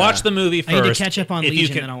watch But, it. Watch the movie I first. need to catch up on If you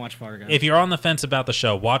Legion, can- then I'll watch Fargo. If you're on the fence about the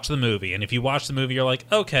show, watch the movie. And if you watch the movie, you're like,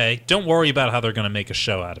 okay, don't worry about how they're going to make a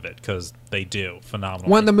show out of it, because they do. Phenomenal.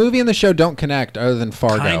 When the movie and the show don't connect, other than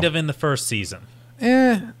Fargo, Kind of in the first season.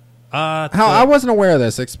 How I wasn't aware of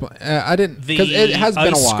this. I didn't The because it has been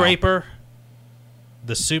a ice while. scraper,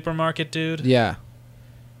 the supermarket dude, Yeah,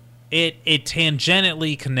 it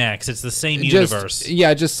tangentially connects. It's the same just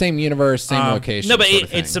universe. just same universe, same location. No, but sort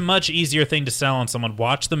of it's a thing. much easier thing to sell on someone.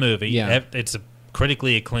 Watch the movie. Yeah. It's a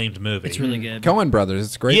critically acclaimed movie. it's really good. Coen Brothers.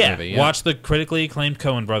 It's a great yeah, movie. Yeah. watch the critically acclaimed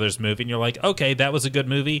Coen Brothers movie, and you're like, okay, that was a good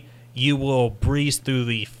movie. You will breeze through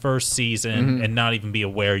the first season Mm-hmm. and not even be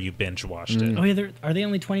aware you binge watched it. Oh, yeah, are they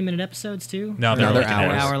only 20-minute episodes too? No, Or they're they're like an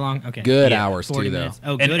hours. hour long. Okay, Good Yeah. hours 40 too, though. minutes.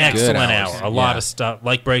 Oh, An good excellent hours. hour. A lot Yeah. of stuff,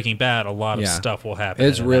 like Breaking Bad, a lot of Yeah. stuff will happen.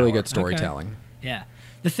 It's in an really hour. good storytelling. Yeah.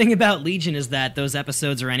 The thing about Legion is that those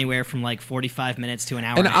episodes are anywhere from like 45 minutes to an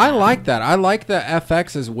hour. And a I half. like that. I like the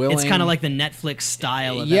FX is willing. It's kind of like the Netflix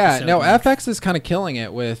style of yeah. episode No, length. FX is kind of killing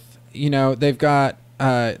it with they've got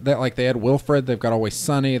that like they had Wilfred. They've got Always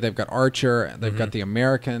Sunny. They've got Archer. They've got The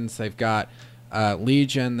Americans. They've got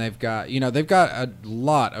Legion. They've got they've got a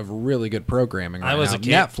lot of really good programming. Right I was now. a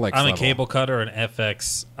Netflix. I'm level. a cable cutter, and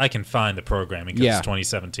FX. I can find the programming because Yeah. it's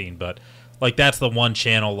 2017, but like that's the one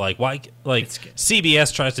channel. Like why? Like It's good.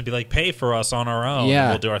 CBS tries to be like, pay for us on our own. Yeah. and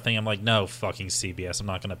we'll do our thing. I'm like, no, fucking CBS. I'm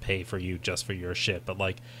not going to pay for you just for your shit. But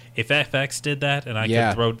like, if FX did that, and I Yeah.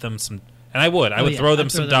 could throw them some, and I would Oh, yeah. throw them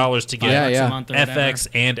I'd some throw dollars to $5 get Yeah. a month or whatever. FX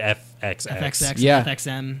and FXX. FXX, Yeah.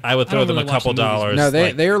 FXM. I would throw don't them really a watch couple the movies. dollars. No,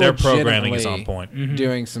 like, they're their programming is legitimately on point. Mm-hmm.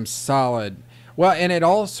 doing some solid. Well, and it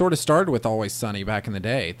all sort of started with Always Sunny back in the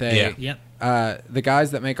day. They, Yeah. Yep. the guys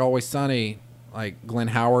that make Always Sunny, like Glenn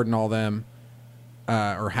Howard and all them,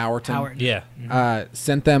 or Howerton, Howard. Yeah,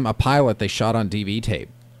 sent them a pilot they shot on DV tape.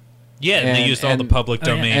 yeah. And they And- used all the and- public Oh,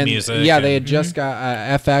 yeah. domain And music. yeah, and- they had just got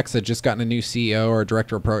FX had just gotten a new CEO or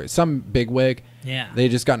director of some bigwig. Yeah. They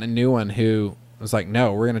had just gotten a new one who was like,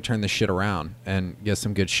 "No, we're gonna turn this shit around and get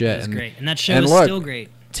some good shit." It's and great. And that show and is look, still great.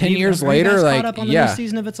 10 Have you- years have you later, guys like, caught up on the yeah. new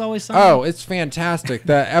season of It's Always Sunny? Oh, it's fantastic.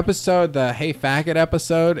 The episode, the Hey Faggot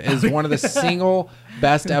episode, is one of the single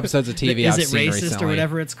best episodes of TV Is I've it seen racist recently. or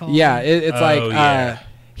whatever it's called? Yeah, it's Oh, like yeah.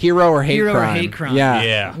 Hero or Hate Hero or Crime. Hate Crime. Yeah,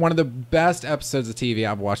 Yeah. one of the best episodes of TV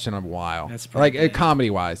I've watched in a while. That's pretty like good. comedy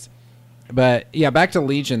wise. But yeah, back to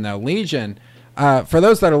Legion though. Legion, for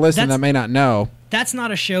those that are listening That's- that may not know, That's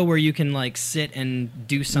not a show where you can like sit and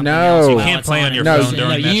do something No. else. You while can't it's play on your phone and- during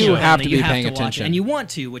no, that you show. have to be paying watch it. attention. And you want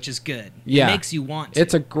to, which is good. Yeah. It makes you want to.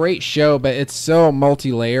 it's a great show, but it's so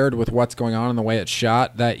multi-layered with what's going on and the way it's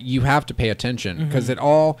shot that you have to pay attention because it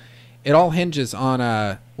all hinges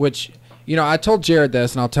on which I told Jared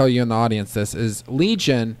this and I'll tell you in the audience this is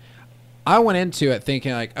Legion. I went into it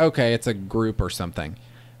thinking like, okay, it's a group or something,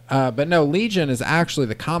 but no, Legion is actually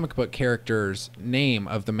the comic book character's name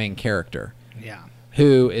of the main character, Yeah.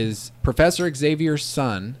 who is Professor Xavier's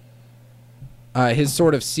son, his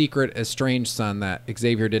sort of secret estranged son that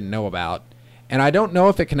Xavier didn't know about. And I don't know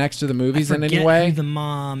if it connects to the movies I in forget any way. who the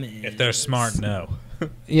mom is. if they're smart, no.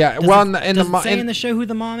 Yeah, Does well, it, in does the it say in the show who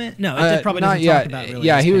the mom is? No, it probably not doesn't yet. talk about really.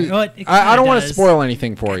 Yeah, his he was. parents. Oh, it I don't want to does. spoil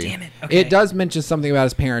anything for you. damn it. Okay. It does mention something about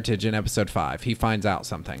his parentage in episode 5. He finds out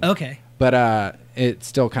something, Okay. but it's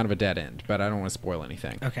still kind of a dead end. But I don't want to spoil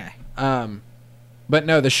anything. Okay. But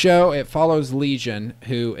no, the show it follows Legion,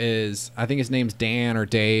 who is I think his name's Dan or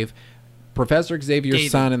Dave, Professor Xavier's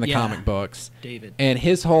David, son in the yeah. comic books. David. And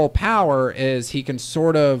his whole power is he can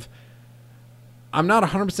sort of. I'm not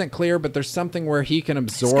 100% clear, but there's something where he can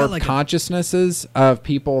absorb like a- consciousnesses of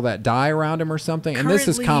people that die around him or something. And this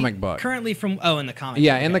is comic book. Currently from in the comic.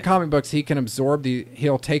 Yeah, book, in the okay. comic books, he can absorb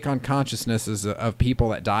he'll take on consciousnesses of people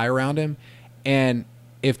that die around him. And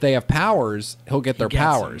if they have powers, he'll get their gets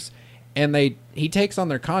powers. And he takes on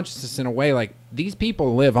their consciousness in a way like these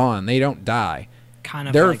people live on. They don't die. kind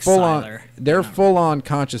of Their like full Sylar. on their full on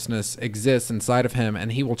consciousness exists inside of him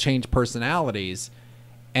and he will change personalities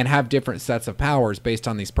and have different sets of powers based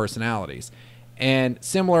on these personalities. And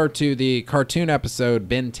similar to the cartoon episode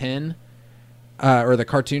Ben 10, or the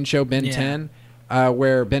cartoon show Ben 10,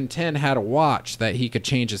 where Ben 10 had a watch that he could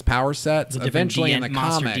change his power sets. Eventually in the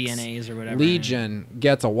comics, DNAs or whatever, Legion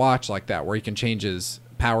gets a watch like that where he can change his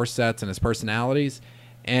power sets and his personalities.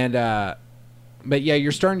 And but yeah,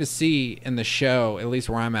 you're starting to see in the show, at least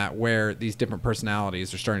where I'm at, where these different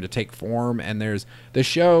personalities are starting to take form. And the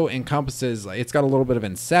show encompasses, it's got a little bit of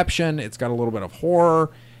Inception, it's got a little bit of horror,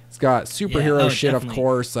 it's got superhero shit, definitely. Of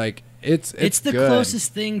course. Like it's the good.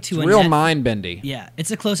 closest thing to it's a real mind bendy. Yeah, it's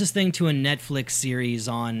the closest thing to a Netflix series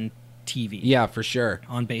on TV. Yeah, for sure.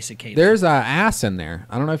 On basic cable. There's ass in there.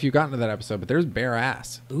 I don't know if you've gotten to that episode, but there's bare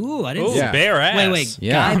ass. Ooh, I didn't Ooh, see Yeah. bare ass. Wait,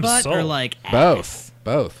 Yeah. guy I'm butt or sold. like ass?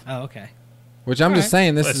 Both. Oh, okay. Which I'm just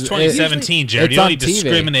saying, this Well, it's is 2017, Jared. it's You don't on need to TV.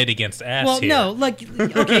 discriminate against ass Well, here. no, like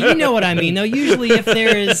okay, you know what I mean. Though usually if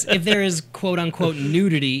there is quote unquote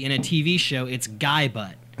nudity in a TV show, it's guy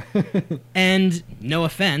butt. And no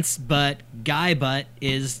offense, but guy butt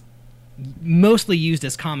is mostly used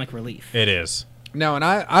as comic relief. It is. No, and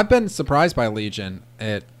I've been surprised by Legion.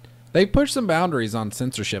 They push some boundaries on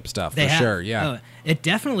censorship stuff They for have- sure. Yeah. Oh, it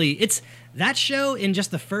definitely. It's that show in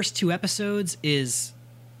just the first 2 episodes is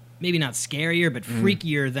maybe not scarier, but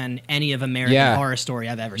freakier than any of American Yeah. Horror Story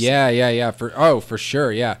I've ever seen. Yeah. For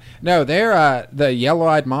sure. Yeah. No, they're the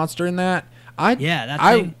yellow-eyed monster in that.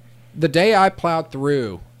 Thing. The day I plowed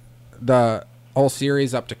through the whole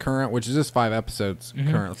series up to current, which is just 5 episodes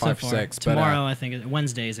current, So 5 or far. 6. Tomorrow, I think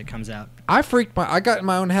Wednesdays it comes out. I got in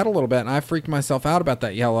my own head a little bit, and I freaked myself out about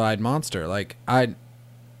that yellow-eyed monster. Like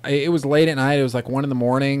it was late at night. It was like 1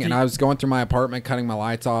 a.m, and I was going through my apartment, cutting my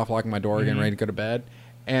lights off, locking my door, getting ready to go to bed.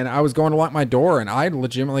 And I was going to lock my door, and I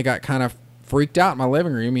legitimately got kind of freaked out in my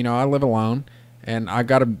living room. You know, I live alone, and I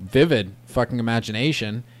got a vivid fucking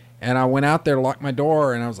imagination. And I went out there to lock my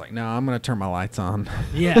door, and I was like, no, I'm going to turn my lights on.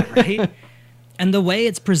 Yeah, right? And the way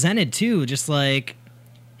it's presented, too, just like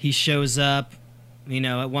he shows up,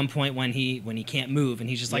 at one point when he can't move, and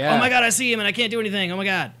he's just like, Yeah. oh my God, I see him, and I can't do anything, oh my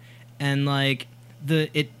God. And, like, the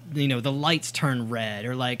lights turn red,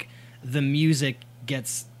 or, like, the music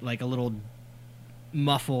gets, like, a little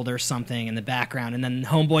muffled or something in the background, and then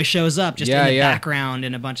Homeboy shows up just in the background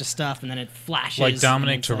and a bunch of stuff, and then it flashes. Like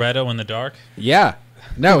Dominic and it's like- Toretto in the dark? Yeah.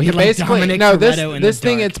 No, he Like basically Dominic this Toretto in this the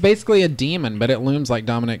thing. dark. It's basically a demon, but it looms like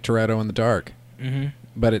Dominic Toretto in the dark. Mm-hmm.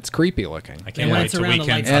 But it's creepy looking. I And can't when wait it's till around we the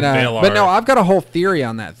can lights- unveil But no, our... I've got a whole theory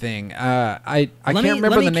on that thing. I can't remember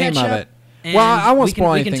let me the name catch of up, it. and Well, I won't we spoil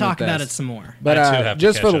can anything talk with about this. it some more. But I too have to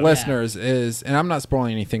just for catch the up. listeners and I'm not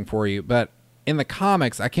spoiling anything for you, but in the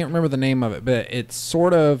comics, I can't remember the name of it, but it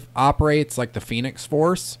sort of operates like the Phoenix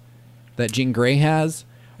Force that Jean Grey has,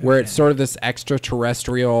 where it's sort of this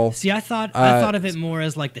extraterrestrial. See, I thought of it more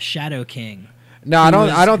as like the Shadow King. No, I don't.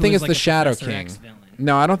 was- I don't who think was it's like the a Shadow Professor King. X villain.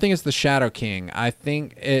 No, I don't think it's the Shadow King. I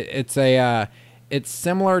think it's a. It's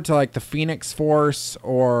similar to like the Phoenix Force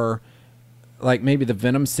or like maybe the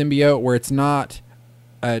Venom symbiote, where it's not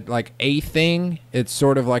like a thing. It's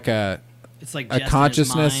sort of like It's like a just in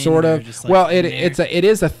consciousness, his sort mind, or of. just, like, Well, in it there.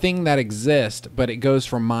 is a thing that exists, but it goes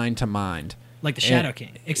from mind to mind. like the Shadow and-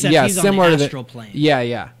 King, except yeah, he's on similar the to astral plane.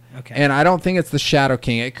 Yeah. Okay. And I don't think it's the Shadow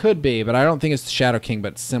King. It could be, but I don't think it's the Shadow King.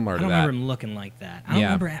 But it's similar I to don't that. remember him looking like that. I don't Yeah.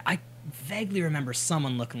 remember. I vaguely remember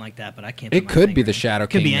someone looking like that, but I can't. It put my could be finger the on it. Shadow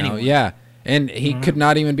Could King. be though. anyone. Yeah, and he could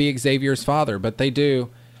not even be Xavier's father, but they do.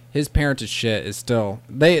 His parentage shit is still.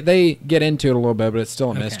 They get into it a little bit, but it's still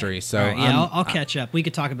a Okay. mystery. So All right, yeah, I'm- I'll catch up. We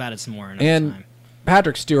could talk about it some more another and time.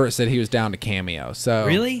 Patrick Stewart said he was down to cameo. So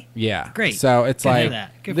Really? Yeah. Great. So it's Good to hear like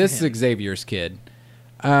that. Good for this him. is Xavier's kid.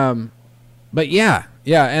 But yeah.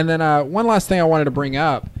 And then one last thing I wanted to bring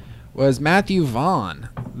up was Matthew Vaughn.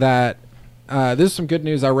 That this is some good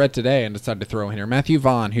news I read today and decided to throw in here. Matthew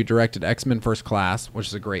Vaughn, who directed X-Men First Class, which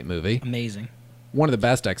is a great movie, Amazing. one of the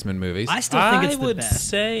best X-Men movies. I still think it's I the would best.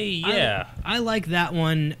 say, yeah. I like that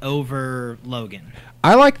one over Logan.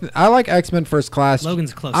 I like X-Men First Class.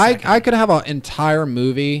 Logan's a close I second. could have an entire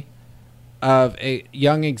movie of a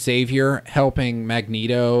young Xavier helping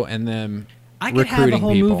Magneto and then I could have recruiting a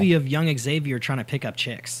whole people. movie of young Xavier trying to pick up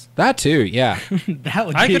chicks. That too, yeah. That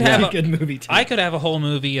would I be a could have really a- good movie too. I could have a whole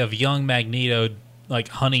movie of young Magneto, like,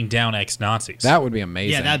 hunting down ex-Nazis. That would be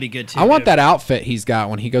amazing. Yeah, that'd be good, too. I want that outfit he's got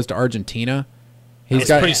when he goes to Argentina. It's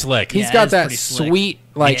pretty slick. He's Yeah, got it's that pretty slick. sweet,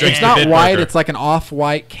 like drinks it's the not Bitburger. white, it's like an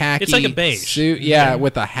off-white khaki. It's like a beige. suit, yeah,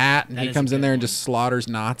 with a hat, and That he is comes a in good there and one. just slaughters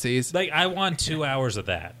Nazis. Like, I want 2 hours of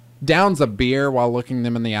that. Downs a beer while looking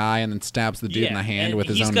them in the eye, and then stabs the dude in the hand and with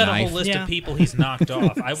his he's own got knife. a whole list Yeah. of people he's knocked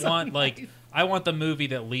off. I want, like, I want the movie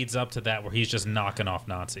that leads up to that where he's just knocking off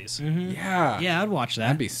Nazis. Yeah. Yeah, I'd watch that.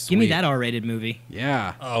 That'd be Give me sweet. that R-rated movie.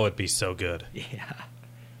 Yeah. Oh, it'd be so good. Yeah.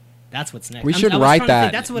 That's what's next. We should I was write trying to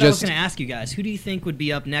think- that. That's what I was Just- going to ask you guys. Who do you think would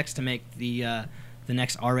be up next to make the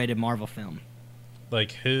next R-rated Marvel film?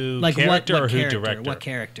 Like who Like character what or who character? director? What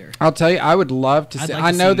character? I'll tell you, I would love to I'd see. like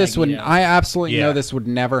I to know see this would. Magneto. I absolutely Yeah. know this would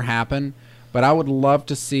never happen. But I would love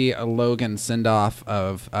to see a Logan send off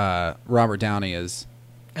of Robert Downey as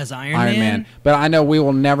As Iron Man. But I know we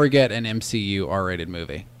will never get an MCU R-rated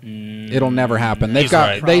movie. It'll never happen. They've He's got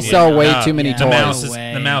right. they Probably sell not. way No, too many yeah. The toys. mouse, is,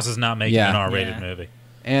 way. the mouse is not making Yeah. an R-rated Yeah. movie.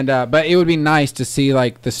 And but it would be nice to see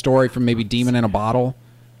like the story from maybe Demon in a Bottle,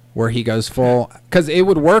 where he goes full, because it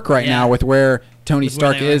would work right Yeah. now with where Tony With where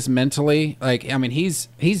Stark they are. is mentally. Like, I mean, he's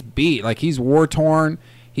beat. Like, he's war torn.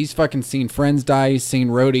 He's fucking seen friends die. He's seen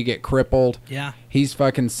Rhodey get crippled. Yeah. He's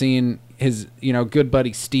fucking seen his good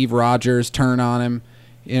buddy Steve Rogers turn on him.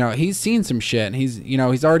 He's seen some shit, and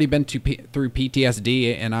he's already been through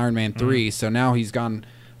PTSD in Iron Man 3, so now he's gone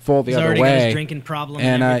full the He's other already got way. his drinking problem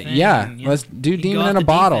And everything, yeah, and, let's do he can Demon go in off a the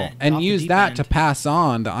Bottle deep end, and off the use deep that end. to pass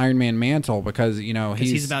on the Iron Man mantle, because 'Cause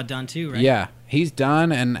he's about done too, right? yeah, he's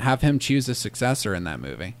done, and have him choose a successor in that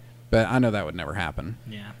movie. But I know that would never happen.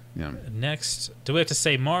 Yeah. Yeah. Next, do we have to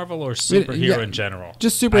say Marvel or We- superhero yeah, in general?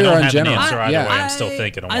 just I superhero don't in have general. An answer either Yeah. way. I'm still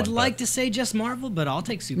thinking of I'd one. like but- to say just Marvel, but I'll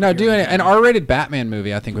take superhero. No, do in an general. R-rated Batman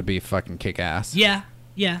movie. I think would be fucking kick ass. Yeah.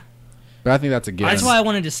 Yeah. But I think that's a given. That's why I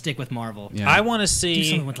wanted to stick with Marvel. Yeah. I want to see. Do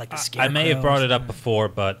something with, like, the I may have Scarecrow brought or it up something. before,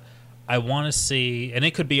 but I want to see, and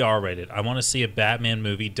it could be R-rated. I want to see a Batman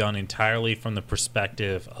movie done entirely from the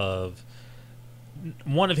perspective of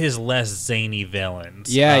one of his less zany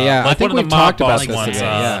villains. Yeah, yeah. I Like think one of we've the mob talked about boss this ones. today,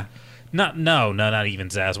 yeah. Not even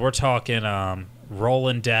Zaz. We're talking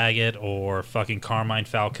Roland Daggett or fucking Carmine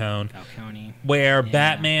Falcone, Falcone. where Yeah.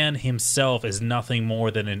 Batman himself is nothing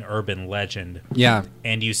more than an urban legend. Yeah.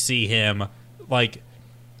 And you see him like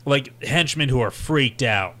henchmen who are freaked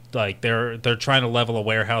out, like they're trying to level a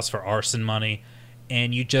warehouse for arson money,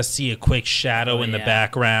 and you just see a quick shadow in the yeah.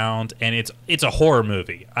 background, and it's a horror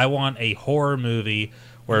movie. I want a horror movie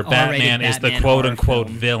where An R-rated Batman is the Batman quote horror unquote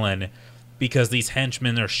film. villain, because these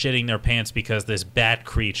henchmen are shitting their pants because this bat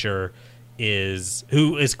creature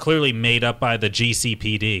who is clearly made up by the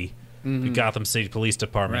GCPD, the Gotham City Police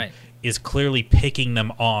Department, Right. is clearly picking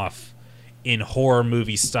them off in horror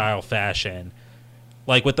movie style fashion,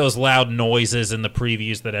 like with those loud noises in the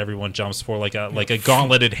previews that everyone jumps for, like a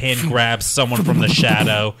gauntleted hand grabs someone from the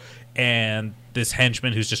shadow, and this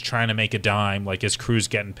henchman who's just trying to make a dime, like his crew's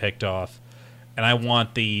getting picked off. And I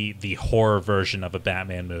want the horror version of a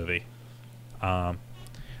Batman movie.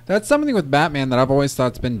 That's something with Batman that I've always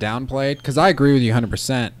thought's been downplayed, because I agree with you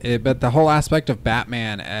 100%. But the whole aspect of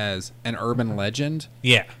Batman as an urban legend,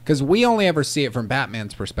 Yeah, because we only ever see it from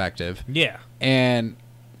Batman's perspective, yeah, and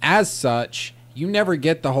as such, you never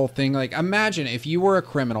get the whole thing. Like, imagine if you were a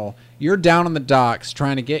criminal, you're down on the docks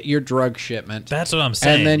trying to get your drug shipment, that's what I'm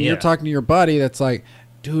saying. and then yeah. you're talking to your buddy that's like,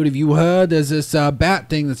 dude, have you heard there's this bat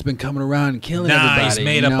thing that's been coming around and killing everybody? He's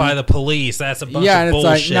made you up know? by the police. That's a bunch Yeah, of and it's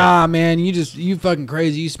bullshit. like, nah, man, you fucking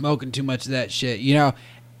crazy. You smoking too much of that shit,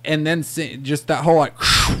 And then just that whole like,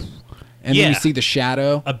 and then Yeah. you see the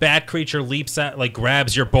shadow. A bat creature leaps at, like,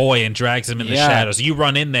 grabs your boy and drags him in the Yeah. shadows. You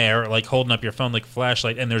run in there, like, holding up your phone like a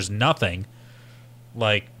flashlight, and there's nothing.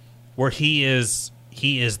 Like, where he is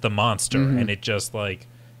the monster, Mm-hmm. and it just, like,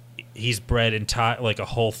 he's bred like a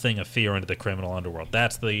whole thing of fear into the criminal underworld.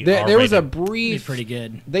 That's the There was a R-rated. Be brief. pretty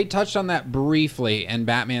good. They touched on that briefly in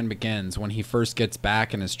Batman Begins when he first gets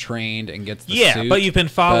back and is trained and gets the Yeah, suit. but you've been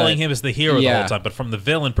following but- him as the hero the yeah. whole time. But from the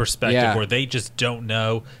villain perspective, Yeah. where they just don't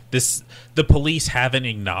know this, the police haven't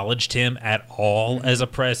acknowledged him at all as a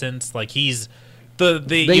presence. Like, he's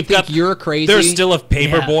They you've think you're crazy. There's still a Yeah.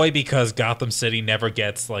 Paperboy because Gotham City never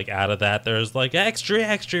gets, like, out of that. There's like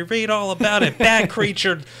extra, read all about it. Bat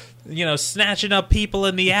creature, snatching up people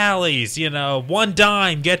in the alleys. $1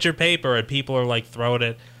 dime, get your paper, and people are like throwing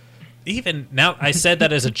it. Even now, I said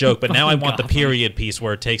that as a joke, but now I want the Gotham. period piece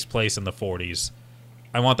where it takes place in the 40s.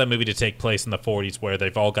 I want that movie to take place in the 40s where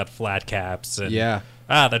they've all got flat caps and Yeah.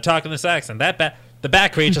 they're talking this accent. The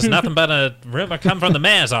bat creature's nothing but a rumor come from the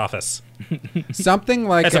mayor's office. Something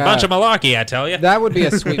like It's a bunch of malarkey, I tell you. that would be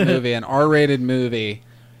a sweet movie, an R-rated movie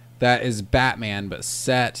that is Batman but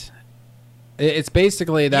set. It's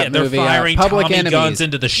basically that they're movie. firing Public Tommy Enemies. guns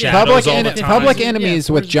into the shadows all the time. Public Yeah,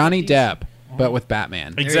 Enemies with where's Johnny the- Depp, but with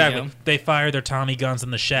Batman. you Exactly. go. They fire their Tommy guns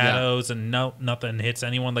in the shadows, and nothing hits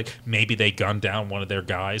anyone. Like, maybe they gun down one of their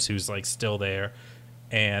guys who's, like, still there.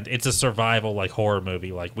 And it's a survival, like, horror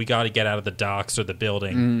movie. Like, we got to get out of the docks or the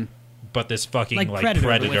building, but this fucking Like like Predator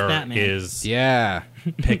with predator Batman. is Yeah.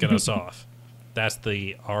 picking us off. That's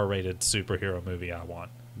the R-rated superhero movie I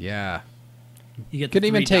want. Yeah. You get Could the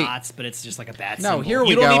even three take- dots, but it's just like a bat No, symbol. here we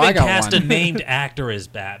You go. don't I even got cast one. a named actor as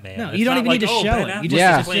Batman. No, It's you don't not even need like, to oh, show Ben it. Affleck You just,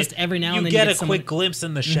 Yeah. it's just every now you and then get you a get someone, quick glimpse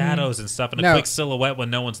in the shadows and stuff, and No. a quick silhouette when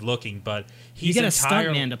no one's looking. But You he's get a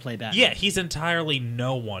entirely stuntman to play Batman. Yeah, he's entirely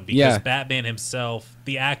no one because Yeah. Batman himself,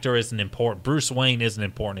 the actor, isn't important. Bruce Wayne isn't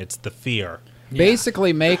important. It's the fear.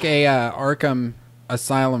 Basically, make a Arkham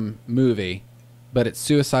Asylum movie, but it's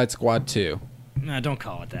Suicide Squad 2. No, don't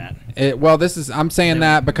call it that. I'm saying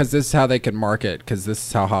that because this is how they could market, because this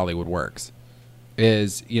is how Hollywood works.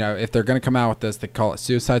 Is, if they're going to come out with this, they call it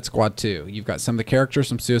Suicide Squad 2. You've got some of the characters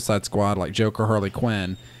from Suicide Squad, like Joker, Harley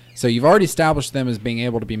Quinn. So you've already established them as being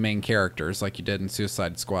able to be main characters, like you did in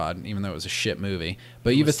Suicide Squad, even though it was a shit movie.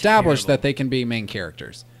 But you've was established terrible. that they can be main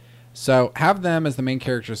characters. So have them as the main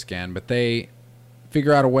characters again, but they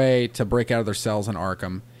figure out a way to break out of their cells in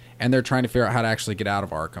Arkham, and they're trying to figure out how to actually get out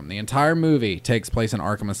of Arkham. The entire movie takes place in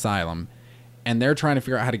Arkham Asylum, and they're trying to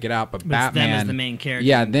figure out how to get out, but But it's Batman... them as the main character.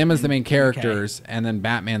 Yeah, them as the main characters, and then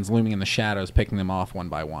Batman's looming in the shadows, picking them off one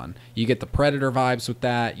by one. You get the Predator vibes with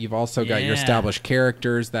that. You've also got your Yeah. established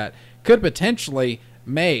characters that could potentially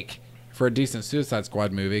make for a decent Suicide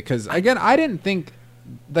Squad movie, because, again, I didn't think...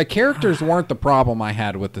 The characters weren't the problem I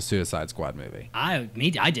had with the Suicide Squad movie. I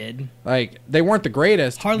did. Like, they weren't the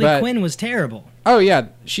greatest. Harley but- Quinn was terrible. Oh yeah,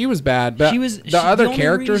 she was bad. But the other only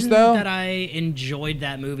characters reason though, that I enjoyed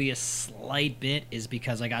that movie a slight bit is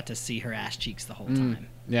because I got to see her ass cheeks the whole time.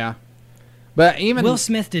 yeah. But even Will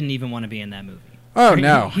Smith didn't even want to be in that movie. oh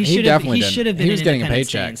no, he he should've- definitely he didn't. should've been He was in getting a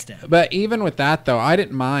Independence Day paycheck. instead. But even with that though, I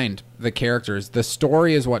didn't mind the characters. The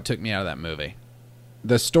story is what took me out of that movie.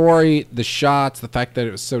 The story, the shots, the fact that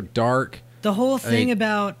it was so dark. The whole thing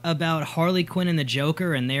Like- about Harley Quinn and the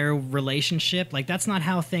Joker and their relationship, like that's not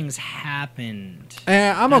how things happened.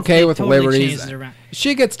 I'm That's- okay they with totally liberties. changed it around.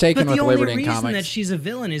 She gets taken But with the only liberty in reason comics. that she's a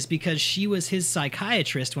villain is because she was his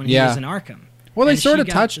psychiatrist when he Yeah. was in Arkham. Well, they And sort she of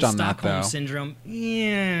got touched the on that, Stockholm though. Syndrome.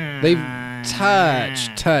 Yeah. They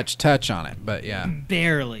touch on it, but yeah,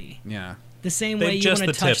 Barely. yeah. The same They way you just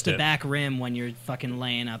want to touch tipped the it. back rim when you're fucking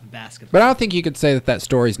laying up a basketball. But I don't think you could say that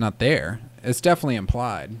story's not there. It's definitely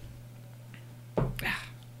implied.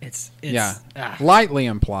 It's Yeah, ah, lightly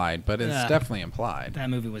implied, but it's Ugh. definitely implied. that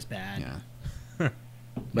movie was bad. Yeah.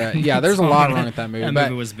 But yeah, there's a lot wrong with that movie. That but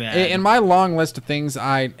movie was bad. In my long list of things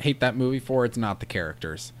I hate that movie for, it's not the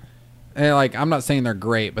characters. And like, I'm not saying they're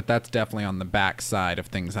great, but that's definitely on the back side of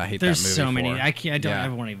things I hate There's that movie so many. for. I don't Yeah.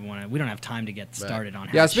 ever even want to. We don't have time to get But- started on.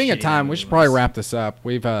 Yeah, how speaking of shitty time, that we movie should probably was. wrap this up.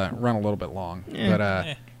 We've run a little bit long, Yeah.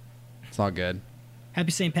 but it's all good.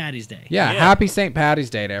 Happy St. Patty's Day. Yeah, Yeah. happy St. Patty's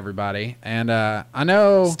Day to everybody. And I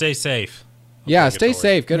know... Stay safe. Yeah, stay Obligatory.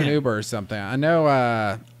 safe. Get an Yeah. Uber or something. I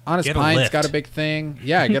know Honest Get a Pint's lift. got a big thing.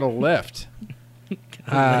 Yeah, get a lift.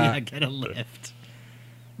 Yeah, get a lift.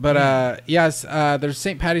 But yes, there's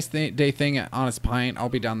St. Patty's Day thing at Honest Pint. I'll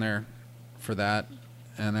be down there for that.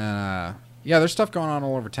 And then yeah, there's stuff going on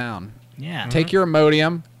all over town. Yeah. Take your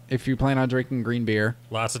Imodium if you plan on drinking green beer.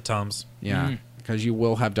 Lots of Tums. Yeah, because you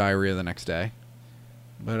will have diarrhea the next day.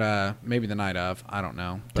 But maybe the night of. I don't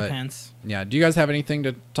know. But Depends. yeah, do you guys have anything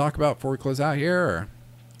to talk about before we close out here? Or?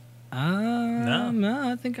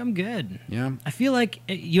 No, I think I'm good. Yeah. I feel like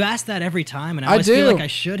you ask that every time, and I I always feel do. like I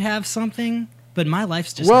should have something, but my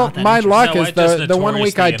life's just Well, not that my interesting. luck No, is I just the one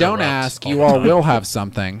week I notoriously don't interrupt ask, all you the all time. will have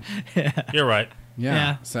something. You're right. Yeah.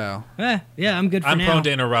 Yeah. So, Yeah, I'm good for I'm now. prone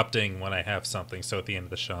to interrupting when I have something, so at the end of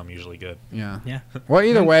the show, I'm usually good. yeah. Yeah. Well,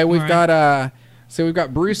 either way, we've All got we've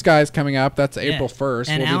got Bruce Guys coming up. That's Yeah. April 1st.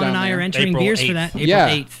 And we'll be Alan down and I there. are entering April beers for 8th. that. April Yeah.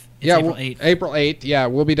 8th. It's Yeah, April well, 8th. April 8th. Yeah,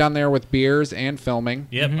 we'll be down there with beers and filming.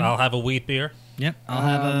 Yep, I'll have a wheat beer. Yep. I'll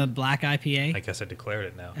have a black IPA. I guess I declared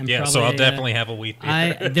it now. And Yeah, so I'll probably, definitely have a wheat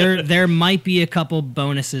beer. There might be a couple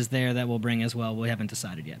bonuses there that we'll bring as well. We haven't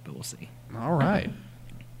decided yet, but we'll see. All right.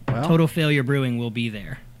 Well, Total Failure Brewing will be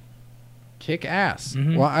there. kick ass.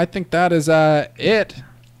 Mhm. Well, I think that is it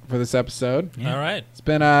for this episode. Yeah. All right. It's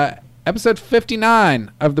been episode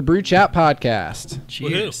 59 of the Brew Chat podcast.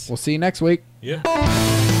 Cheers. We'll see you next week. Yeah.